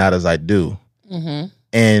say, not as I do. Mm-hmm.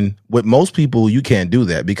 And with most people, you can't do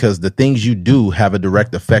that because the things you do have a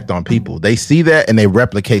direct effect on people. They see that and they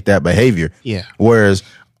replicate that behavior. Yeah. Whereas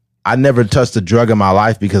I never touched a drug in my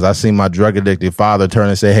life because I seen my drug addicted father turn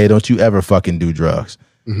and say, hey, don't you ever fucking do drugs.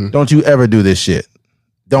 Mm-hmm. Don't you ever do this shit.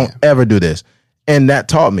 Don't ever do this. And that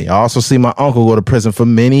taught me. I also see my uncle go to prison for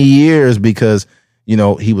many years because,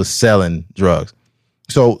 he was selling drugs.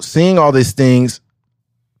 So seeing all these things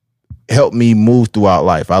helped me move throughout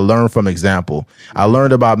life. I learned from example. I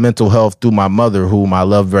learned about mental health through my mother, whom I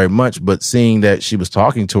love very much, but seeing that she was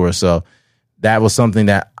talking to herself, that was something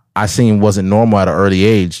that I seen wasn't normal at an early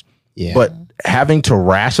age. Yeah. But having to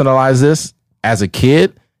rationalize this as a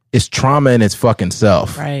kid is trauma in its fucking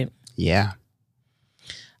self. Right. Yeah.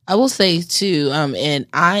 I will say too, and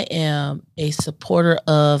I am a supporter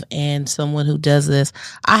of and someone who does this.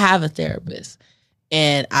 I have a therapist.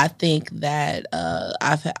 And I think that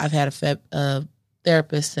I've had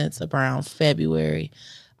therapist since around February.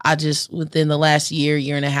 I just, within the last year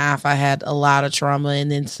and a half, I had a lot of trauma. And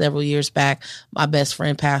then several years back, my best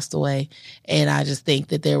friend passed away. And I just think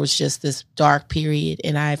that there was just this dark period.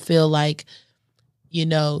 And I feel like, you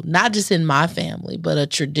know, not just in my family, but a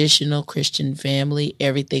traditional Christian family,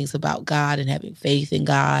 everything's about God and having faith in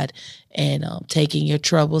God and taking your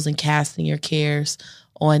troubles and casting your cares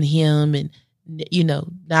on Him and, you know,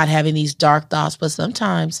 not having these dark thoughts. But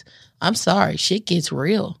sometimes, I'm sorry, shit gets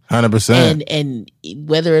real. 100%. And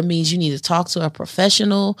whether it means you need to talk to a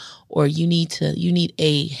professional or you need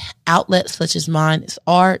a outlet such as mine, it's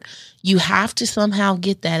art, you have to somehow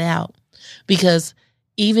get that out. Because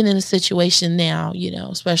even in a situation now, you know,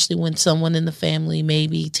 especially when someone in the family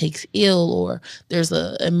maybe takes ill or there's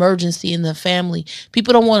an emergency in the family,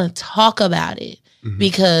 people don't want to talk about it.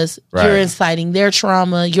 Because you're inciting their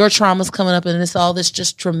trauma, your trauma's coming up, and it's all this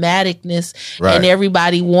just traumaticness, and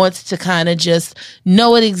everybody wants to kind of just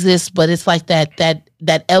know it exists, but it's like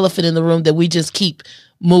that elephant in the room that we just keep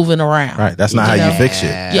moving around. Right, that's not how you fix it.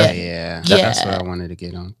 Yeah. That's what I wanted to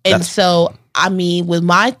get on. And so, I mean, with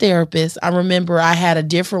my therapist, I remember I had a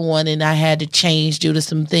different one, and I had to change due to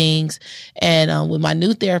some things. And when my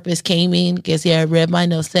new therapist came in, guess he had read my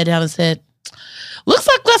notes, sat down, and said, looks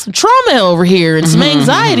like we got some trauma over here and some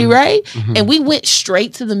anxiety, right? And we went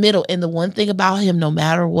straight to the middle. And the one thing about him, no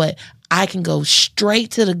matter what, I can go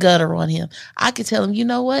straight to the gutter on him. I can tell him, you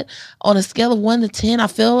know what? On a scale of 1 to 10, I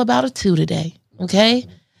feel about a 2 today. Okay?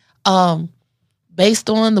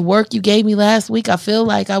 Based on the work you gave me last week, I feel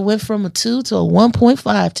like I went from a 2 to a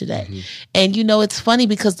 1.5 today. And, you know, it's funny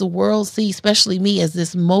because the world sees, especially me, as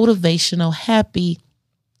this motivational, happy,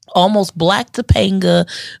 almost Black Topanga,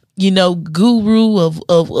 you know, guru of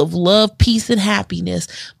love, peace, and happiness.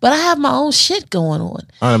 But I have my own shit going on.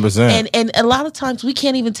 100%. And a lot of times we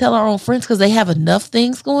can't even tell our own friends because they have enough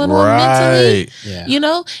things going on mentally. Yeah. You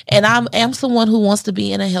know? And I'm someone who wants to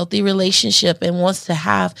be in a healthy relationship and wants to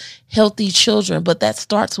have healthy children. But that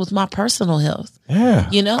starts with my personal health. Yeah.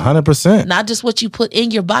 You know? 100%. Not just what you put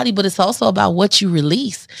in your body, but it's also about what you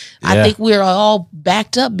release. Yeah. I think we're all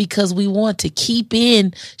backed up because we want to keep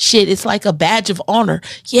in shit. It's like a badge of honor.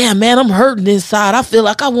 Yeah, man, I'm hurting inside. I feel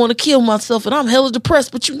like I want to kill myself and I'm hella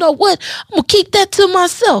depressed. But you know what? I'm going to keep that to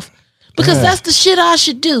myself because that's the shit I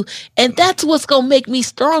should do. And that's what's going to make me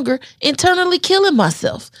stronger, internally killing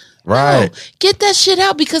myself. Right. No, get that shit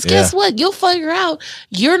out because guess what? You'll figure out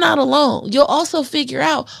you're not alone. You'll also figure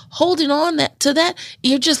out holding on to that,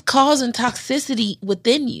 you're just causing toxicity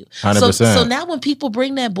within you. 100%. So now when people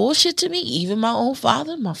bring that bullshit to me, even my own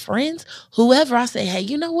father, my friends, whoever, I say, hey,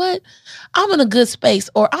 you know what? I'm in a good space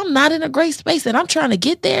or I'm not in a great space and I'm trying to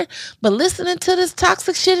get there, but listening to this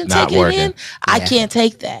toxic shit and not taking working. it in, I can't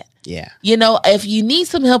take that. Yeah. You know, if you need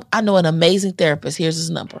some help, I know an amazing therapist. Here's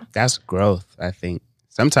his number. That's growth, I think.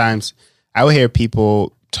 Sometimes I will hear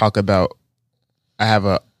people talk about,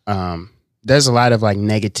 there's a lot of like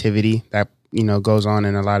negativity that, you know, goes on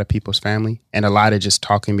in a lot of people's family and a lot of just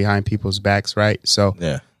talking behind people's backs. Right. So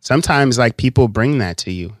sometimes like people bring that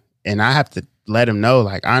to you and I have to let them know,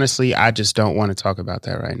 like, honestly, I just don't want to talk about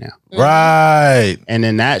that right now. Right. And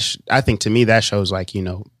then I think to me, that shows like, you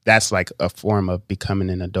know, that's like a form of becoming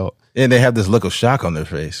an adult. And they have this look of shock on their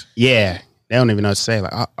face. Yeah. They don't even know what to say.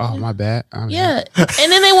 Like, oh my bad. Yeah. And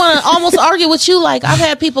then they want to almost argue with you. Like, I've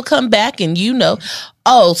had people come back and, you know,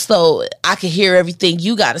 oh, so I can hear everything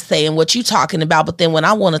you got to say and what you talking about. But then when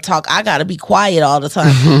I want to talk, I got to be quiet all the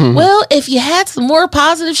time. Well, if you had some more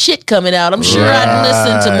positive shit coming out, I'm sure I'd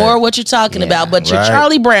listen to more of what you're talking about. But you're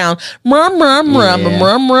Charlie Brown. With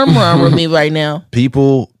me right now.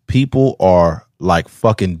 People are like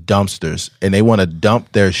fucking dumpsters and they want to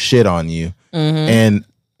dump their shit on you. And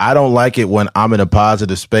I don't like it when I'm in a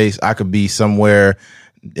positive space. I could be somewhere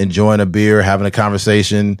enjoying a beer, having a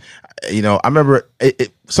conversation. You know, I remember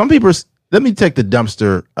some people, let me take the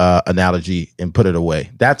dumpster analogy and put it away.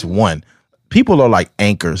 That's one. People are like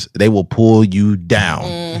anchors. They will pull you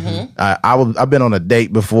down. I've been on a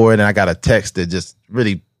date before and I got a text that just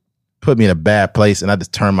really put me in a bad place and I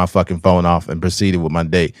just turned my fucking phone off and proceeded with my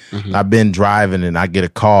date. I've been driving and I get a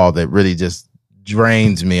call that really just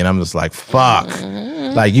drains me and I'm just like, fuck.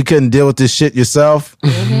 Like, you couldn't deal with this shit yourself.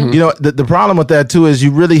 You know, the problem with that too is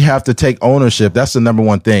you really have to take ownership. That's the number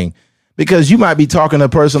one thing. Because you might be talking to a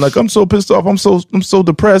person like, I'm so pissed off, I'm so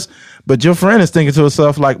depressed, but your friend is thinking to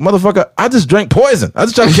herself like, motherfucker, I just drank poison. I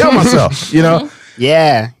just tried to kill myself, you know?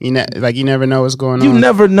 Yeah. You know, like you never know what's going on. You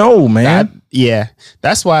never know, man.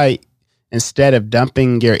 That's why instead of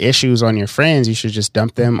dumping your issues on your friends, you should just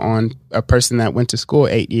dump them on a person that went to school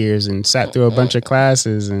 8 years and sat through a bunch of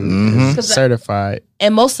classes and is certified.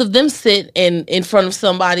 And most of them sit in front of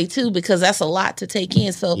somebody too, because that's a lot to take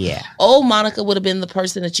in. So old Monica would have been the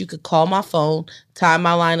person that you could call my phone, time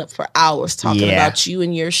my line up for hours talking about you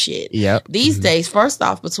and your shit. Yep. These days, first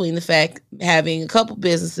off, between the fact having a couple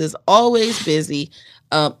businesses, always busy,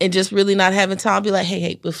 and just really not having time to be like,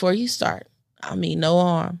 hey, before you start, I mean, no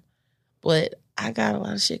harm, but I got a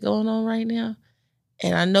lot of shit going on right now,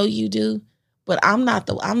 and I know you do. But I'm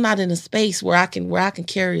not in a space where I can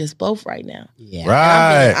carry us both right now. Yeah,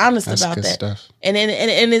 right. And I'm being honest That's about good that. Stuff. And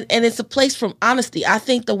it's a place from honesty. I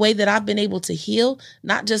think the way that I've been able to heal,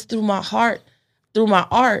 not just through my heart, through my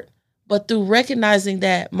art, but through recognizing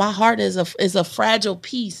that my heart is a fragile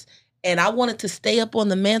piece, and I want it to stay up on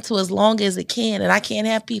the mantle as long as it can. And I can't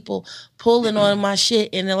have people pulling on my shit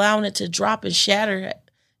and allowing it to drop and shatter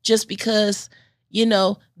just because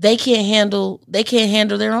they can't handle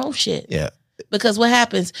their own shit. Yeah. Because what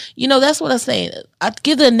happens, that's what I'm saying. I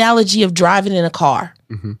give the analogy of driving in a car.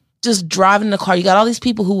 Mm-hmm. Just driving in a car. You got all these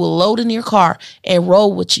people who will load in your car and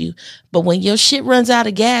roll with you. But when your shit runs out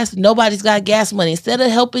of gas, nobody's got gas money. Instead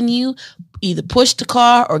of helping you either push the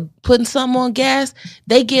car or putting something on gas,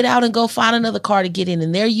 they get out and go find another car to get in.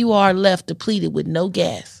 And there you are left depleted with no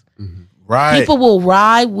gas. Mm-hmm. Right. People will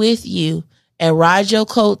ride with you and ride your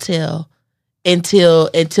coattail until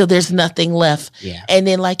there's nothing left. Yeah. And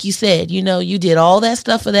then, like you said, you did all that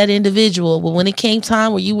stuff for that individual, but when it came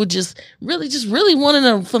time where you were just really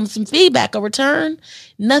wanting some feedback or return,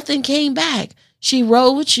 nothing came back. She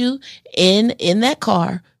rode with you in that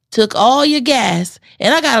car, took all your gas,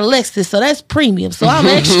 and I got a Lexus, so that's premium, so I'm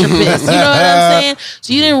extra pissed. You know what I'm saying?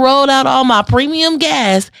 So you didn't roll out all my premium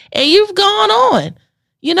gas, and you've gone on.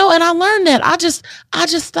 And I learned that. I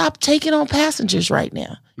just stopped taking on passengers right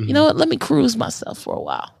now. Mm-hmm. You know what? Let me cruise myself for a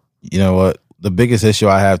while. You know what? The biggest issue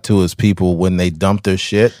I have too is people when they dump their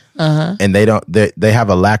shit and they have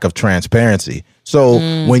a lack of transparency. So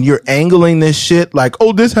when you're angling this shit like,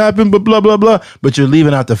 oh, this happened, but blah, blah, blah, but you're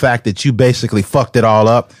leaving out the fact that you basically fucked it all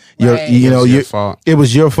up. Right. Your fault. It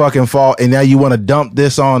was your fucking fault. And now you want to dump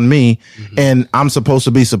this on me and I'm supposed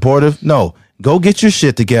to be supportive? No. Go get your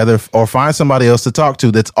shit together or find somebody else to talk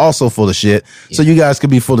to that's also full of shit so you guys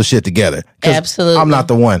can be full of shit together. Absolutely. I'm not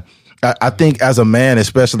the one. I think as a man,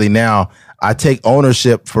 especially now, I take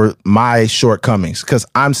ownership for my shortcomings because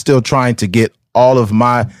I'm still trying to get all of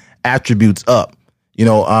my attributes up.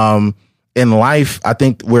 In life, I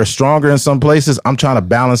think we're stronger in some places. I'm trying to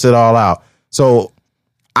balance it all out. So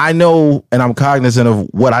I know and I'm cognizant of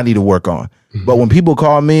what I need to work on. But when people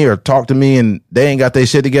call me or talk to me and they ain't got their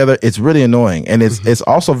shit together, it's really annoying. And it's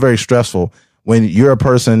also very stressful when you're a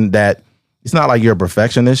person that it's not like you're a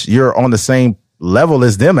perfectionist. You're on the same level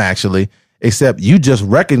as them, actually, except you just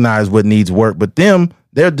recognize what needs work. But them,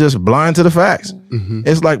 they're just blind to the facts. Mm-hmm.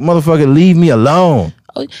 It's like, motherfucker, leave me alone.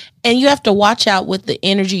 And you have to watch out with the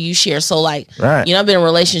energy you share. So I've been in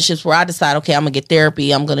relationships where I decide, okay, I'm going to get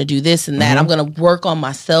therapy. I'm going to do this and that. I'm going to work on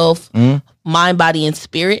myself, mind, body, and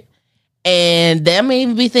spirit. And there may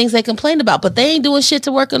even be things they complain about, but they ain't doing shit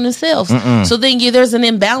to work on themselves. So then there's an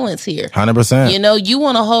imbalance here. 100%. You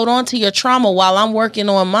want to hold on to your trauma while I'm working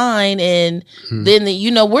on mine. And then,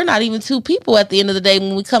 we're not even two people at the end of the day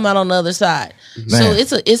when we come out on the other side. Man.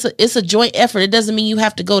 So it's a joint effort. It doesn't mean you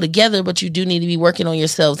have to go together, but you do need to be working on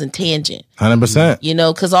yourselves in tangent.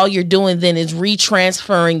 100%. Because all you're doing then is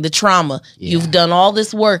retransferring the trauma. Yeah. You've done all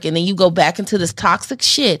this work and then you go back into this toxic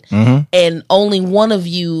shit and only one of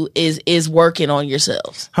you is working on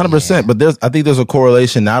yourselves. 100%. Yeah. But I think there's a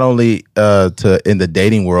correlation not only to in the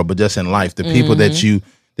dating world, but just in life. The people that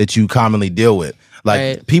you commonly deal with.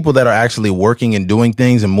 Like people that are actually working and doing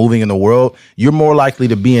things and moving in the world, you're more likely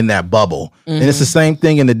to be in that bubble. And it's the same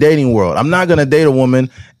thing in the dating world. I'm not going to date a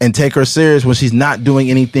woman and take her serious when she's not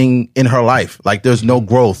doing anything in her life. Like there's no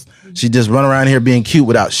growth. She just run around here being cute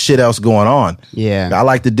without shit else going on. Yeah. I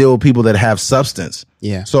like to deal with people that have substance.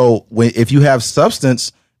 Yeah. So if you have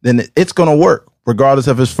substance, then it's going to work regardless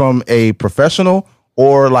if it's from a professional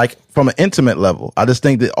or like from an intimate level. I just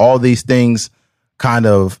think that all these things kind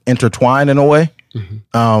of intertwine in a way.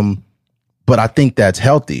 But I think that's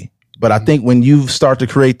healthy. But I think when you start to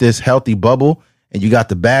create this healthy bubble and you got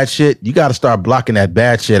the bad shit, you got to start blocking that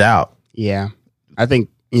bad shit out. Yeah. I think,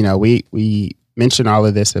 we mentioned all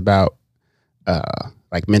of this about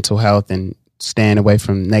like mental health and staying away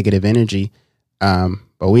from negative energy. But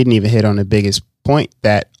we didn't even hit on the biggest point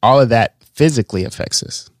that all of that physically affects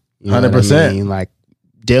us. 100%. Like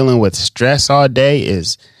dealing with stress all day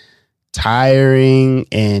is tiring,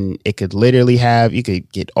 and it could literally you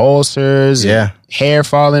could get ulcers, hair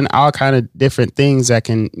falling, all kind of different things that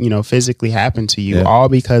can, physically happen to you, all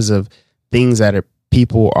because of things that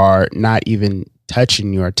people are not even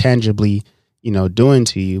touching you or tangibly, doing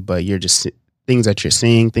to you, but you're just things that you're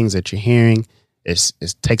seeing, things that you're hearing. It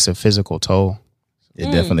takes a physical toll.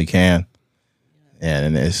 It definitely can.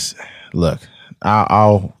 And it's, look,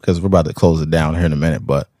 I'll because we're about to close it down here in a minute,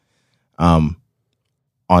 but on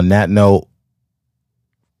that note,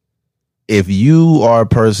 if you are a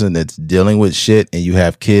person that's dealing with shit and you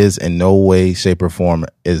have kids, in no way, shape, or form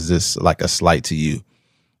is this like a slight to you.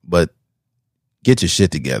 But get your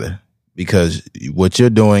shit together, because what you're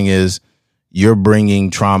doing is you're bringing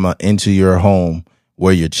trauma into your home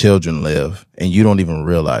where your children live, and you don't even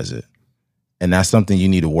realize it. And that's something you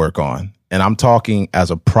need to work on. And I'm talking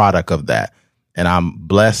as a product of that. And I'm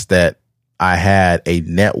blessed that I had a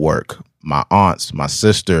network, my aunts, my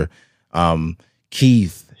sister,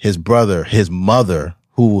 Keith, his brother, his mother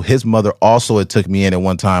also had took me in at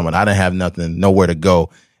one time when I didn't have nothing, nowhere to go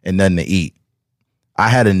and nothing to eat. I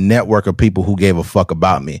had a network of people who gave a fuck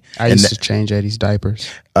about me. I used to change Eddie's diapers.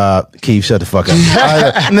 Keith, shut the fuck up.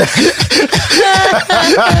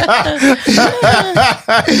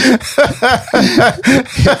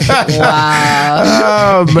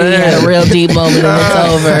 Wow. Oh, man. We had a real deep moment and it's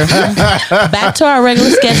over. Back to our regular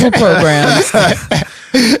scheduled programs.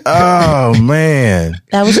 Oh, man.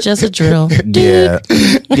 That was just a drill. Yeah.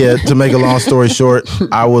 To make a long story short,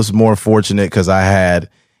 I was more fortunate because I had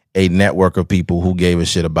a network of people who gave a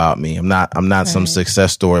shit about me. I'm not some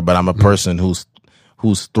success story, but I'm a person who's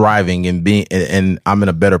thriving and I'm in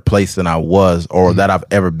a better place than I was or that I've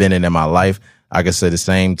ever been in my life. I can say the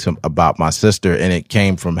same about my sister, and it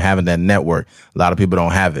came from having that network. A lot of people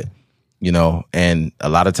don't have it, and a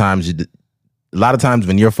lot of times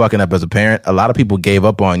when you're fucking up as a parent, a lot of people gave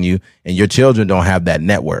up on you, and your children don't have that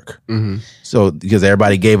network. Mm-hmm. So because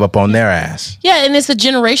everybody gave up on their ass. Yeah, and it's a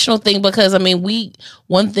generational thing because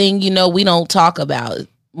one thing we don't talk about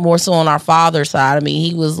more so on our father's side.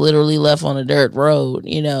 He was literally left on a dirt road.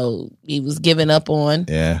 He was given up on.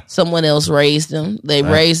 Yeah, someone else raised him. They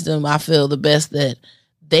raised him, I feel, the best that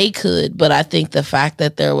they could, but I think the fact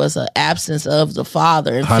that there was an absence of the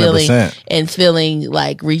father and 100%. feeling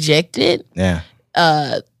like rejected. Yeah.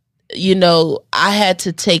 I had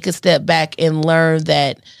to take a step back and learn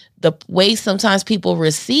that the way sometimes people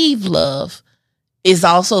receive love is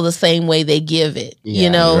also the same way they give it.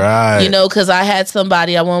 Right. Because I had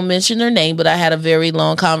somebody, I won't mention their name, but I had a very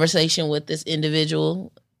long conversation with this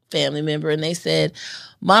individual family member, and they said,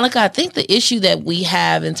 Monica, I think the issue that we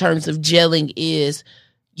have in terms of gelling is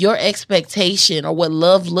your expectation or what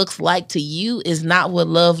love looks like to you is not what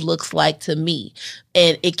love looks like to me.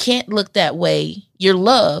 And it can't look that way. You're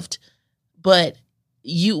loved, but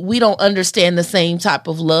we don't understand the same type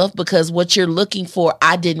of love because what you're looking for,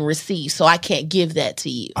 I didn't receive. So I can't give that to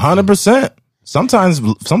you. 100%. Sometimes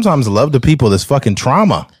love to people is fucking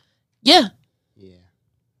trauma. Yeah.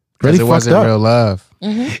 Because it wasn't real love.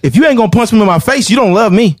 Mm-hmm. If you ain't gonna punch me in my face, you don't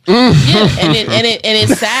love me. Yeah, and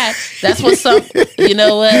it's sad. That's what you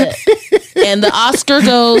know what? And the Oscar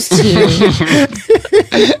goes to.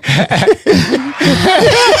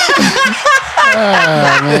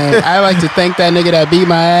 Oh man, I like to thank that nigga that beat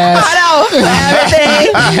my ass. I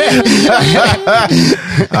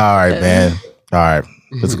know. All right, man. All right,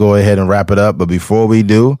 let's go ahead and wrap it up. But before we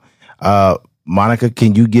do, Monica,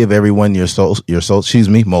 can you give everyone your excuse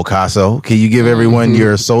me, MoKasso. Can you give everyone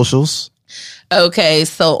your socials? Okay,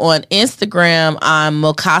 so on Instagram, I'm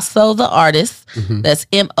MoKasso the artist. Mm-hmm. That's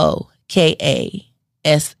MoKasso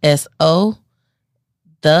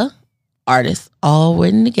the artist, all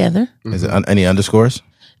written together. Is it any underscores?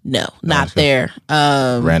 No, not there.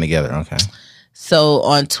 Ran together. Okay. So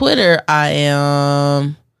on Twitter, I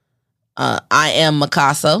am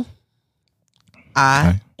MoKasso.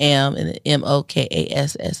 I am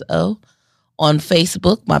MoKasso. On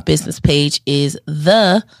Facebook, my business page is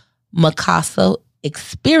the MoKasso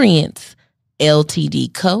Experience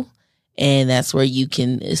Ltd Co. And that's where you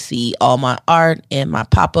can see all my art and my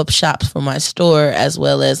pop-up shops for my store, as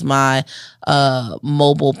well as my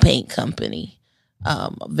mobile paint company.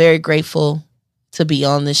 I'm very grateful to be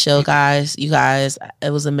on this show, guys. You guys,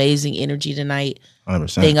 it was amazing energy tonight.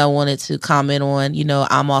 100%. Thing I wanted to comment on,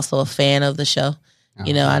 I'm also a fan of the show.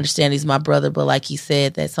 I understand he's my brother, but like he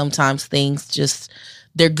said, that sometimes things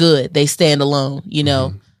they're good. They stand alone.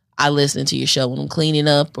 I listen to your show when I'm cleaning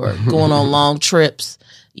up or going on long trips.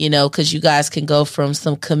 you know, because you guys can go from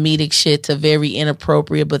some comedic shit to very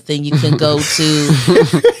inappropriate, but then you can go to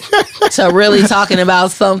really talking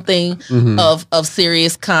about something of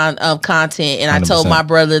serious content. And I told 100%. my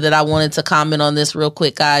brother that I wanted to comment on this real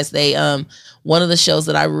quick, guys. They one of the shows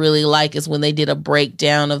that I really like is when they did a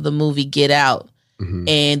breakdown of the movie Get Out.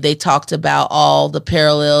 And they talked about all the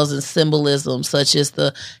parallels and symbolism, such as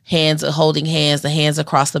the hands holding hands, the hands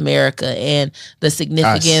across America, and the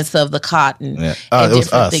significance of the cotton. Yeah. And It was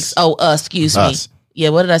different us. things. Oh, excuse me. Us. Yeah,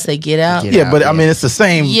 what did I say? Get Out? Get Yeah, Out, but I mean, it's the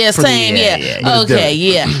same. Yeah, same. Yeah. Okay.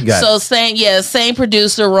 Yeah. Got So same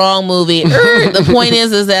producer, wrong movie. The point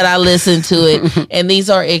is that I listened to it, and these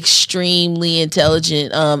are extremely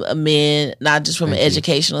intelligent men, not just from an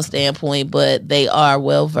educational standpoint, but they are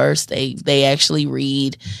well versed. They actually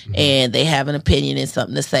read, and they have an opinion and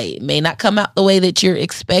something to say. It may not come out the way that you're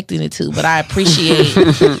expecting it to, but I appreciate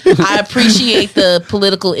the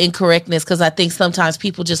political incorrectness, because I think sometimes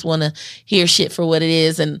people just want to hear shit for what it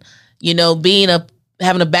is. And you know,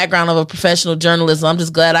 having a background of a professional journalism, I'm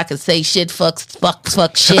just glad I could say shit, fuck, shit,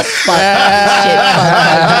 fuck, shit, fuck,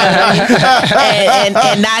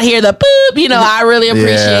 and not hear the boop. You know, I really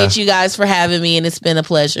appreciate you guys for having me, and it's been a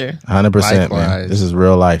pleasure. 100%, man. Likewise. This is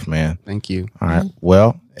real life, man. Thank you. All right.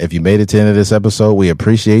 Well, if you made it to the end of this episode, we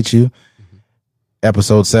appreciate you.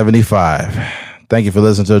 Episode 75. Thank you for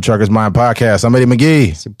listening to the Trucker's Mind podcast. I'm Eddie McGee.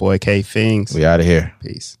 It's your boy K Fings. We out of here.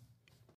 Peace.